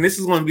Gladiator, and this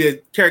is going to be a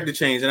character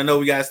change, and I know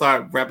we gotta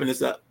start wrapping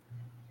this up.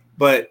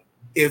 But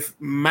if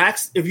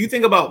you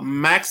think about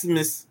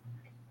Maximus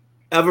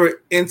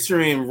ever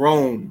entering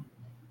Rome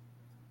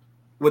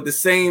with the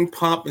same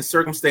pomp and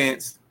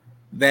circumstance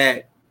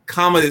that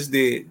Commodus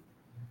did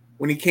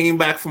when he came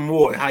back from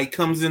war, how he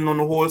comes in on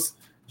the horse,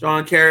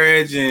 drawn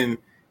carriage, and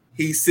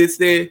he sits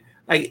there.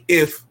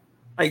 If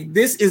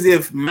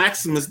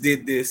Maximus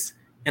did this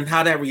and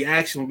how that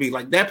reaction would be,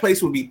 like that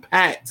place would be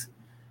packed.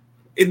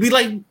 It'd be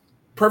like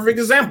perfect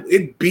example.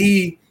 It'd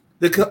be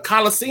the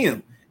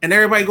Coliseum and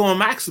everybody going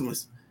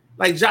Maximus.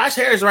 Like Josh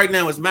Harris right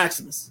now is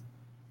Maximus.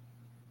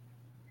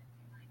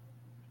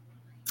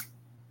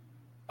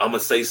 I'm going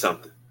to say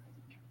something,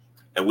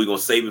 and we're going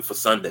to save it for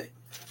Sunday.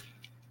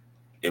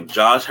 If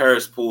Josh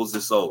Harris pulls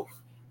this off,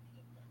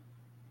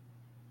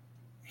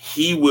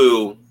 he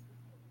will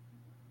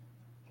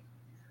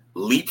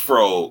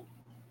leapfrog.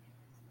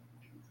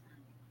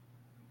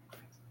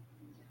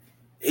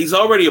 He's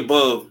already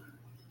above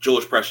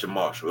George Preston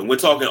Marshall, and we're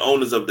talking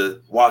owners of the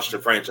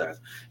Washington franchise.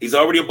 He's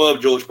already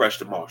above George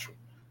Preston Marshall.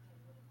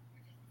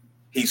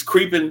 He's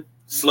creeping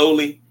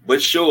slowly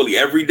but surely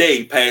every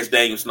day past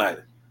Daniel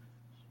Snyder.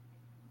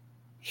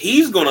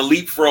 He's going to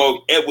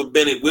leapfrog Edward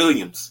Bennett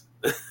Williams.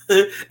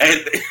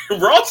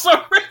 And Ross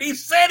already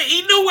said it.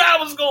 He knew where I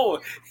was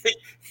going.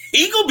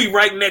 He going to be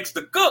right next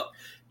to Cook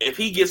if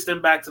he gets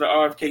them back to the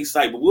RFK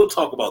site. But we'll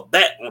talk about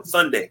that on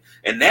Sunday.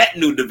 And that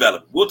new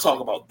development, we'll talk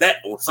about that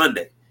on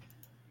Sunday.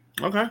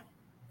 Okay.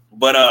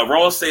 But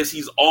Ross says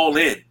he's all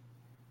in.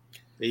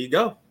 There you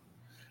go.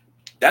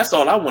 That's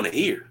all I want to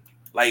hear.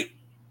 Like,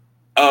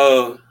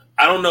 I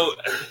don't know.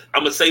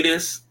 I'm going to say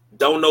this.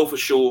 Don't know for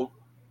sure.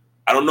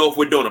 I don't know if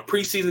we're doing a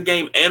preseason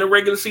game and a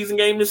regular season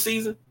game this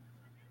season.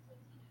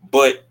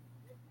 But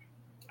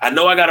I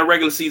know I got a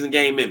regular season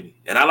game in me.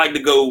 And I like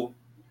to go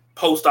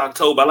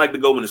post-October. I like to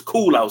go when it's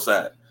cool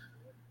outside.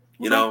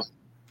 You know?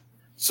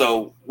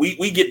 So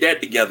we get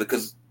that together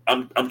because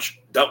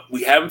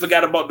we haven't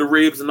forgot about the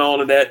ribs and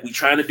all of that. We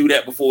trying to do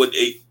that before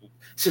it's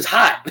just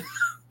hot.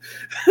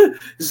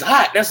 It's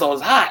hot. That's all.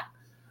 It's hot.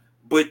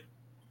 But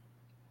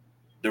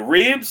the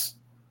ribs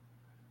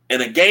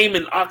and a game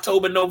in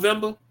October,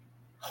 November,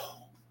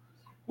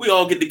 we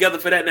all get together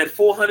for that in that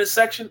 400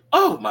 section.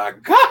 Oh my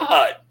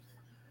God.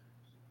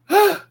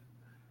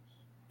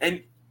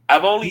 And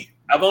I've only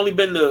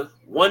been to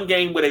one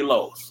game where they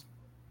lost.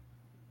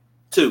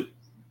 2.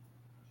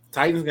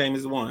 Titans game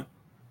is 1.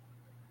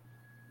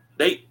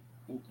 They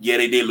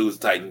did lose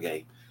the Titans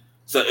game.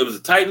 So it was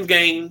a Titans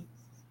game.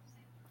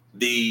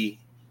 The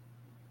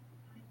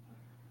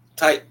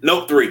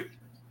Nope, 3.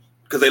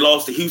 Because they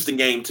lost the Houston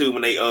game too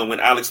when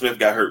Alex Smith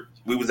got hurt.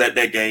 We was at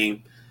that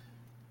game,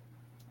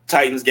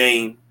 Titans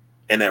game,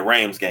 and that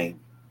Rams game.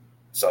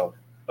 So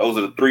those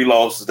are the 3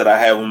 losses that I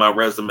have on my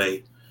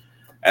resume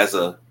as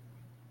a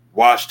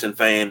Washington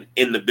fan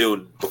in the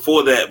building.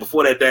 Before that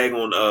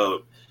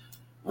daggone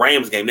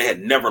Rams game, they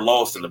had never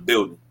lost in the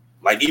building.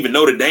 Like even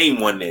Notre Dame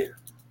won there.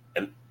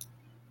 And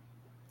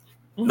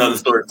another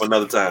story for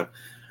another time.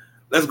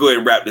 Let's go ahead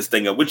and wrap this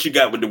thing up. What you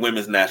got with the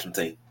women's national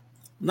team?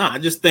 No, I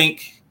just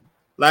think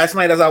last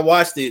night as I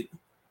watched it,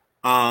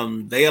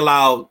 they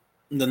allowed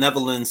the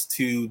Netherlands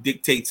to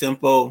dictate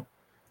tempo.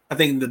 I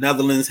think the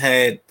Netherlands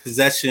had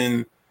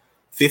possession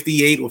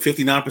 58 or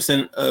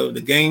 59% of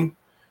the game.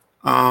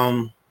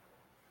 The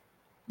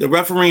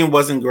refereeing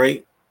wasn't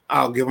great.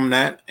 I'll give them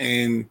that.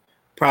 And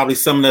probably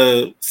some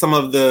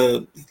of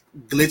the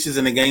glitches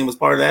in the game was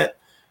part of that.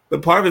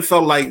 But part of it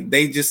felt like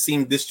they just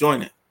seemed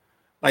disjointed.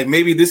 Like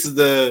maybe this is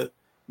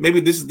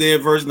their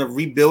version of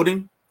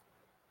rebuilding,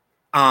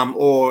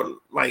 or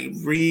like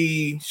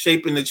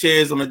reshaping the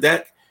chairs on the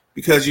deck,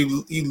 because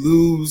you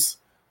lose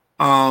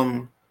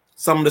some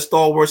of the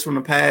stalwarts from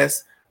the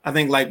past. I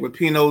think like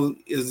Rapinoe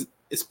is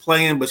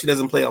playing, but she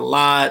doesn't play a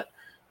lot.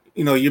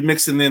 You know, you're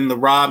mixing in the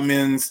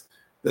Rodmans,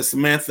 the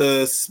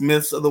Samantha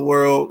Smiths of the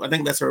world. I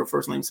think that's her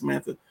first name,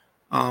 Samantha.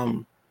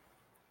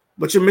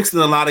 But you're mixing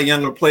a lot of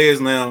younger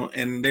players now,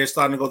 and they're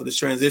starting to go through this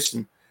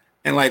transition.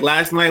 And like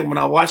last night when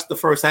I watched the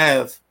first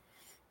half,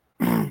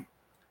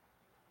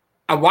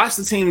 I watched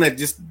the team that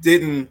just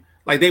didn't,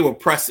 like, they were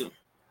pressing.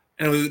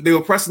 And they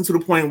were pressing to the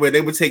point where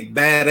they would take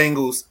bad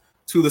angles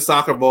to the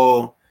soccer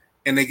ball,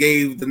 and they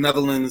gave the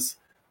Netherlands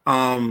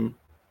the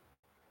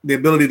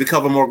ability to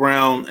cover more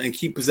ground and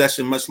keep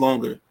possession much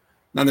longer.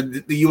 Now,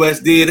 the U.S.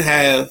 did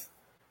have,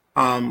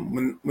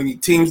 when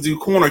teams do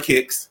corner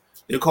kicks,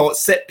 they're called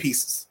set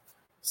pieces.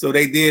 So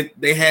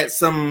they had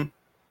some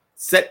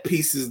set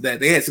pieces that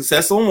they had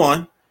success on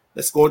one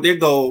that scored their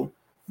goal.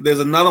 There's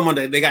another one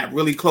that they got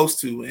really close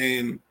to,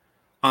 and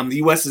the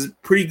U.S. is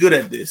pretty good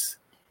at this.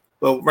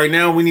 But right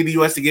now, we need the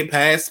U.S. to get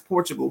past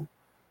Portugal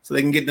so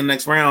they can get the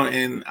next round.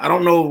 And I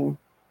don't know,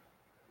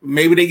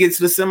 maybe they get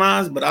to the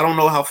semis, but I don't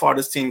know how far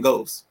this team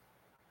goes.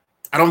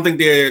 I don't think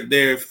they're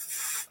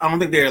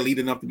elite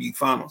enough to be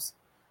finals.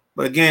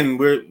 But again,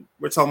 we're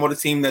talking about a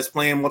team that's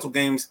playing multiple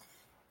games,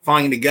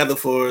 flying together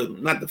for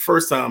not the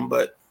first time,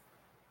 but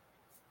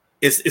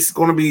it's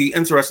going to be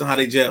interesting how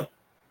they gel.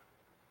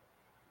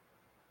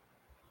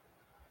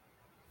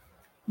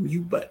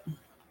 Mute button.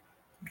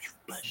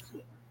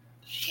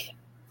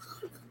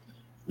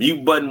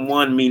 Mute button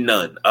one, me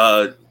none.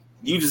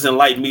 You just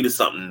enlightened me to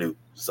something new.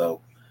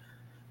 So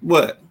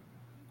what?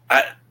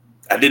 I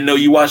didn't know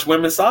you watched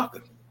women's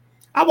soccer.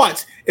 I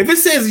watch. If it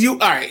says you,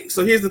 all right.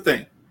 So here's the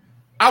thing.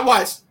 I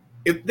watch.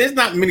 If there's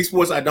not many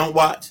sports I don't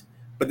watch,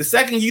 but the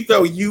second you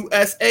throw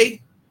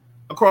USA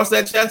across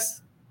that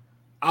chest,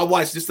 I'll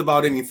watch just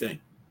about anything.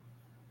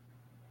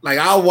 Like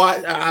I'll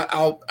watch.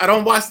 I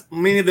don't watch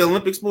many of the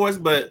Olympic sports,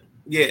 but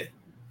yeah.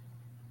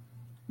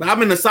 But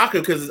I'm into soccer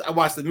because I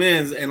watch the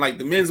men's, and like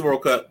the men's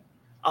World Cup.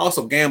 I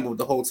also gambled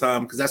the whole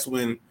time because that's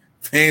when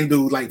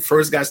FanDuel like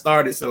first got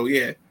started. So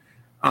yeah,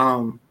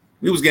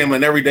 we was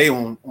gambling every day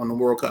on the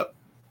World Cup.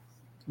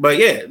 But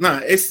yeah,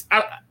 no, it's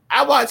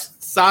I watch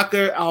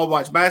soccer. I'll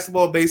watch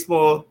basketball,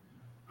 baseball,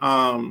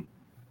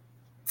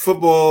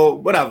 football,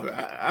 whatever.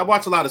 I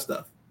watch a lot of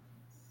stuff.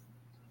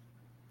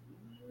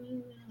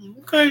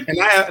 Okay.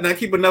 And I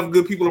keep enough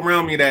good people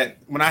around me that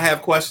when I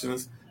have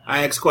questions,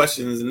 I ask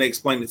questions and they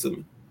explain it to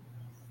me.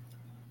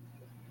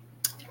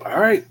 All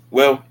right.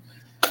 Well,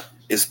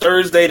 it's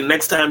Thursday. The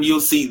next time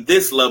you'll see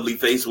this lovely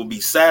face will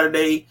be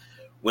Saturday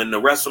when the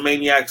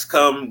WrestleManiacs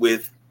come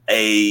with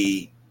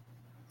a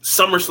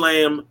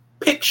SummerSlam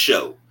pick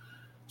show.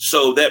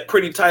 So that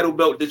pretty title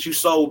belt that you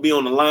saw will be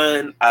on the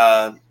line.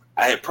 I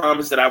had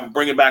promised that I would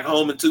bring it back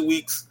home in 2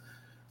 weeks.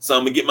 So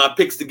I'm going to get my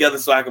picks together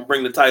so I can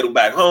bring the title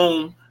back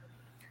home.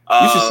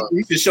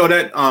 You should show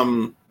that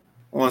on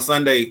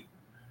Sunday.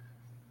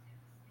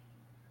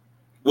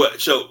 What?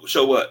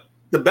 Show what?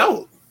 The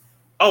belt.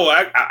 Oh,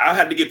 I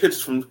had to get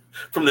pictures from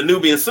the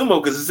Nubian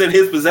Sumo because it's in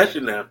his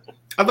possession now.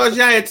 I thought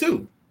you had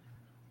two.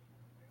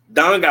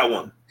 Don got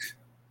one.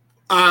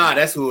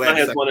 That's who Don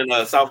has one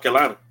in South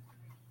Carolina.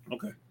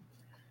 Okay.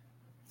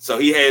 So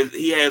he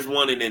has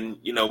one, and then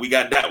we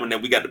got that one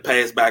that we got to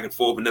pass back and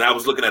forth. And then I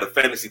was looking at a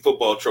fantasy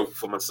football trophy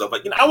for myself.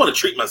 Like I want to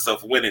treat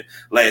myself for winning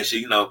last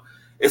year.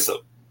 It's a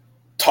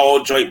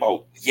tall joint,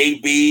 about yay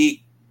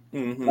big,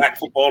 black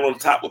football on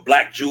top with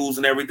black jewels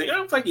and everything. I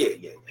was like, yeah.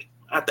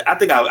 I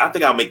think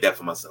I'll make that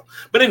for myself.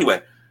 But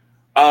anyway,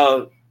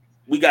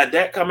 we got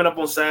that coming up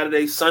on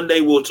Saturday.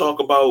 Sunday we'll talk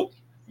about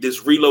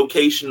this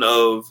relocation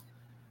of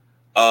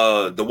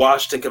the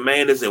Washington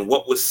Commanders and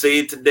what was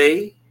said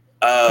today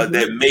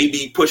that may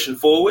be pushing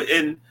forward.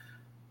 And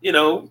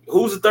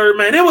who's the third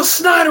man? It was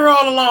Snyder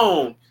all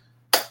along.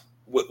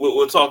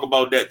 We'll talk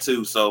about that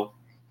too. So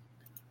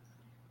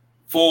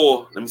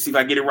let me see if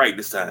I get it right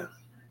this time.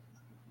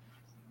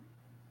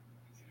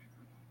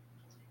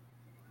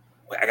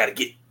 I gotta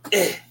get.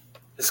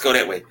 Let's go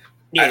that way.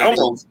 Yeah, I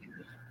almost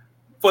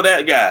for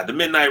that guy, the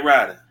Midnight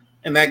Rider.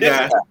 And that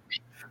guy.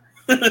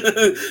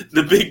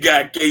 The big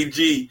guy,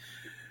 KG.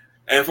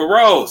 And for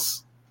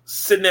Ross,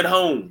 sitting at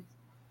home,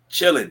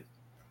 chilling.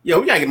 Yo,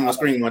 we gotta get him on the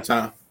screen one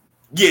time.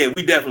 Yeah,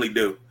 we definitely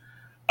do.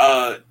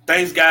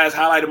 Thanks, guys.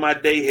 Highlight of my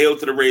day. Hail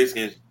to the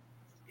Redskins.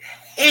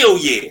 Hell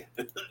yeah.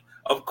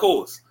 Of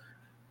course.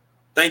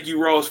 Thank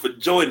you, Ross, for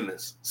joining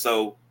us.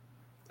 So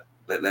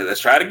let's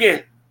try it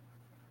again.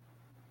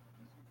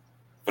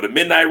 For the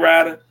Midnight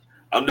Rider,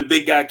 I'm the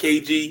big guy,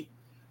 KG.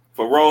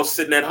 For Ross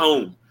sitting at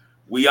home,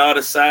 we are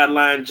the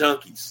sideline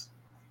junkies.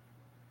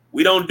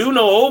 We don't do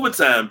no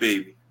overtime,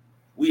 baby.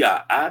 We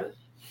are out of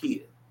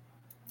here.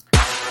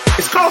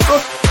 It's called